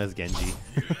less fun as Genji.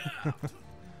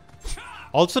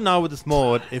 Also now with this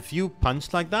mode, if you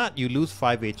punch like that, you lose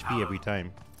 5 HP every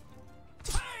time.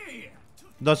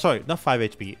 No, sorry, not 5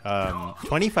 HP,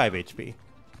 25 HP.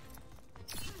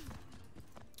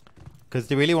 Because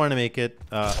they really want to make it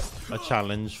a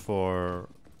challenge for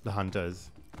the hunters.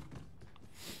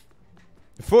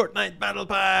 Fortnite Battle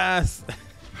Pass!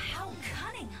 How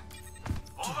cunning!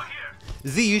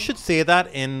 Z, you should say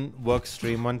that in work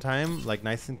stream one time, like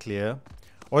nice and clear.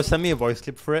 Or send me a voice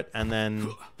clip for it, and then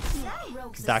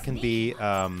that can be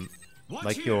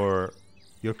like your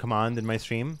command in my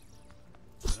stream.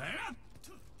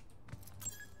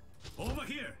 Over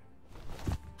here.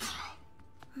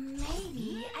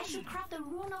 Maybe I should craft a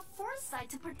rune of foresight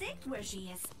to predict where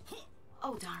she is.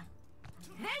 Oh darn.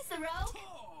 There's the rogue.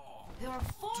 There are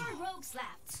 4 rogues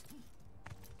left.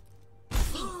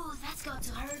 Ooh, that's got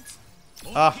to hurt.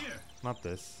 Ah, not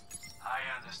this. I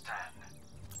understand.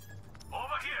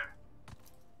 Over here.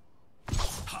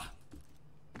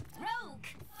 Rogue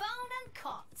found and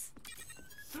caught.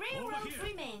 3 rogues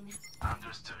remain.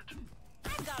 Understood.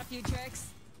 I've got a few tricks.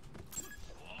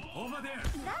 Over there.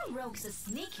 That rogue's a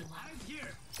sneaky one.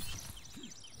 Here.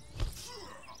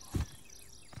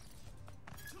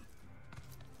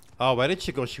 Oh, where did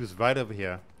she go? She was right over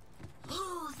here.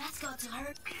 Ooh, that's got to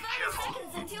hurt. 30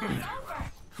 seconds until it's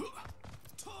over.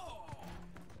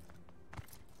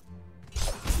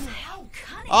 How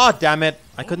cunning! Oh, damn it!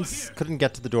 I couldn't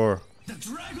get to the door. The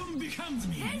dragon becomes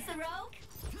me. Here's the rogue.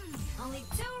 Only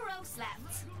 2 rogues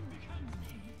left.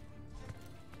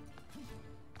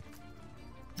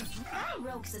 That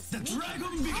rogue's a sneaky. The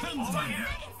dragon becomes me.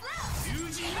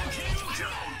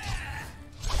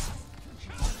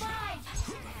 5,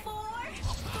 4,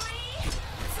 3, 2,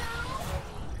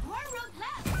 1 rogue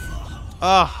left.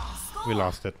 Ah, we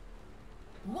lost it.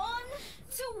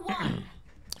 1-1.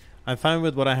 I'm fine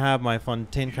with what I have. My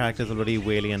Fontaine character is already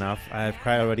whaley enough. I've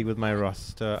cried already with my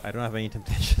roster. I don't have any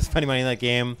temptation to spend money in that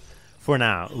game for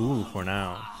now. Ooh, for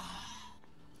now.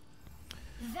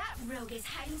 That rogue is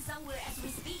hiding somewhere as we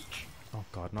speak. Oh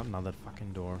god, not another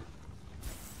fucking door.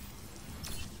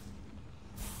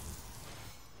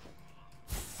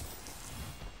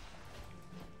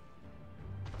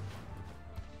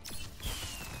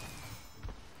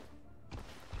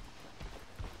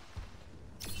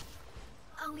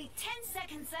 Only 10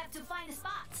 seconds left to find a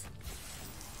spot.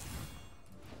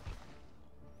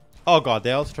 Oh god,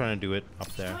 they're also trying to do it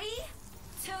up there. 3,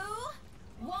 2,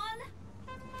 1.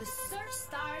 The search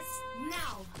starts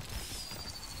now.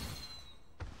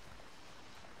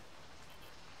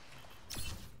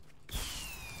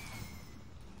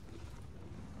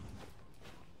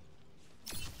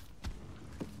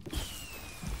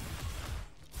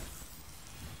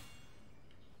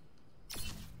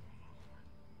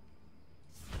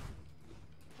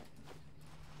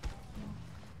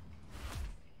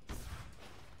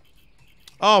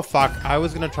 Oh fuck, I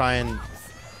was gonna try and...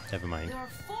 Never mind. There are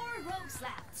 4 rogues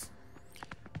left.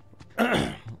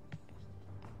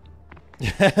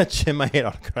 Jim, I hate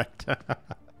autocorrect.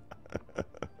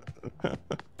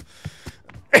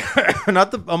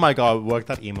 Not the... Oh my god, work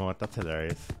that emote. That's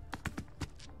hilarious.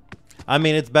 I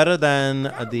mean, it's better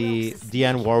than the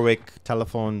Deanne Warwick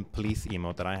telephone police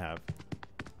emote that I have.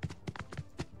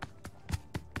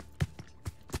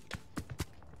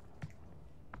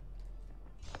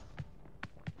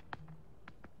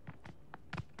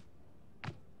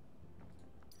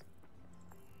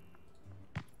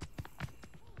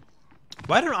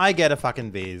 Why don't I get a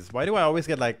fucking vase? Why do I always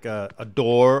get like a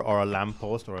door or a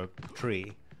lamppost or a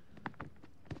tree?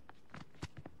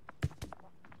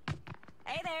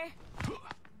 Hey there.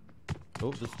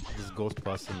 Oh, this ghost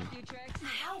person.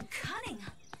 How cunning!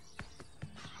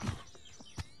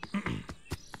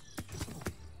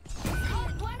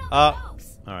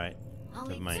 Alright.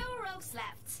 Only Never mind. 2 rogues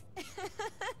left.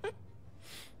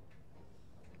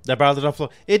 The barrel did not flow.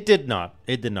 It did not.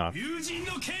 It did not.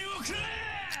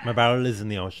 My barrel is in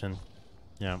the ocean.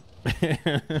 Yeah.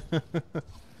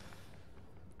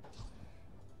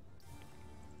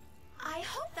 I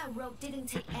hope that rogue didn't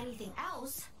take anything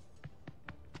else.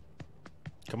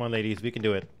 Come on, ladies. We can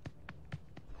do it.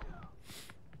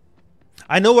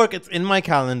 I know work. It's in my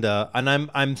calendar, and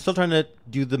I'm still trying to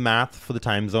do the math for the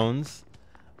time zones.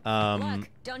 Look,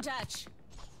 don't touch.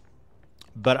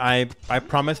 But I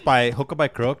promise by hook or by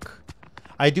crook,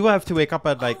 I do have to wake up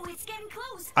at like. Oh, it's getting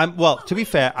close. Well, to be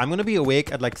fair, I'm gonna be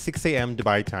awake at like 6 a.m.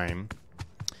 Dubai time.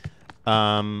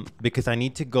 Because I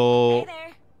need to go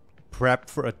prep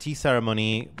for a tea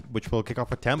ceremony, which will kick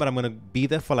off at 10. But I'm gonna be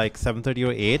there for like 7:30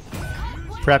 or 8.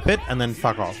 Prep it and then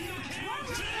fuck off.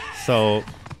 So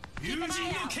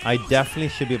I definitely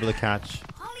should be able to catch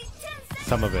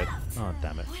some of it. Oh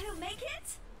damn it!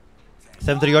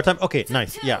 7:30 your time. Okay,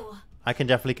 nice. Yeah, I can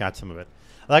definitely catch some of it.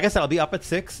 Like I said, I'll be up at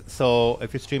 6. So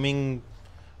if you're streaming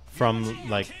from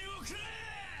like,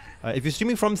 if you're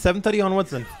streaming from 7:30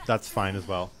 onwards, then that's fine as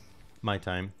well. My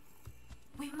time.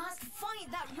 We must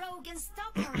find that rogue and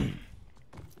stop her.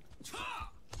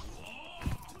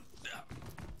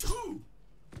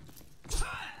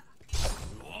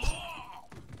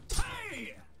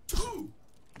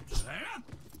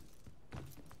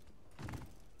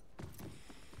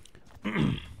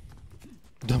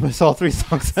 I saw 3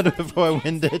 songs out of it before I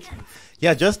wind it.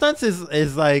 Yeah, Just Dance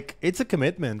is like, it's a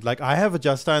commitment. Like, I have a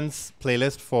Just Dance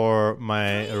playlist for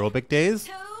my aerobic days.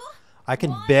 I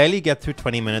can barely get through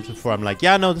 20 minutes before I'm like,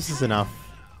 yeah, no, this is enough.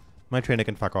 My trainer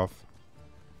can fuck off.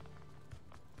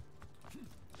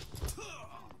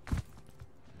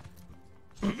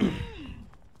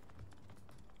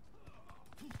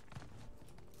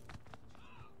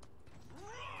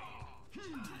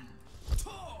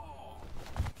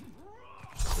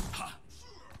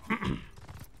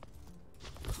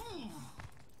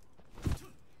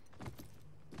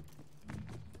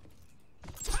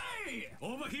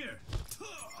 Over here.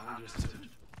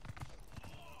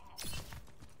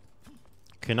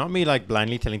 Okay, not me like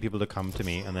blindly telling people to come to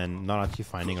me and then not actually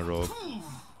finding a rogue.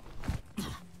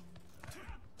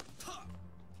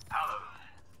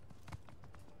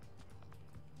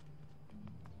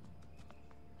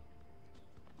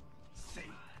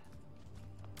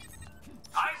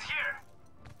 Eyes here.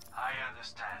 I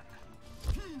understand.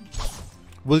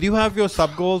 Will you have your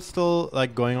sub goals still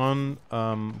like going on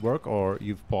work, or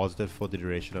you've paused it for the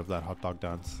duration of that hot dog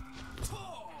dance?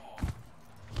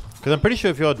 Because I'm pretty sure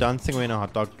if you're dancing away in a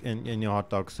hot dog in your hot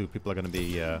dog suit, people are going to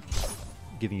be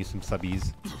giving you some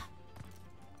subbies.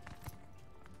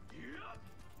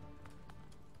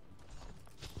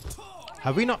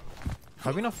 Have we not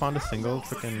found a single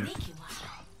freaking?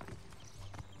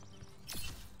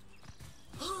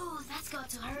 Ooh, that's got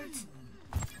to hurt.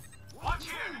 Watch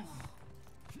here.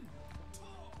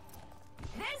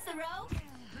 There's the rogue.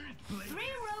 3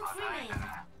 rogues remain.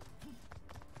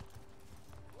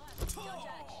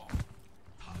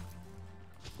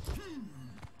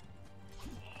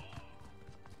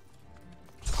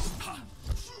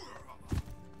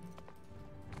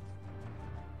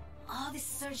 All this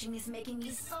searching is making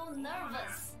me so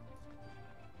nervous.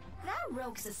 That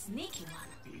rogue's a sneaky one.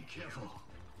 Be careful.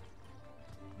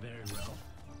 Very well.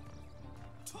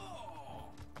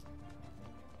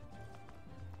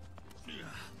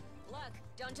 Look,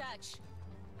 don't touch.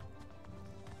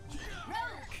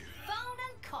 Rogue, found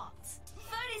and caught.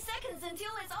 30 seconds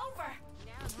until it's over.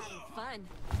 Now I'm having fun.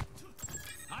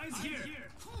 Eyes here.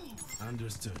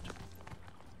 Understood.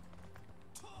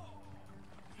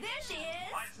 There she is.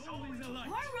 One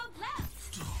rogue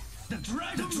left. The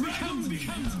dragon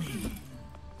becomes me.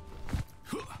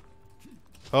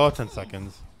 Oh, 10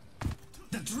 seconds.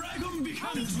 The dragon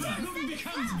becomes me.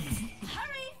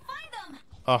 Hurry, find them.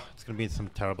 Oh, it's gonna be in some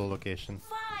terrible location.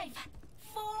 5,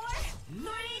 4, 3,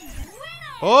 winner.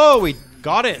 Oh, we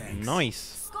got it.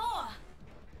 Nice. Score.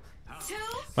 2.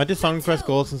 My two song request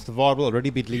goal since the VOD will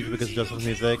already be deleted because of Just Dance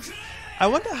music. I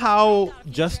wonder how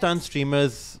Just Dance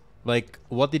streamers, like,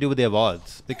 what they do with their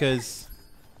VODs. Because,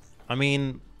 I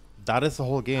mean, that is the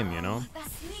whole game, you know? That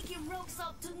sneaky rogue's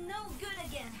up to no good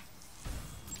again.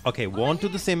 Okay, won't do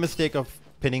the same mistake of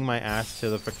pinning my ass to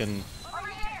the frickin'...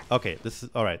 Okay, this is...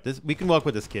 Alright, this we can work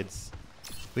with this, kids.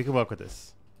 We can work with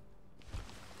this.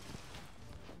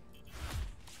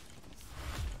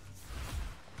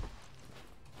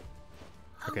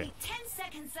 Okay. Only 10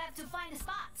 seconds left to find a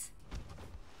spot.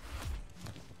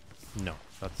 No,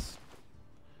 that's...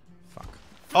 Fuck.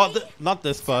 Oh, not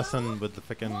this person with the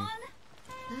frickin'...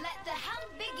 Let the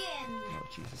hunt begin. Oh,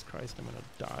 Jesus Christ, I'm gonna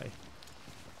die.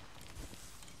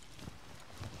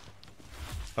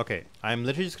 Okay, I'm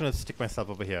literally just gonna stick myself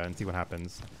over here and see what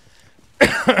happens.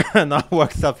 Not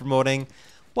work self-promoting.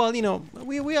 Well, you know,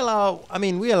 we allow. I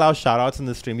mean, we allow shout-outs in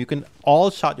the stream. You can all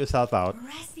shout yourself out.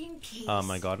 Rest in peace, Oh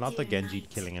my God! Not the dear Genji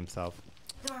knight. killing himself.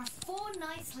 There are 4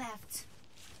 knights left.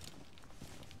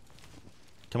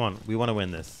 Come on, we want to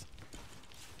win this.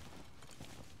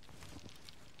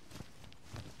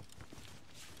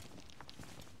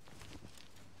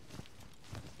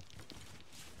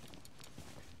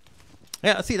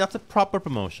 Yeah, see, that's a proper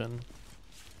promotion.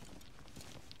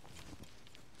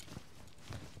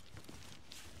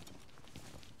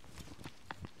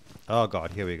 Oh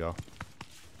God, here we go.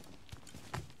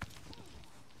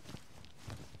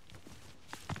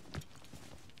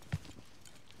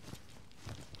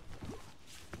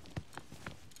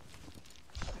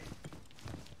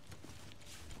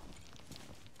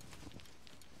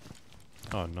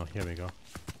 Oh no, here we go.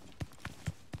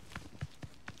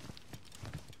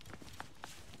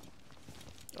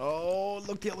 Oh,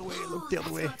 look the other way, look the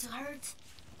other way. That's about to hurt.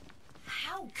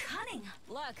 How cunning.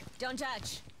 Look, don't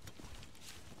touch.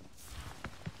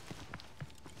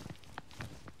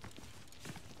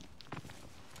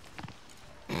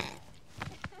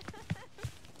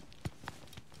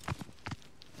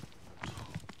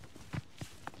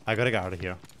 I gotta get out of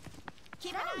here.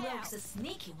 Keep that rogue's a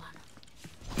sneaky one.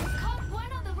 Caught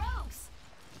one of the rogues.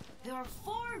 There are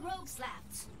 4 rogues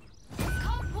left.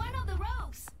 Caught one of the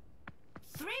rogues.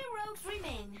 3 rogues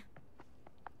remain.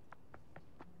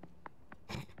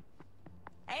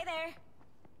 Hey there.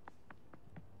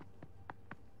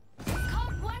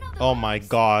 Caught one of the Oh my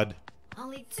God.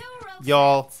 Only 2 rogues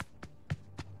Y'all. left.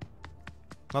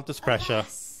 Not this pressure.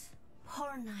 Alas,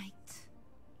 poor knight.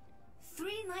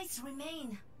 3 knights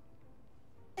remain.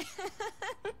 Oh,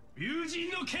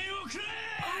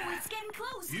 it's getting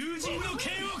close.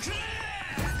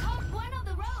 Caught one of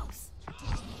the rogues.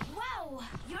 Wow,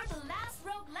 you're the last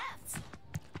rogue left.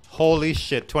 Holy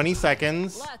shit, 20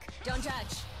 seconds. Look, don't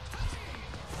touch.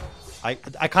 I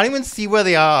can't even see where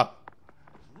they are.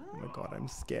 Oh my God, I'm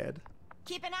scared.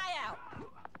 Keep an eye out.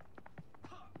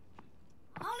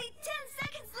 Only 10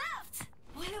 seconds left.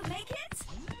 Will you make it?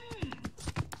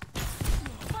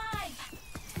 5,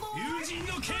 4, 3,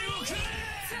 2,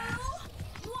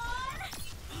 1.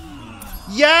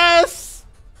 Yes!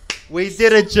 We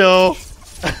did it, Joe.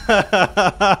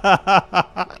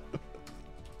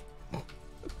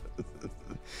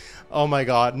 Oh my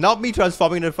God, not me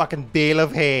transforming into a fucking bale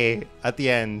of hay at the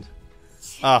end.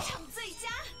 Ugh.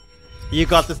 You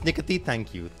got this, Nicotine.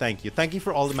 Thank you. Thank you. Thank you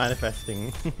for all the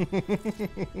manifesting.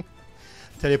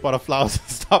 Teleport of flowers.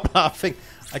 Stop laughing.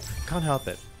 I can't help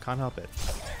it. Can't help it.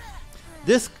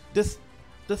 This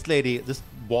lady just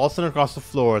waltzing across the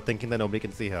floor thinking that nobody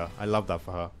can see her. I love that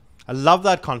for her. I love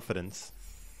that confidence.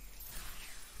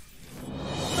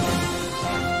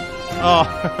 Oh.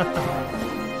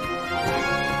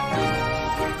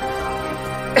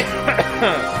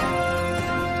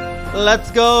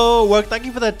 Let's go. Work. Thank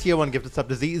you for that tier 1 gifted sub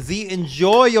to Z. Z,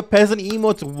 enjoy your peasant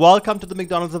emotes. Welcome to the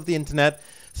McDonald's of the internet.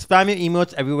 Spam your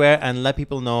emotes everywhere and let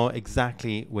people know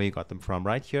exactly where you got them from.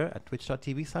 Right here at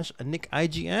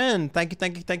twitch.tv/NickIGN. Thank you,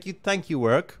 thank you, thank you, thank you,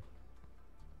 work.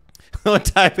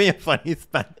 Type in your funny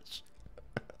Spanish.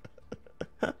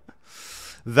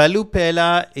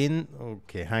 Valupela in...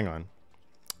 Okay, hang on.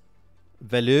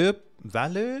 Value.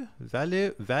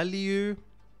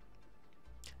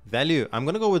 I'm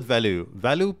gonna go with value.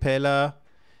 Value pela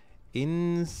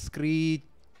inscrichao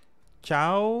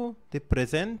de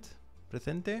presente.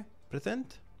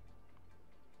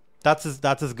 That's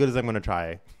as good as I'm gonna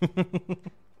try.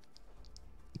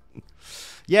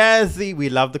 Yes, we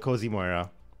love the cozy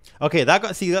Moira. Okay,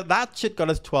 that shit got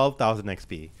us 12,000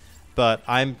 XP, but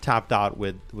I'm tapped out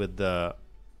with the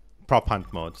prop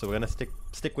hunt mode, so we're gonna stick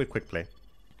with quick play.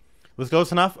 Was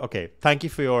close enough? Okay, thank you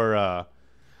for your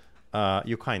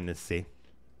kindness, see.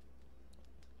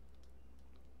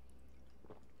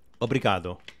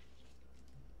 Obrigado.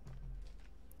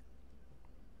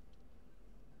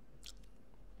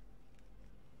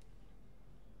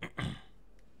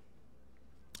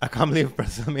 I can't believe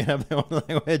Brazil made up their own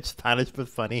language. Spanish but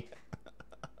funny.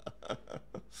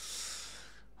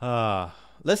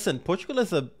 Listen, Portugal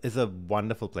is a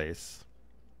wonderful place.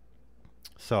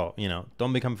 So, you know,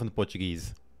 don't become from the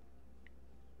Portuguese.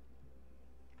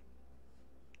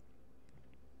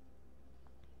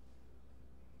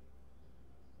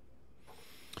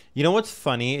 You know what's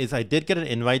funny is I did get an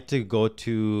invite to go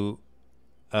to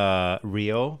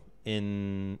Rio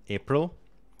in April.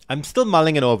 I'm still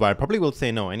mulling it over. I probably will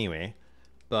say no anyway.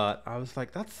 But I was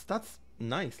like, that's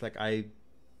nice. Like, I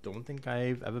don't think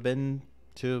I've ever been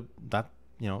to that,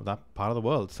 you know, that part of the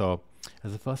world. So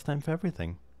it's the first time for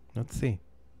everything. Let's see.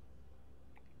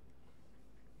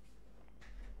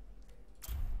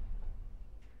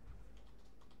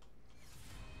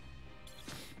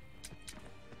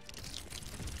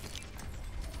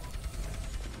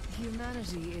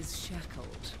 Humanity is shackled.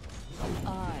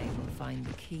 I will find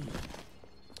the key.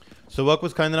 So Work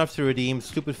was kind enough to redeem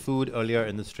stupid food earlier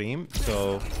in the stream.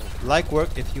 So like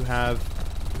Work if you have...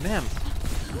 Ma'am,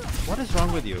 what is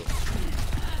wrong with you?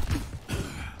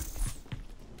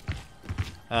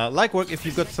 Like Work if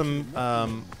you've got some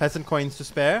peasant coins to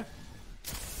spare.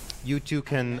 You two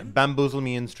can bamboozle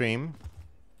me in stream.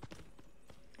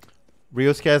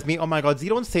 Rio scares me. Oh my god, Z,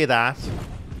 don't say that.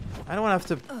 I don't want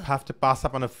to have to pass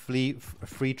up on a free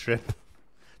trip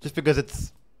just because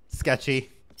it's sketchy.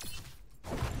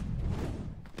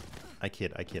 I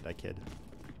kid.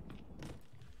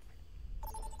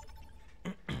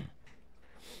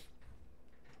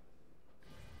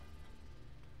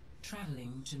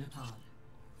 Traveling to Nepal.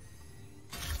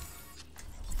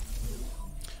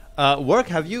 Work,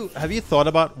 have you thought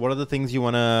about what are the things you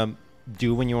want to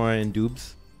do when you are in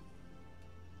Doobs?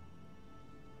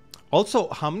 Also,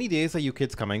 how many days are you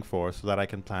kids coming for so that I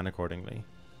can plan accordingly?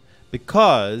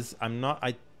 Because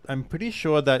I'm pretty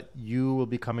sure that you will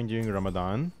be coming during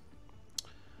Ramadan.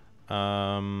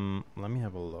 Let me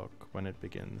have a look when it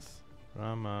begins.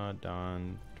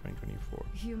 Ramadan 2024.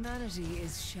 Humanity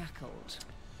is shackled.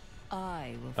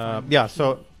 I will find yeah, the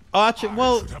so key. actually,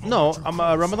 well, no,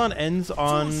 Ramadan ends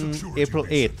on April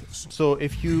 8th. So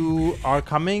if you are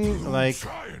coming like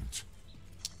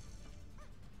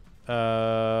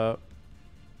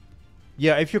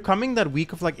yeah, if you're coming that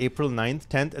week of like April 9th,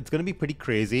 10th, it's going to be pretty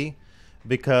crazy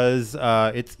because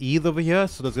it's Eid over here.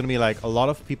 So there's going to be like a lot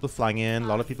of people flying in, a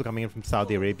lot of people coming in from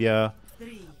Saudi Arabia.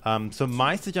 So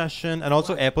my suggestion, and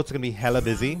also airports are going to be hella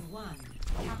busy.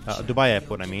 Dubai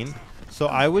airport, I mean. So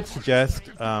I would suggest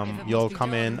you'll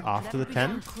come in after the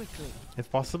 10th, if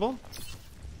possible.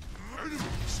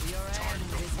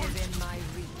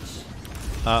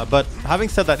 But having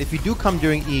said that, if you do come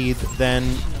during Eid, then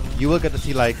you will get to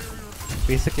see like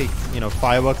basically, you know,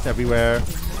 fireworks everywhere.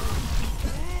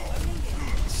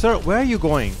 Sir, where are you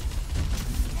going?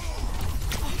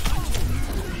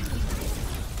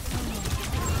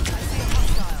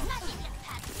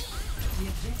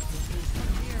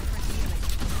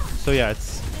 So yeah,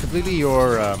 it's completely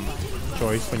your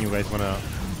choice when you guys want to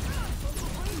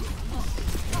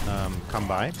come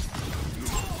by.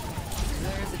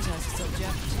 There's a test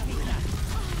subject.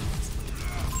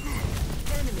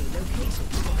 Enemy located.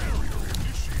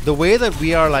 The way that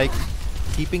we are like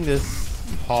keeping this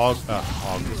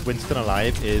this Winston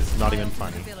alive is not even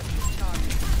funny. I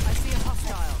see a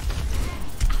hostile.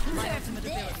 My ultimate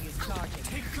ability is charging.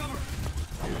 Take cover.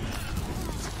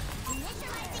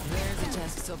 There's a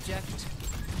test subject.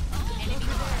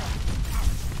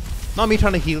 Not me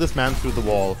trying to heal this man through the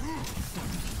wall.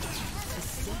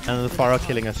 And the Farah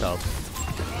killing herself.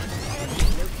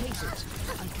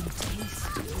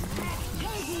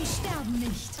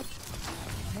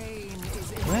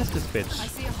 Where's this bitch? I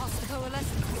see a hostile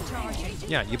coalescence charging.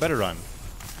 Yeah, you better run.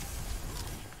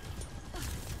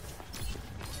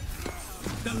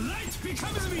 The light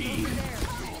becomes me.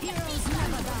 Heroes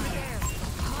never die.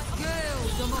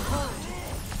 Gales of Mahal.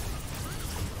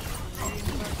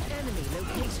 Enemy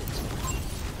located.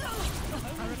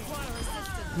 I require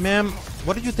assistance. Ma'am,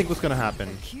 what did you think was going to happen?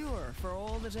 A cure for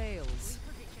all the ails.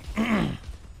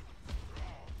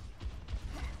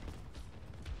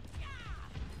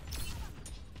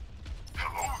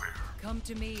 Come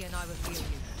to me and I will heal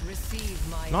you. Receive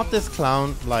my Not aid. this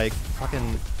clown, like,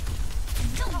 fucking...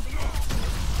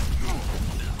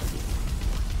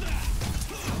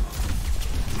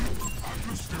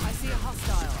 I see a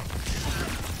hostile.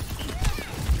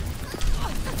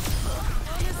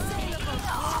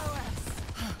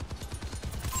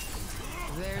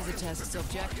 There's a test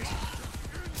subject.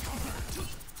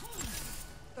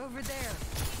 Over there.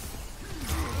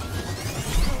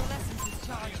 Coalescence is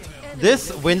charging.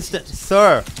 This Winston...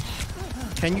 Sir!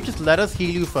 Can you just let us heal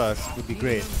you first? Would be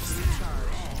great.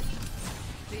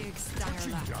 Big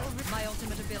stanger lap. My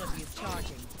ultimate ability is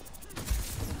charging.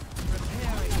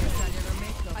 Repairing your cellular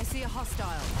makeup. I see a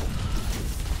hostile.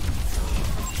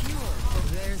 Cure.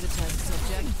 There's a test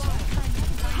subject.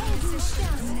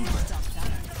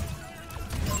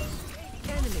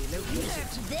 Enemy located.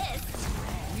 This.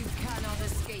 You cannot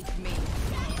escape me.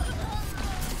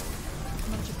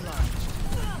 Much obliged.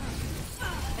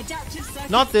 Adaptive circuit.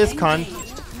 Not this cunt.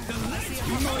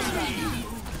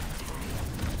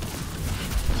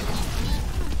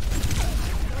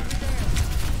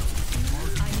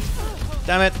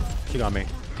 Damn it. She got me.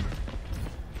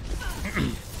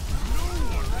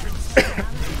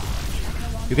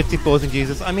 You could see posing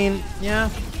Jesus. I mean, yeah.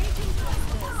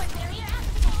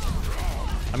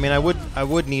 I mean, I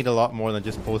would need a lot more than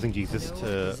just posing Jesus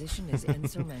to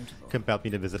compel me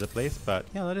to visit a place, but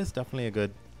yeah, that is definitely a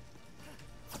good.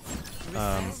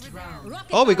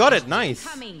 Oh, we got it! Nice.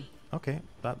 Okay,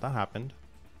 that happened.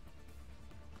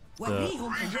 The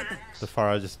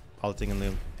Pharah just ulting in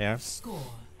the air.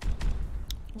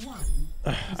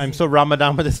 I'm so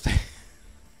Ramadan with this thing.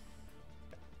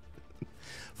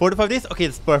 4 to 5 days? Okay,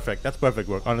 it's perfect. That's perfect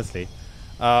work, honestly.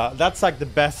 That's like the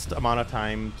best amount of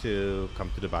time to come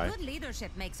to Dubai. Good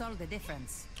leadership makes all the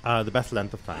difference. The best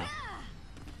length of time.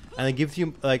 And it gives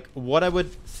you, like, what I would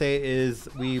say is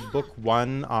we book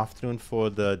one afternoon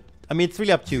for the... I mean, it's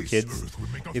really up to you, kids.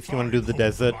 If you want to do the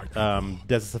desert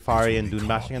safari and dune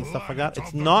bashing and stuff like that.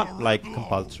 It's not, like,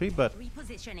 compulsory, but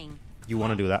you want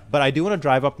to do that. But I do want to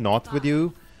drive up north with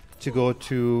you to go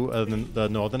to the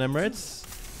Northern Emirates.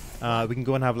 We can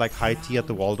go and have like high tea at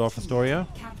the Waldorf Astoria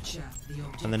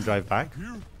and then drive back.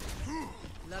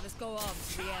 Let us go on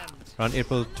to the end. Around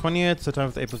April 20th, so time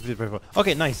of April 24th.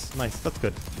 Okay, nice. That's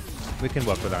good. We can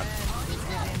work with that.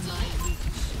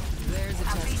 There's a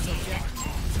test subject.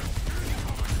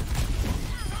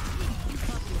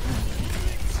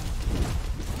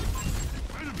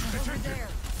 Over there.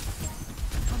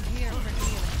 Come here for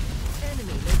healing.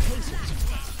 Enemy location.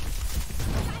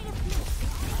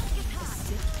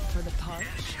 For the punch.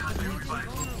 Let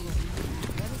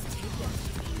us take it.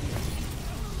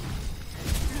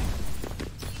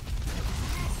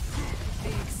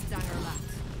 Big stanger lap.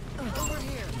 Over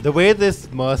here. The way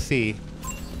this Mercy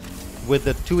with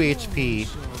the 2 HP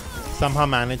somehow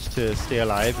managed to stay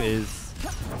alive is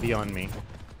beyond me.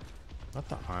 What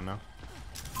the Ana?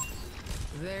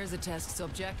 There's a test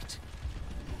subject.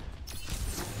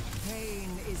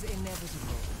 Pain is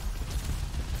inevitable.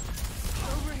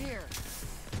 Over here.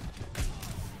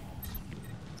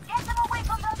 Get them away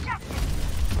from the objective.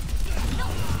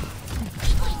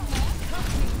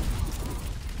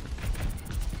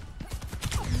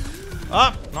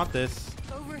 Ah, not this.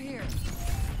 Over here.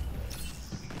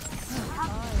 I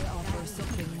offer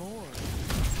something more.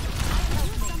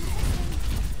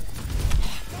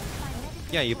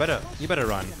 Yeah, you better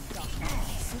run.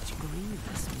 Such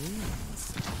grievous wounds.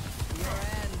 Your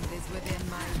end is within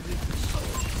my reach.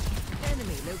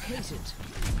 Enemy located.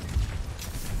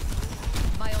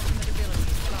 My ultimate ability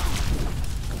is gone.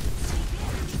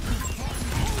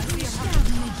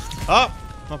 Oh,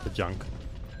 not the junk.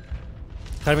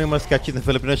 Tell me more sketchy than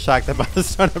Filipino shack that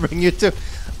Buzz trying to bring you to.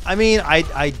 I mean,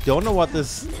 I don't know what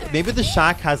this. Maybe the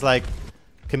shack has like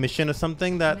commission or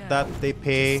something that they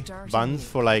pay Buns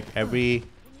for like every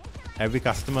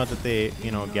customer that they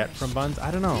get from Buns.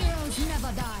 I don't know.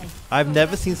 I've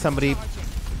never seen somebody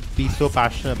be so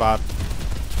passionate about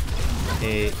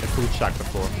a food shack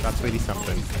before. That's really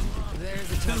something.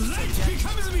 The legend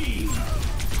comes to me.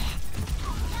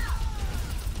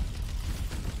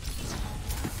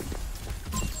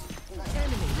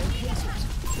 Enemy located.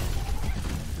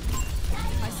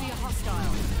 I see a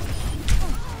hostile.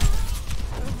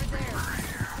 Over there.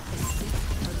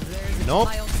 There's Nope.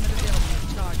 my ultimate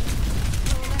ability. Charge.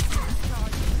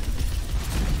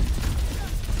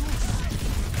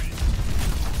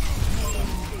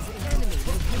 Enemy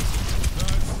located.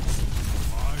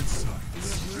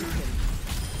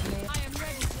 I am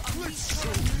ready to unleash.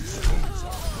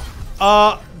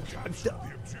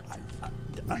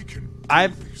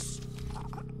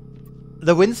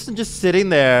 The Winston just sitting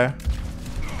there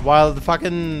while the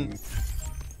fucking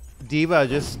diva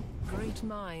just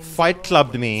fight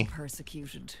clubbed me.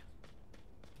 Persecuted.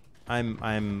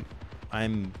 I'm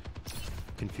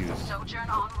confused. Sojourn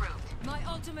en route. My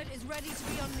ultimate is ready to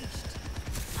be unleashed.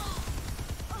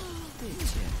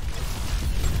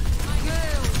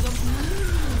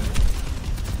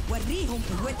 I've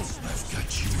got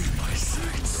you in my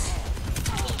sights.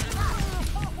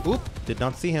 Oop, did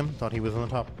not see him. Thought he was on the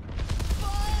top.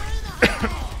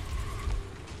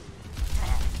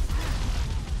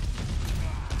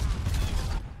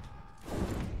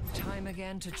 Time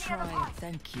again to try.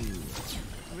 Thank you.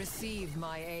 Receive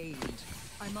my aid.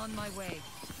 I'm on my way.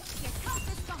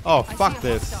 Oh, fuck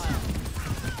this. It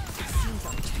seems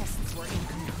our tests were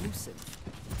inconclusive.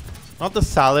 Not the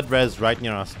salad res right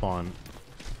near our spawn.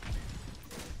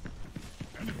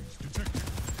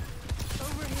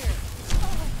 Over here.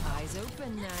 Eyes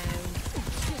open now.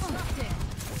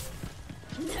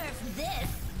 Nerf this.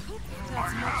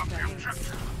 That's much better.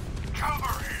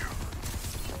 Cover here.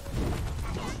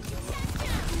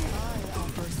 I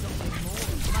offer something more.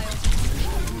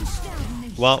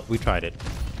 Well, we tried it.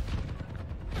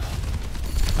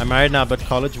 I'm married now, but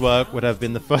college work would have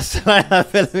been the first time I have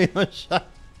Filipino shot.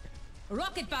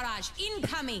 Rocket barrage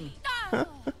incoming.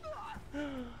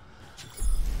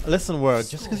 Listen, work.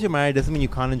 Just because you're married doesn't mean you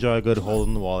can't enjoy a good hole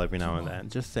in the wall every now and then.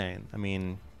 Just saying. I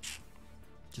mean,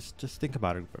 just think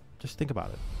about it. Just think about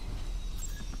it.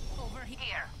 Over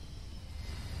here.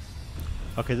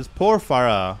 Okay, this poor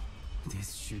Farah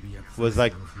This should be a was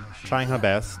like flushing. trying her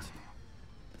best,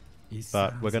 It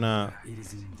but we're sounds gonna like it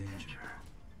is in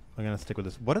danger. stick with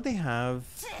this. What do they have?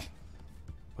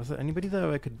 Was there anybody that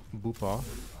I could boop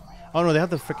off? Oh no, they have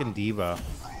the freaking diva.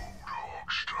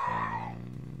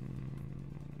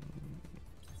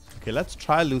 Okay, let's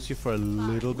try Lucio for a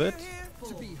little bit.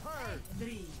 To be heard.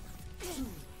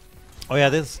 Oh yeah,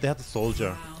 they have the soldier.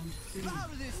 Round three.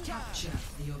 Capture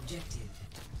the objective.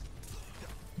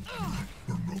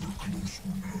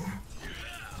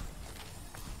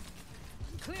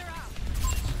 Clear out.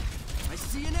 I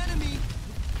see an enemy.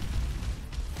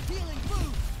 Healing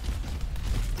move.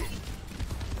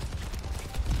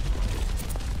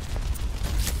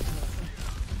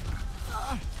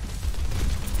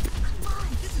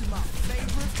 This is my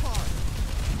favorite part.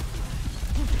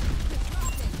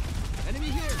 Enemy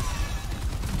here.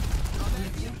 I'm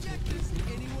at the objectives.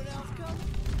 Anyone else come?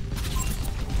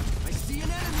 I see an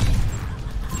enemy.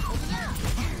 Over there.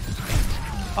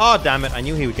 Oh damn it! I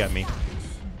knew he would get me.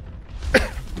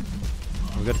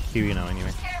 We got to Kiri now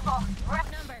anyway.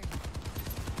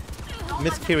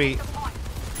 Miss Kiri,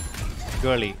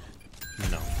 girly.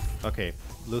 No. Okay,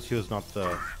 Lucio's not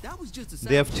the. That was just a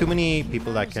They have too many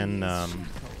people that can I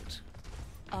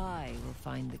will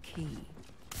find the key.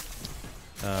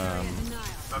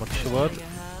 what's the word? Your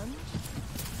hand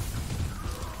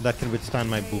That can withstand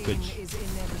my pain boopage. is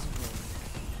inevitable.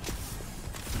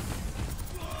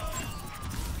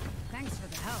 Thanks for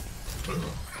the help.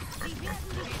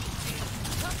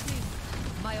 Trust me.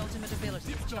 My ultimate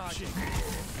ability is charging.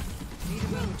 Need a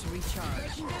moment to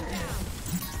recharge.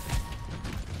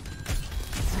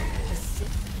 Just sit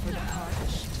for the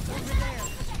parched. Over there.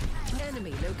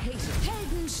 Enemy located.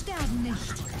 Helden sterben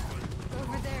nicht.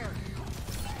 Over there.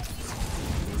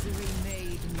 Misery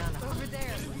made none. Over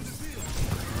there.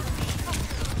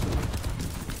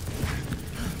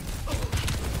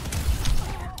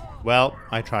 Well,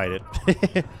 I tried it.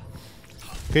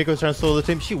 Keiko's trying to solo the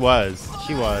team. She was.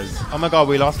 Oh my god,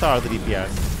 we lost our other DPS.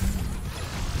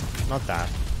 Not that.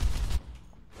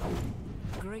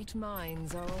 Great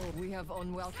minds are all. We have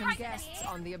unwelcome guests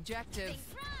on the objective.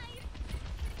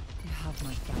 You have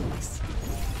my thanks.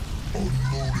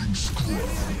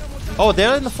 Oh,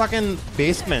 they're in the fucking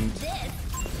basement. There's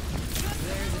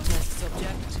a test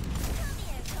subject.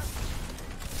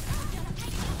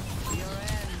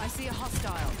 I see a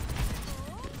hostile.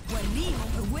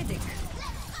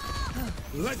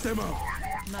 Let them out.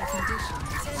 My conditions.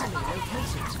 Enemy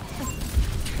located.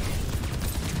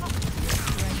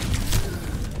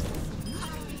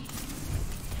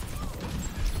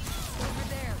 Over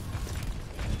there.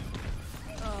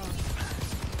 Oh.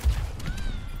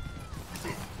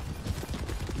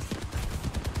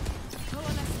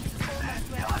 Coalescence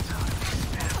is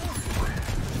almost ready.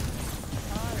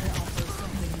 I offer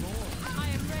something more. I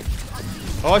am ready to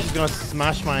unleash. Oh, she's gonna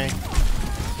smash my.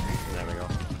 There we go.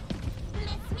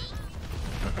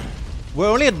 We're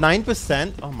only at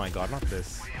 9%. Oh my god, not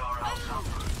this.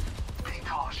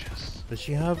 Does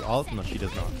she have ult? No, she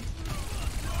does not.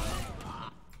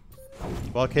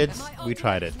 Well, kids, we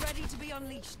tried it. Ready to be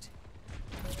unleashed.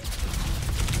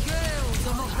 Girls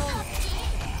on the whole.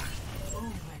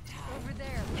 Over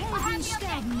there. Helden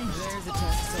sterben nicht. There's a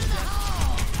test subject.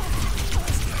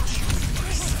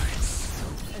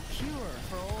 A cure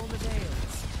for all the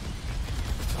Dales.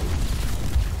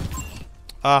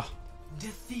 Ah.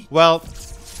 Well,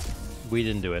 we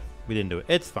didn't do it.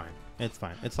 It's fine.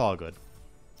 It's all good.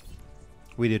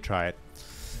 We did try it.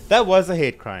 That was a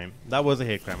hate crime.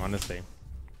 Honestly.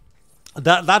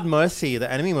 That Mercy,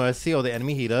 the enemy Mercy or the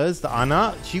enemy healers, the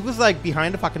Ana, she was like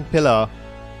behind a fucking pillar,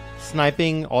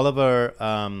 sniping all of her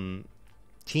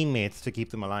teammates to keep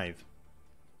them alive.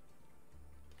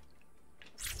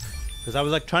 Because I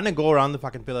was like trying to go around the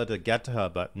fucking pillar to get to her,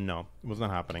 but no, it was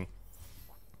not happening.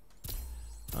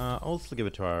 I'll still give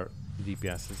it to our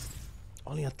DPSs.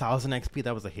 Only 1,000 XP,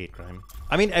 that was a hate crime.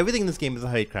 I mean, everything in this game is a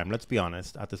hate crime, let's be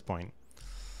honest, at this point.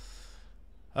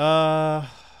 Let's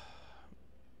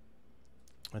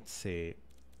see.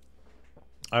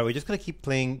 Alright, we're just gonna keep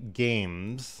playing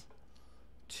games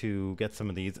to get some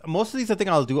of these. Most of these I think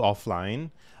I'll do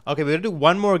offline. Okay, we're gonna do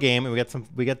one more game and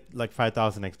we get like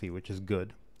 5,000 XP, which is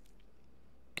good.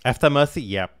 After Mercy,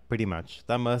 yeah, pretty much.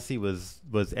 That Mercy was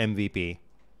MVP.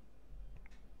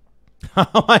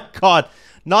 Oh my god,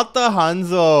 not the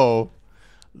Hanzo.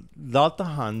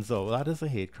 That is a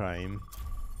hate crime.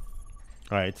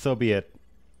 Alright, so be it.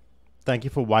 Thank you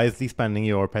for wisely spending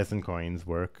your peasant coins,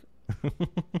 work.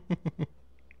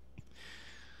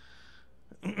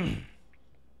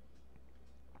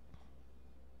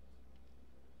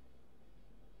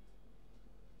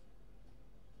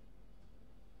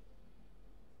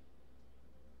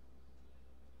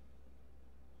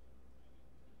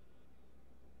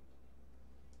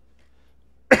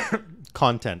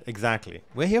 Content, exactly.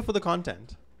 We're here for the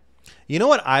content. You know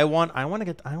what I want? I want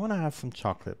to have some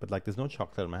chocolate, but like there's no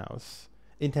chocolate in my house.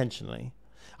 Intentionally.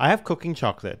 I have cooking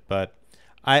chocolate, but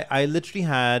I literally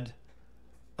had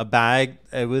a bag.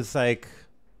 It was like,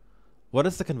 what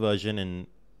is the conversion in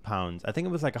pounds? I think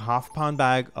it was like a half-pound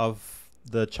bag of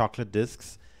the chocolate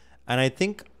discs. And I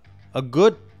think a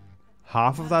good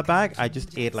half of that bag, I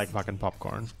just ate like fucking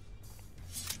popcorn.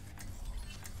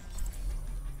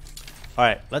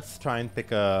 Alright, let's try and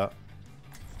pick a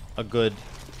good...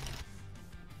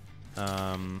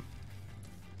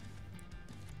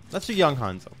 let's do young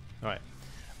Hanzo. Alright.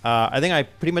 I think I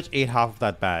pretty much ate half of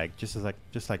that bag, just like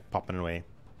popping away.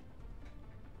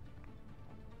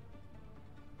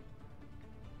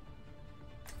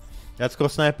 Let's go,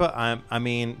 sniper. I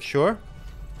mean, sure.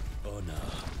 Honor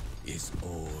is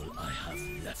all I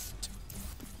have left.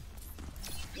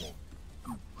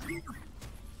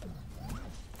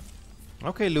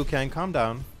 Okay, Liu Kang, calm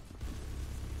down.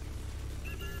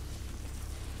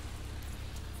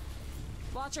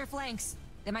 Watch our flanks.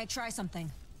 They might try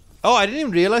something. Oh, I didn't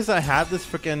even realize I had this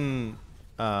freaking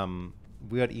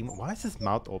weird emo. Why is his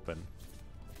mouth open?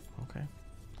 Okay.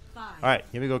 Alright,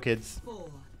 here we go, kids. 4,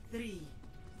 3,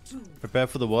 2. Prepare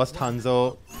for the worst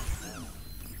Hanzo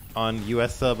on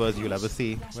US servers you'll ever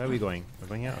see. Where are we going? We're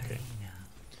going here? Okay.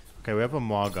 Okay, we have a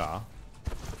Morga.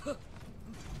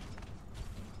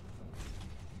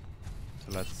 So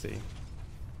let's see.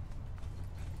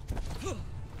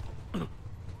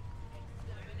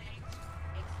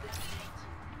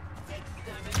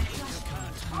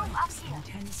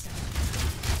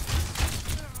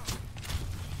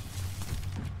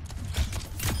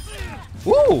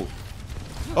 Woo!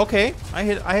 Okay, I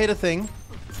hit a thing.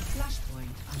 Flashpoint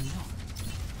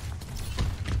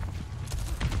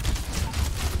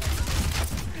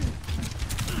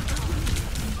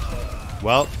unlocked.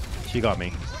 Well, she got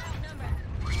me.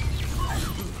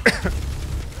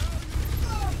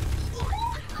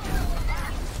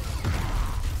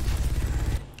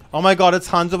 Oh my god, it's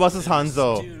Hanzo versus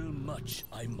Hanzo. Much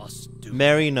I must do.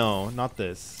 Mary, no, not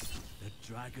this. The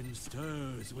dragon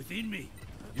stirs within me.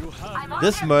 You have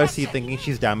This Mercy thinking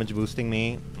she's damage boosting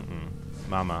me.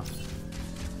 Mama.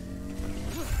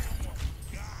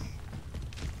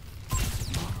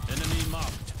 enemy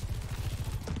marked.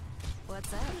 What's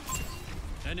that?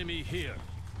 Enemy here.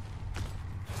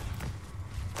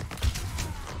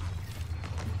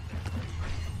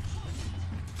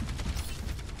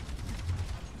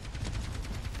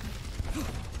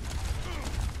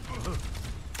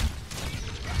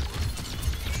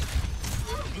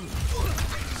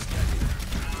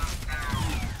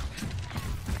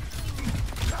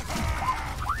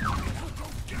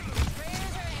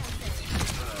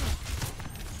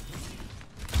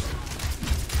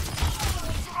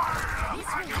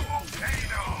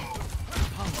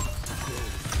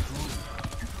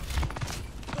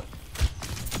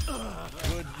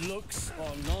 Good looks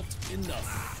are not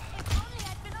enough. Only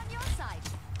I'd been on your side.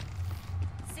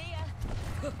 See ya.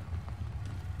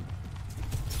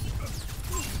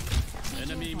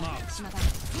 Enemy marked.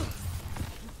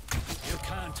 You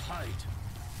can't hide.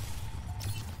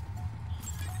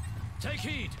 Take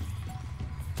heed.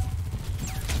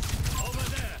 Over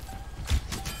there.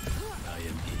 I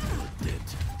am in your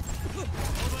debt.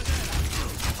 Over there.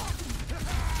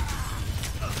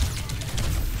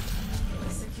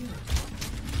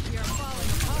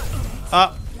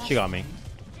 Ah, she got me.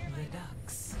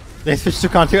 They switched to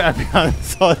counter epic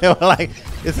Hanzo. They were like,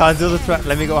 is Hanzo the threat?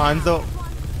 Let me go Hanzo.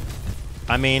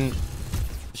 I mean,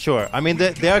 sure. I mean,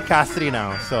 they are Cassidy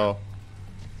now, so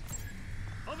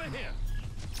Over here.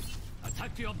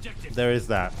 Attack the objective. there is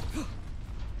that.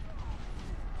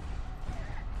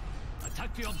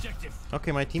 Attack the objective.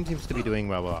 Okay, my team seems to be doing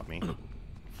well without me.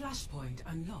 Flashpoint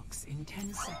unlocks in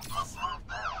 10 seconds.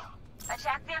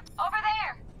 Attack them over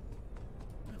there.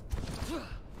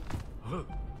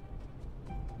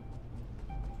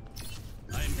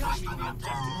 I am claiming the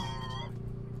objective.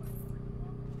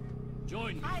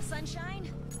 Join me. Hi, sunshine.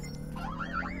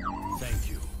 Thank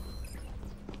you.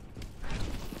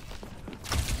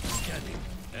 Scanning.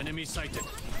 Enemy sighted. Be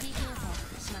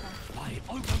careful, Shimada. My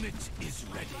ultimate is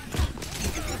ready.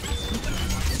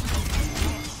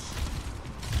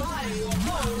 I'm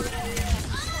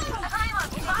on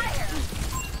fire.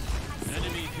 Enemy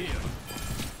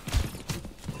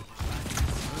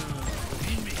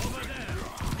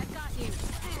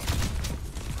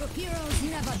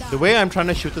The way I'm trying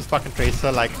to shoot this fucking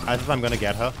Tracer, like, as if I'm gonna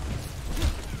get her.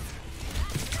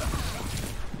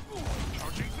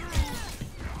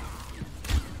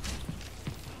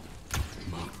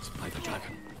 Marked by the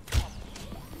dragon.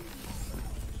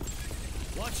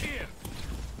 Watch here.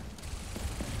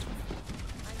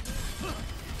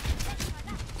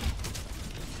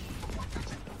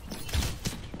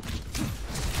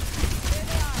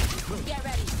 Get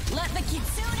ready. Let the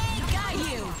Kitsune guide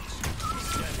you.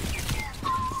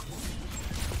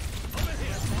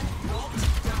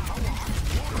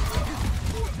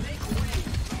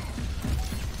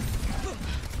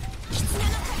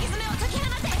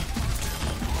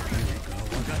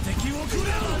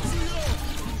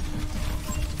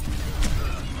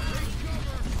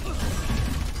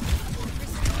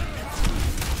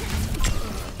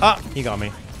 Ah, he got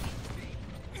me.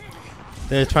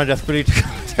 They're trying desperately to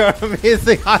counter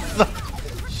amazing.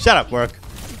 Shut up, work.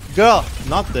 Girl,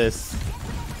 not this.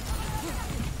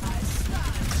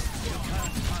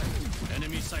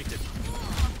 Enemy sighted.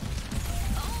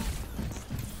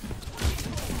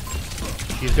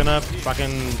 He's gonna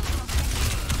fucking...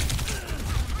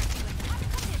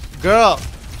 Girl!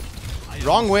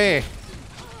 Wrong way.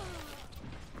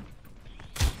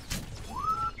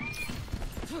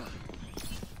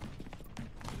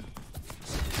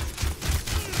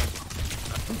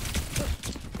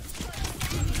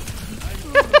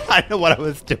 I know what I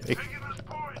was doing.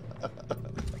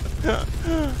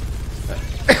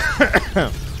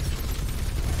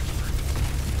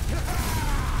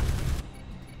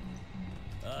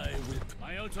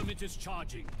 My ultimate is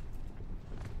charging.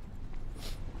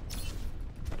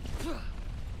 I'll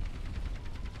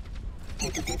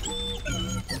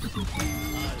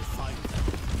find them.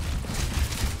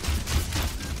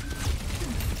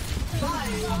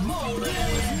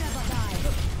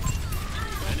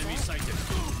 Enemy sighted.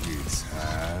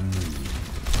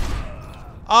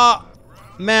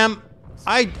 Ma'am,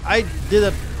 I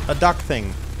did a duck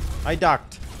thing. I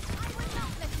ducked.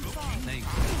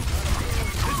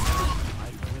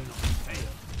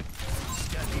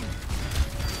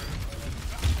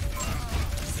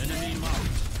 Enemy marked.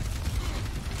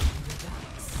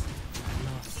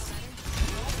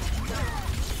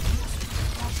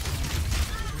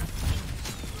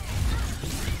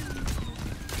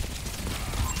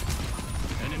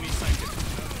 Enemy sighted.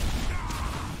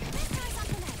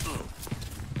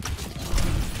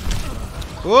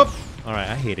 Whoop! Alright,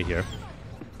 I hate it here.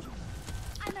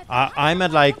 I'm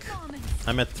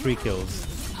at 3 kills.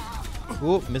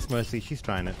 Whoop, Miss Mercy, she's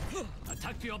trying it.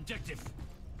 Attack the objective.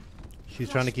 She's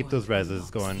trying to keep those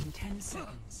reses going. In 10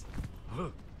 seconds.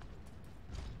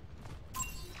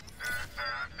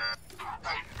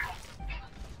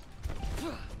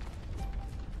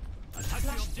 Attack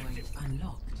the objective.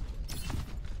 Unlocked.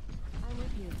 I'm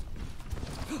with you.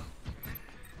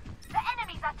 The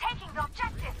enemies are taking the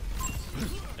objective.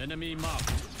 Enemy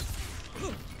marked.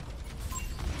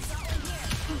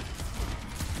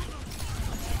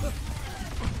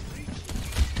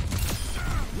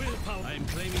 Willpower. I am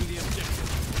claiming the objective.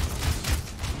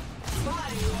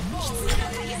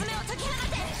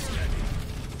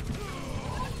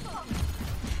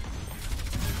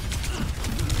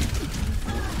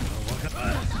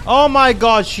 Oh my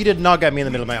god, she did not get me in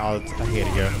the middle of my ult. I hate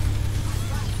it here.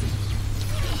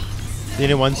 You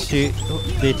know, once they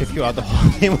took you out the whole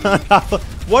game.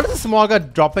 What is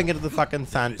Smogger dropping into the fucking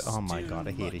sand? Oh my god,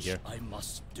 I hate it here. I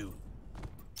must do.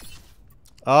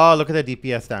 Oh, look at the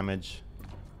DPS damage.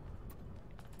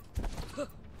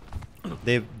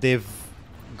 They've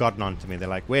gotten onto me. They're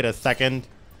like, wait a second.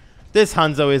 This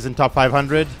Hanzo is in top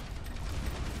 500.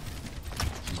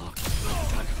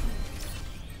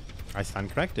 I stand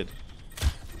corrected.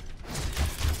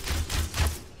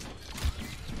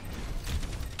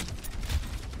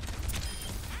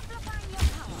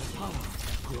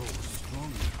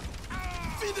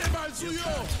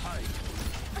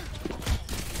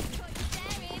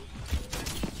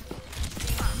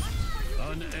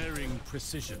 Unerring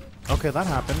precision. Okay, that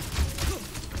happened.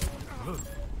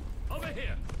 Over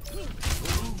here.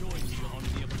 Join me on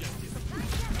the objective.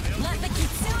 Let the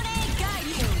Kitsune guide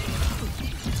you.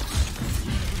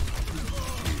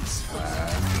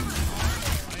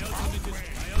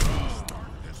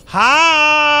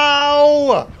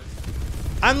 How?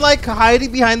 I'm like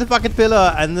hiding behind the fucking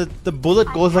pillar and the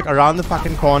bullet goes like around the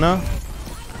fucking corner.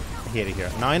 I hate it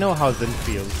here. Now I know how Zin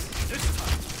feels.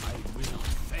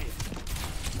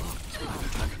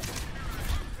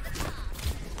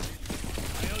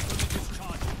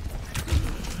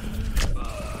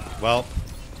 Well,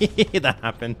 that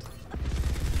happened.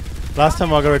 Last time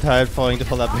Morga retired following to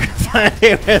pull up.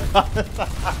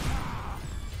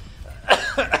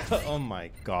 Oh my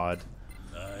god.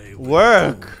 I will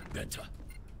Work. do better.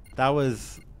 That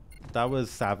was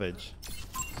savage.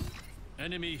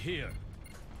 Enemy here.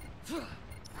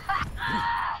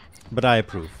 But I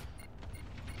approve.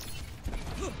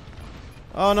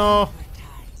 Oh no.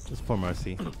 Just poor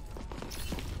Mercy. I'll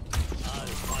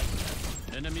fight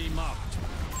them. Enemy marked.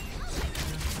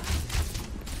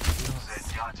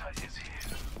 Zenyatta is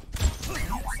here.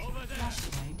 Over there.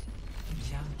 Flashlight.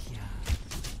 Junkyard.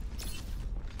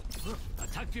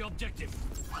 Attack the objective.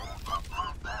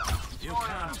 You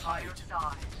can't hide.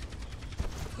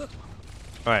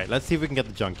 Alright, let's see if we can get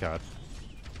the junkyard.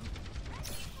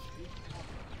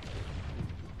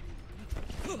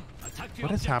 Attack the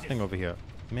What is objective. happening over here?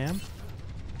 Ma'am?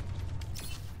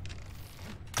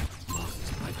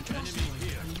 Enemy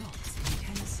here. Unlocks in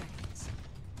 10 seconds.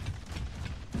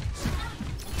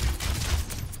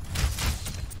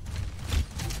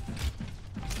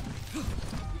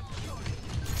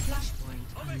 Flashpoint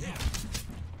unlocked.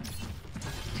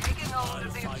 Taking hold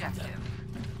of the Fight objective. them.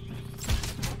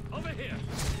 Over here.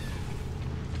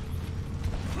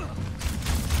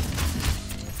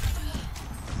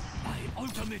 My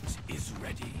ultimate is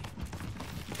ready.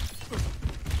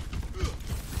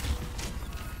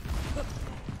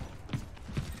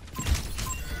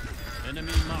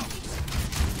 Enemy marked.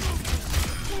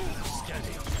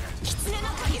 Scanning. 狐の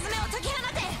鍵爪を解き放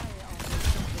て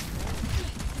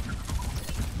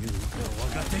我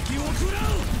が敵を食らう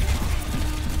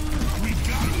We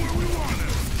got him where we want him.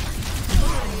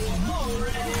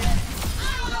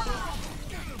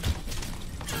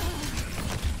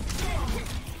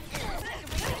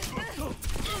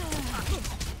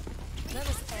 Let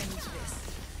us end this.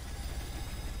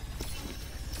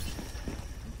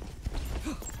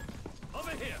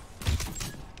 Over here.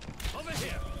 Over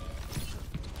here.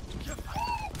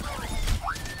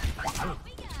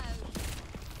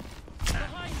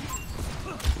 Behind you.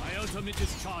 My ultimate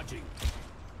is charging.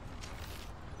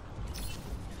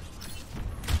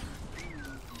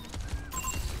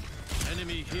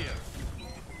 Enemy here.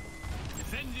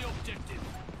 Defend the objective.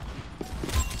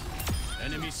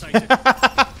 Enemy sighted.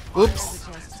 Oops.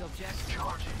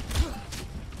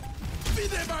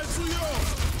 Vide mal suyo.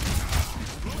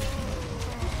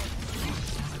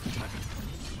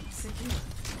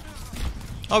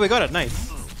 Oh, we got it.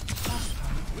 Nice.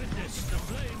 Witness the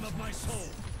flame of my soul.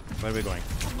 Where are we going?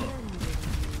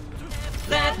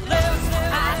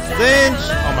 Zinch!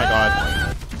 Oh my god.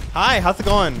 Hi, how's it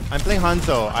going? I'm playing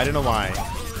Hanzo. I don't know why.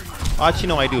 Actually,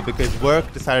 no, I do, because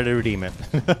work decided to redeem it.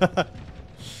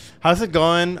 How's it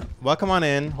going? Welcome on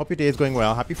in. Hope your day is going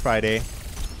well. Happy Friday.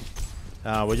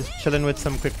 We're just chilling with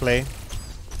some quick play.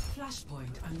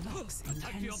 Flashpoint unlocks in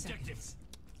 10 seconds.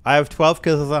 I have 12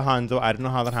 kills as a Hanzo. I don't know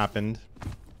how that happened.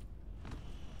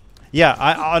 Yeah,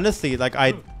 I honestly, like,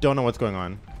 I don't know what's going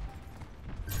on.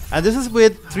 And this is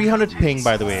with 300 ping,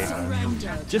 by the way.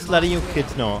 Just letting you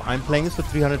kids know, I'm playing this with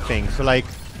 300 ping. So, like,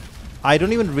 I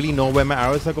don't even really know where my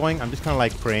arrows are going. I'm just kind of,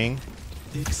 like, praying.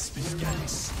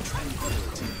 Experience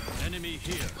tranquility. Enemy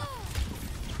here.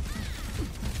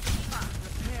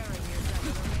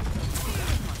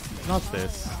 Not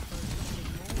this.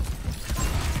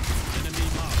 Enemy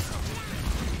marked.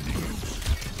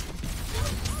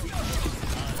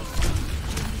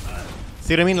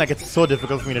 See what I mean? Like, it's so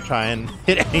difficult for me to try and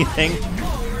hit anything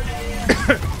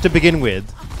to begin with.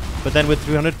 But then with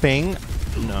 300 ping,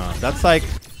 no. That's like,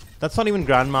 that's not even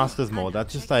Grandmaster's mode.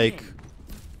 That's just like,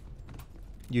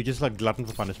 you just like glutton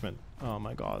for punishment. Oh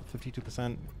my god,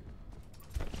 52%.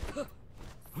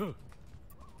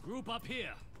 Group up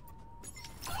here.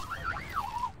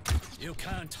 You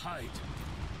can't hide.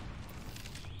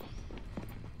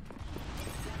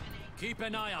 Keep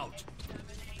an eye out.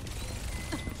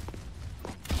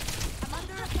 I'm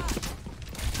under attack.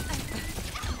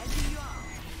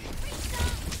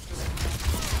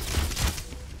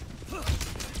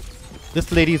 This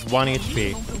lady's 1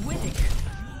 HP.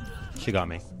 She got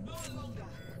me.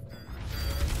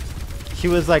 She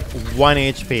was like 1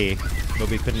 HP, but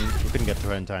we couldn't get to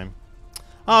her in time.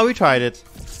 Oh, we tried it.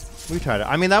 We tried it.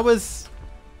 I mean, that was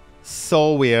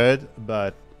so weird,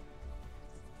 but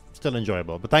still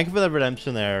enjoyable. But thank you for the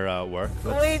redemption there, work.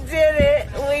 We did it.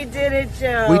 We did it,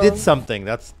 Joe. We did something.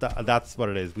 That's what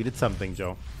it is. We did something,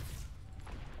 Joe.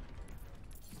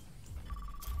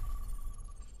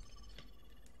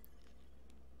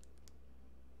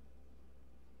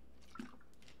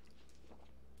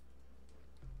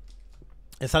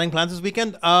 Selling plans this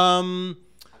weekend? What am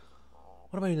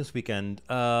I doing this weekend?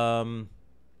 Well,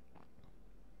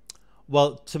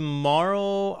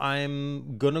 tomorrow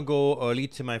I'm gonna go early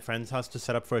to my friend's house to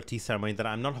set up for a tea ceremony that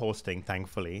I'm not hosting,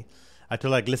 thankfully. I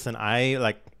told her, like, listen, I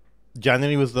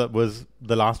January was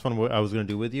the last one I was gonna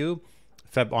do with you.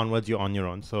 Feb onwards, you're on your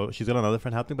own. So she's got another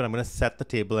friend helping, but I'm gonna set the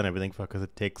table and everything for her because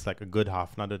it takes like a good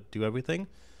half an hour to do everything.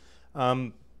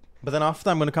 But then after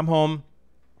that, I'm gonna come home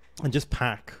and just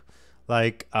pack.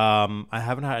 Like I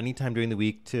haven't had any time during the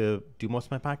week to do most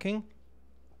of my packing.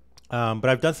 But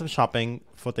I've done some shopping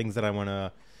for things that I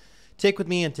wanna take with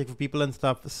me and take for people and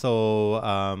stuff. So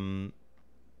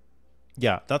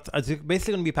yeah, that's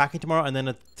basically gonna be packing tomorrow, and then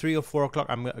at 3 or 4 o'clock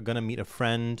I'm gonna meet a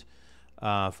friend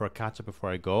for a catch up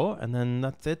before I go, and then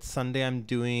that's it. Sunday I'm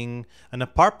doing an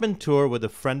apartment tour with a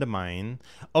friend of mine.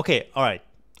 Okay, all right.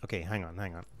 Okay, hang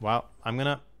on. Well, I'm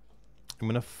gonna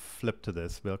flip to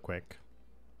this real quick.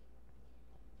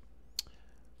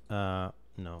 No,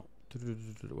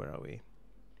 where are we?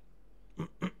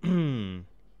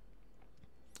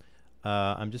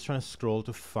 I'm just trying to scroll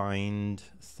to find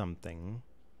something.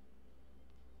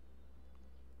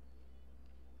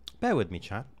 Bear with me,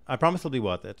 chat. I promise it'll be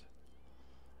worth it.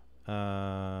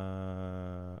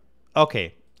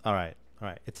 Okay. All right.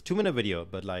 It's a 2-minute video,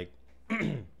 but like,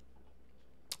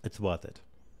 it's worth it.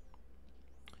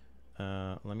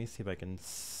 Let me see if I can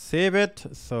save it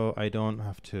so I don't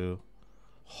have to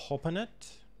open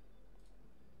it.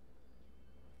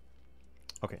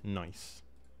 Okay, nice.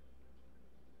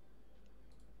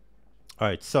 All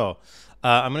right, so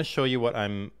I'm going to show you what let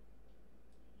me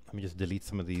just delete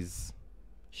some of these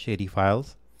shady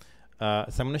files. So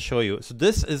I'm going to show you. So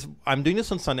I'm doing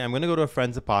this on Sunday. I'm going to go to a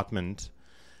friend's apartment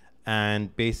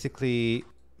and basically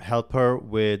help her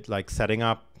with like setting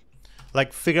up,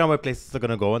 like figuring out where places are going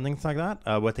to go and things like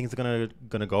that, where things are going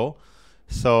to go.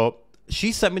 So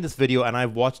she sent me this video and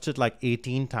I've watched it like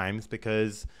 18 times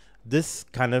because this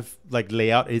kind of like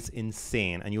layout is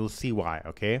insane, and you'll see why.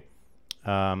 Okay.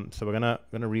 So we're gonna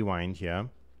rewind here.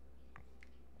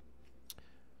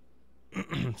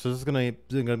 So this is gonna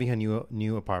be her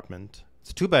new apartment. It's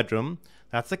a 2-bedroom.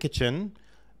 That's the kitchen.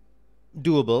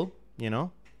 Doable, you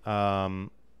know.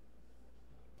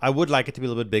 I would like it to be a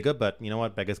little bit bigger, but you know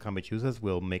what? Beggars can't be choosers.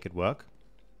 We'll make it work.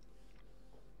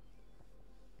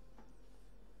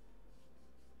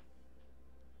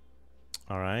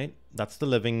 All right, that's the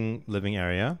living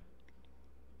area.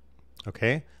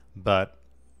 Okay, but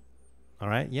all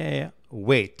right, yeah.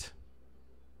 Wait,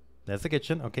 there's the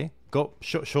kitchen. Okay, go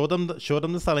show them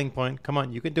the selling point. Come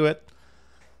on, you can do it.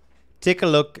 Take a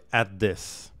look at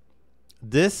this.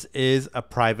 This is a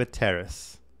private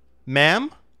terrace,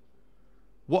 ma'am.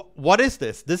 What is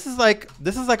this? This is like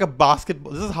a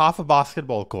basketball. This is half a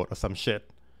basketball court or some shit.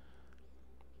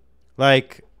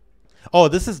 Like, oh,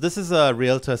 this is a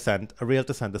realtor sent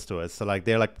this to us. So like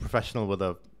they're like professional with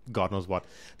a God knows what.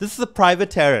 This is a private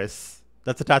terrace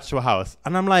that's attached to a house,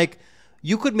 and I'm like,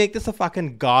 you could make this a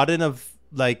fucking garden of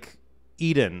like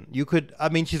Eden. You could. I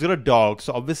mean, she's got a dog,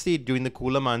 so obviously during the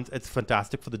cooler months, it's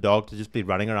fantastic for the dog to just be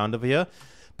running around over here.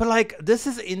 But like, this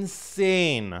is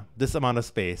insane. This amount of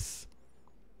space.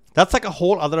 That's like a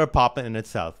whole other apartment in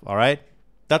itself. All right.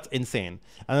 That's insane.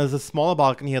 And there's a smaller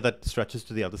balcony here that stretches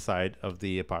to the other side of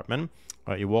the apartment.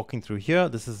 All right, you're walking through here.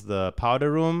 This is the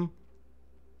powder room.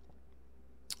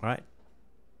 All right.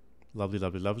 Lovely,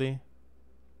 lovely, lovely.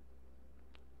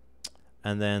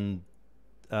 And then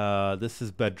this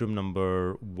is bedroom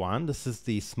number 1. This is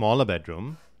the smaller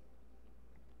bedroom.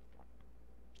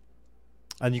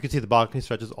 And you can see the balcony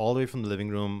stretches all the way from the living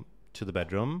room to the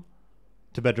bedroom.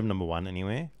 To bedroom number 1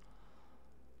 anyway.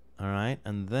 All right,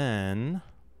 and then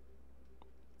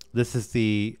this is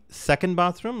the second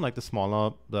bathroom, like the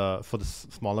smaller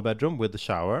bedroom with the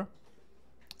shower.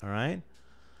 All right,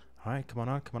 come on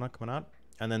out.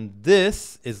 And then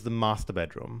this is the master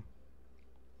bedroom.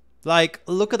 Like,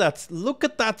 look at that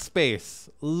space.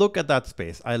 Look at that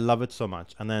space. I love it so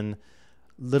much. And then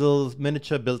little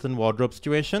miniature built-in wardrobe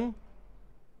situation.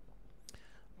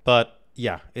 But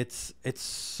yeah, it's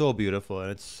so beautiful and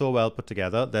it's so well put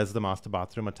together. There's the master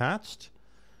bathroom attached.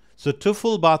 So 2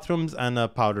 full bathrooms and a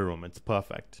powder room. It's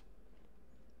perfect.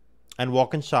 And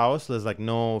walk-in shower, so there's like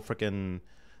no freaking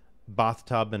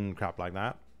bathtub and crap like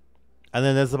that. And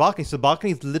then there's the balcony. So the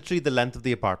balcony is literally the length of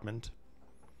the apartment.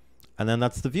 And then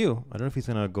that's the view. I don't know if he's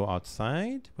gonna go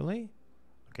outside, will he?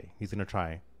 Okay, he's gonna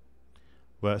try.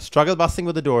 Well, struggle busting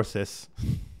with the door, sis.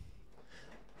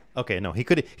 Okay, no, he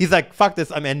could. He's like, fuck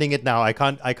this. I'm ending it now. I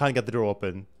can't get the door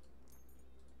open.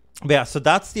 But yeah, so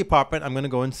that's the apartment. I'm gonna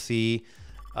go and see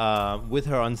with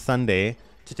her on Sunday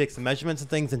to take some measurements and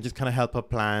things and just kind of help her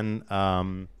plan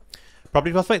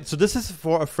property prospect. So this is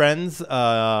for a friend's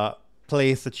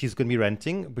place that she's gonna be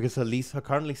renting because her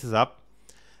current lease is up,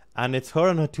 and it's her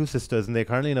and her 2 sisters, and they're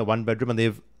currently in a 1-bedroom, and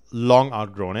they've long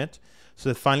outgrown it. So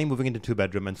they're finally moving into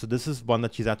 2-bedroom, and so this is one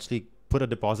that she's actually put a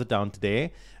deposit down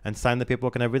today and sign the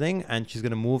paperwork and everything, and she's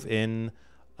gonna move in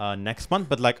next month.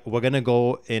 But like, we're gonna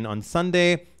go in on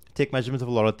Sunday, take measurements of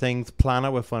a lot of things, plan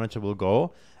out where furniture will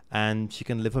go, and she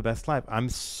can live her best life. I'm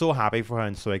so happy for her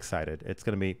and so excited. It's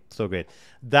gonna be so great.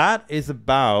 That is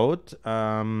about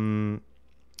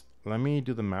let me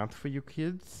do the math for you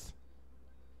kids.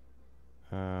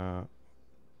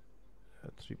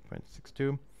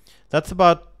 3.62. That's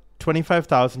about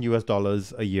 $25,000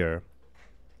 US a year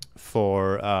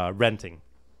for renting,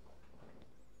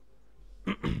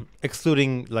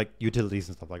 excluding like utilities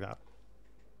and stuff like that.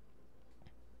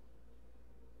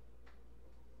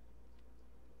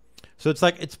 So it's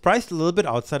like, it's priced a little bit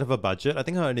outside of her budget. I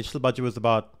think her initial budget was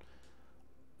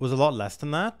a lot less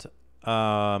than that.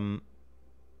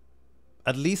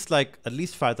 At least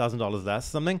 $5,000 less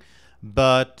something.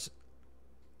 But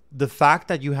the fact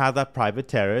that you have that private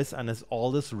terrace and there's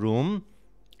all this room,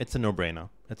 it's a no-brainer.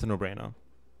 It's a no-brainer.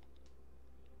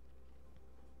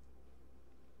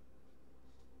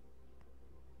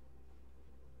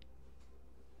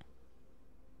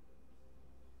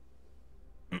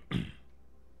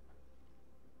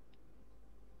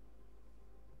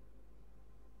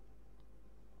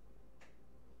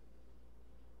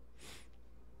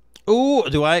 Ooh,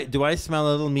 do I smell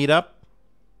a little meetup?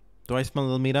 Do I smell a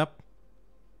little meetup?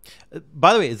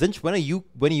 By the way, Zinch, when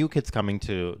are you kids coming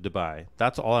to Dubai?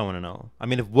 That's all I want to know. I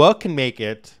mean, if work can make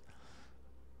it,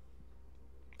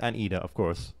 and Ida, of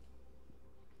course.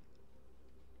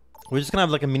 We're just gonna have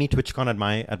like a mini TwitchCon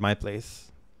at my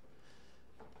place.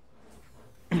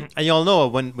 And y'all know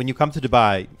when you come to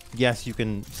Dubai, yes, you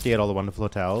can stay at all the wonderful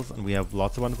hotels, and we have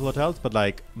lots of wonderful hotels, but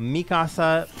like mi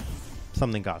casa,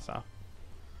 something casa.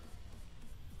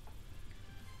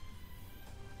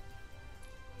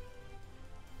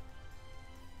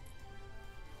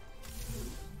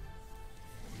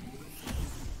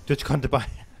 TwitchCon Dubai.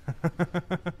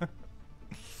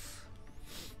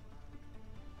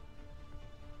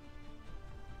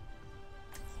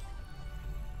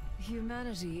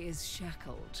 Humanity is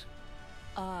shackled.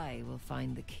 I will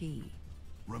find the key.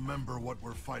 Remember what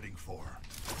we're fighting for.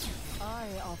 I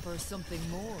offer something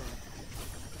more.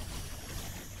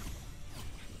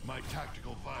 My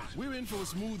tactical visor. We're in for a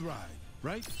smooth ride,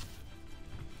 right?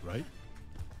 Right?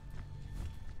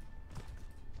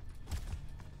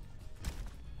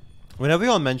 Whenever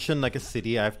you all mention like a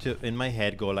city, I have to, in my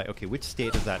head, go like, okay, which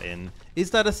state is that in?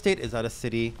 Is that a state? Is that a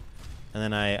city? And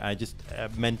then I just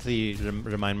mentally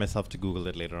remind myself to Google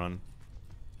it later on.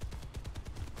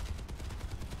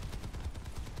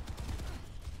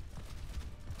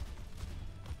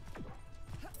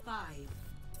 Five,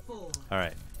 four, All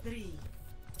right. 3,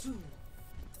 2,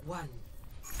 1.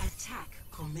 Attack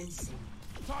commencing.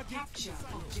 Capture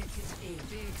objective A.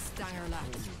 Big stanger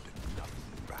lads.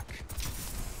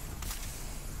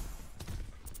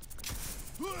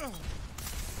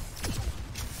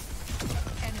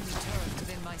 Enemy turret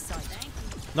within my sight.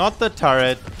 Not the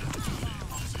turret.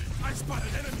 I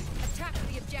spotted enemy. Attack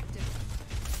the objective.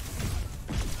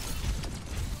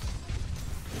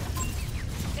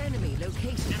 Enemy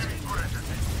located.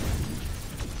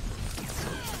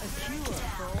 A cure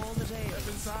for all the days.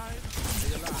 Inside.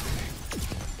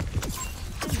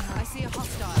 I see a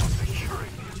hostile.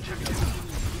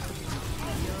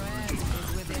 Your end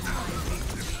is within my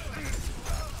reach.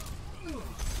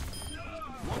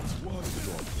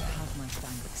 Have my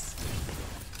thanks.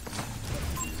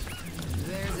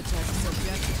 There's a test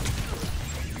subject.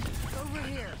 Over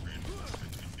here.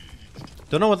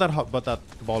 Don't know what that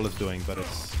ball is doing, but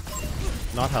it's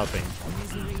not helping.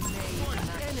 Misery made.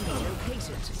 Enemy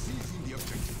located.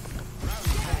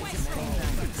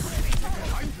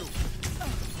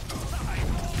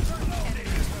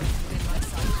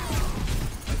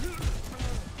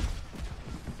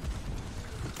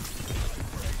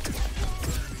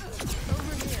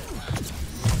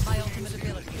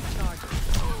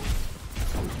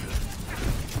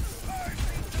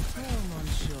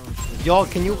 Y'all,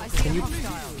 can you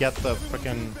get the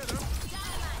frickin'...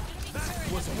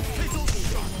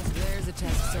 There's a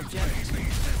test subject.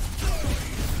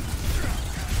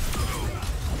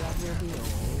 That will be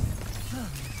all.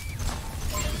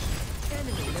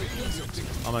 Enemy located.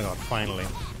 Oh my god, finally.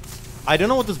 I don't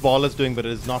know what this ball is doing, but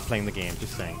it is not playing the game,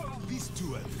 just saying. These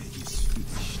two is finished.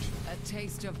 A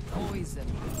taste of poison.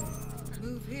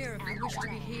 Move here if you wish to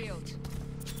be healed.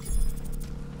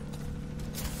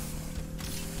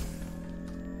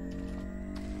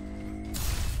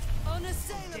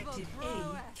 Objective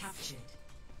A captured.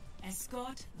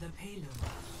 Escort the payload.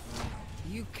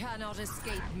 You cannot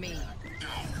escape me.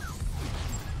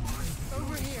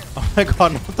 Over here. Oh my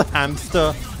god, not the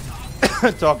hamster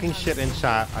talking shit in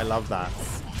chat. I love that.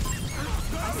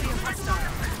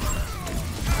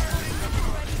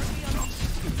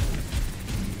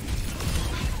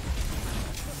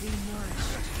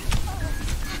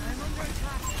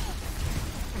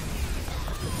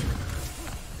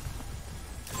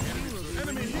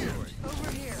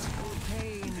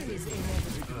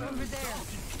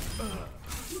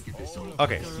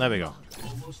 Okay, there we go.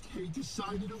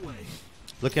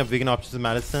 Looking at vegan options in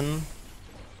Madison.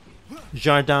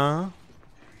 Jardin.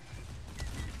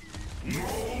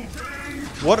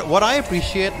 What I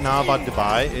appreciate now about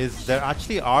Dubai is there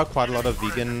actually are quite a lot of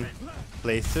vegan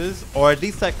places, or at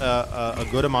least like a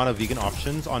good amount of vegan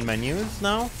options on menus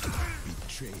now.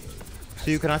 So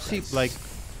you can actually like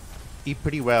eat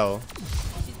pretty well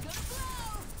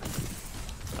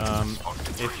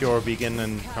if you're vegan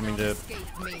and coming to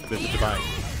visit Dubai.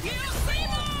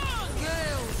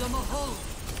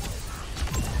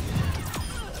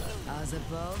 As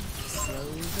above, so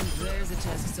even there's a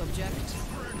test subject.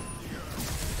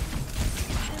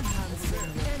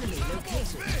 Enhancing enemy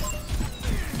located.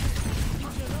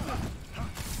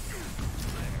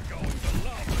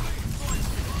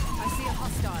 I see a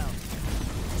hostile.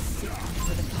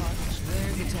 With a punch,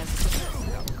 there's a test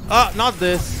subject. Ah, not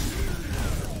this.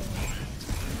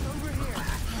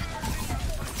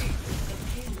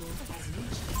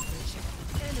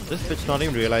 This bitch not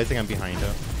even realizing I'm behind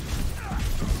her.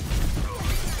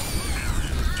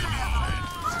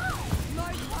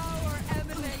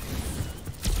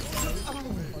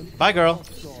 Bye, girl.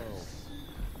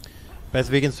 Best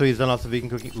vegan, so he's done lots of vegan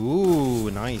cooking. Ooh,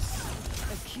 nice.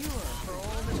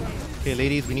 Okay,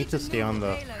 ladies, we need to stay on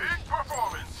the.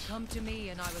 Come to me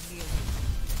and I will heal you.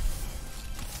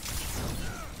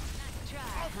 Try,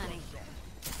 honey.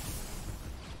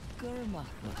 Gurma.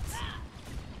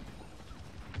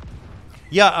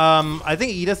 Yeah, I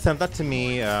think Edith sent that to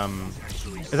me.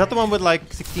 Is that the one with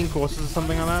like 16 courses or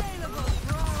something like that?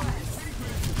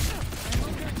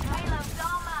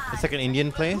 It's like an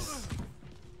Indian place.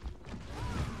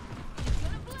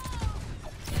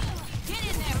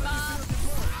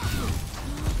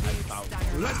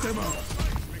 Let them up.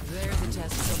 There's a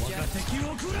test subject.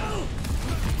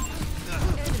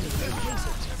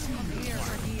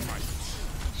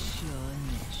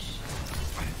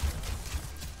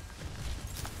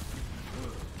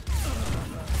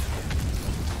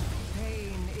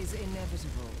 Pain is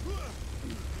inevitable.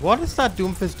 What is that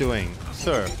Doomfist doing,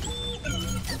 sir?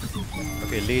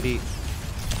 Okay, lady.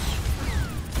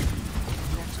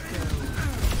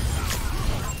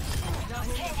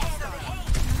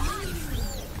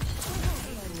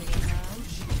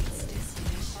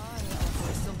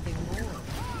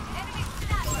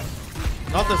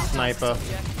 Not the sniper.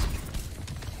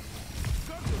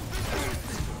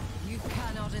 You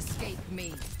cannot escape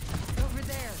me. Over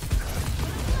there.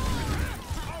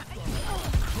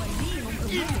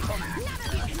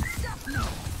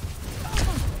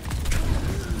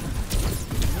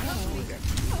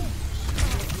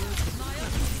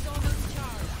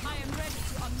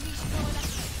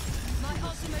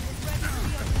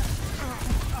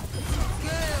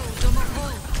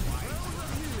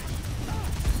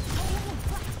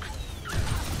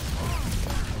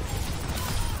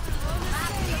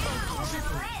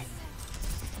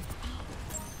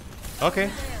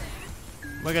 Okay.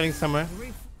 We're getting somewhere.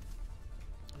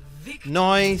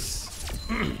 Nice.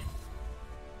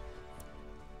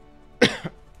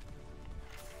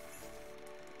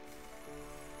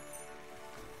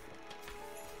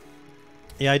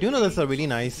 Yeah, I do know this is a really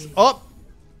nice. Oh!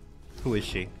 Who is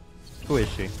she? Who is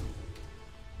she?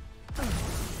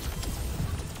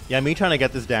 Yeah, me trying to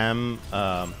get this damn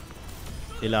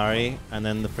Illari and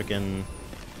then the freaking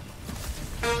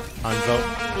Hanzo.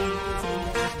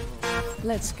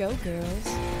 Let's go,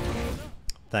 girls.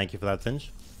 Thank you for that,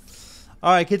 Finch.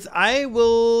 All right, kids, I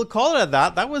will call it at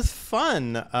that. That was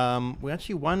fun. We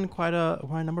actually won quite a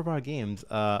number of our games.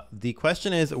 The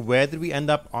question is, where did we end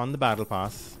up on the battle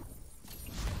pass?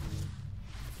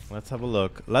 Let's have a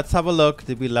look. Let's have a look.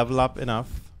 Did we level up enough?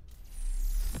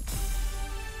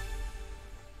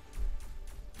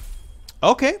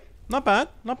 Okay, not bad,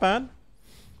 not bad.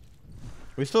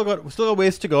 We still got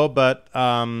ways to go, but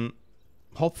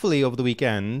hopefully over the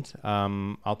weekend,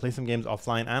 I'll play some games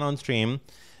offline and on stream,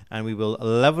 and we will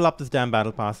level up this damn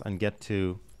battle pass and get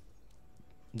to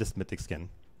this mythic skin.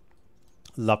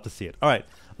 Love to see it. All right,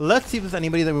 let's see if there's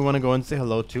anybody that we want to go and say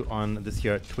hello to on this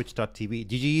here twitch.tv.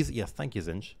 GG's, yes, thank you,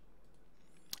 Zinch.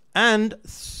 And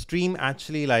stream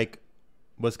actually like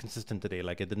was consistent today,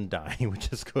 like it didn't die, which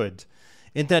is good.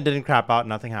 Internet didn't crap out,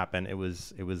 nothing happened. It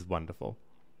was wonderful.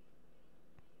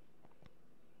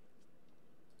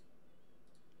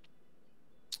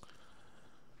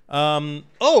 Oh,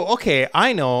 okay.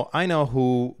 I know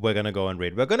who we're gonna go and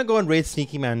raid. We're gonna go and raid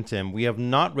Sneaky Man Tim. We have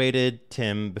not raided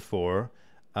Tim before.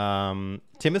 Tim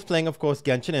is playing, of course,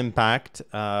 Genshin Impact.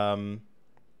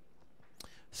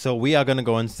 So we are gonna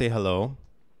go and say hello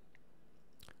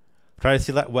Try to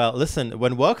see that. Well, listen,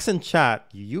 when work's in chat,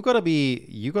 you gotta be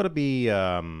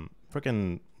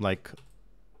freaking like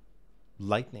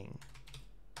lightning.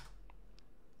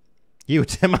 You,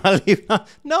 Tim, I'll leave.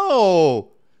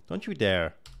 No, don't you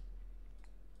dare.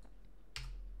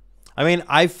 I mean,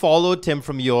 I followed Tim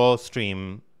from your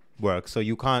stream work, so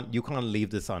you can't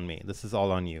leave this on me. This is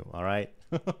all on you. All right.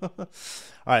 All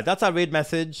right, that's our raid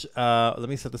message. Let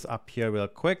me set this up here real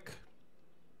quick.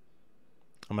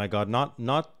 Oh my God,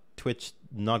 not Twitch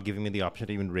not giving me the option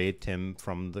to even raid Tim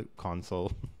from the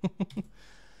console.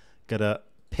 Gotta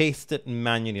paste it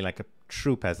manually like a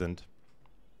true peasant.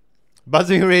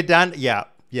 Buzzing raid Dan, yeah.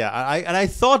 I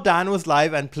saw Dan was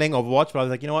live and playing Overwatch, but I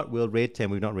was like, you know what? We'll raid Tim.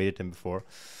 We've not raided him before,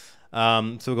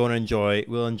 so we're going to enjoy.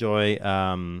 We'll enjoy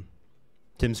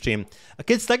Tim's stream.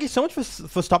 Kids, thank you so much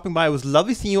for stopping by. It was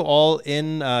lovely seeing you all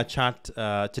in chat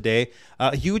today.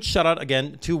 A huge shout out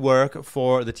again to Work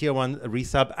for the tier 1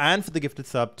 resub and for the gifted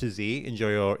sub to Z. Enjoy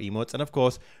your emotes. And of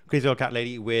course, Crazy Old Cat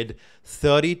Lady with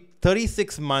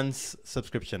 36 months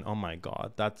subscription. Oh my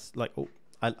God. That's like, oh,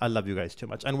 I love you guys too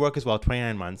much. And Work as well,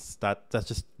 29 months. That's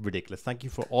just ridiculous. Thank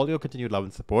you for all your continued love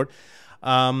and support.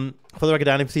 For the record,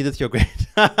 Dan, if you see this, you're great.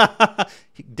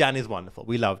 Dan is wonderful.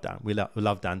 We love Dan. We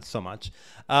love Dan so much.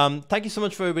 Thank you so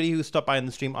much for everybody who stopped by in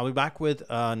the stream. I'll be back with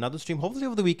another stream, hopefully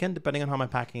over the weekend, depending on how my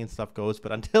packing and stuff goes.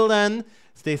 But until then,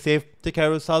 stay safe, take care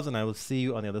of yourselves, and I will see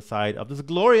you on the other side of this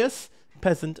glorious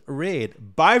peasant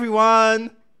raid. Bye,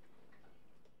 everyone.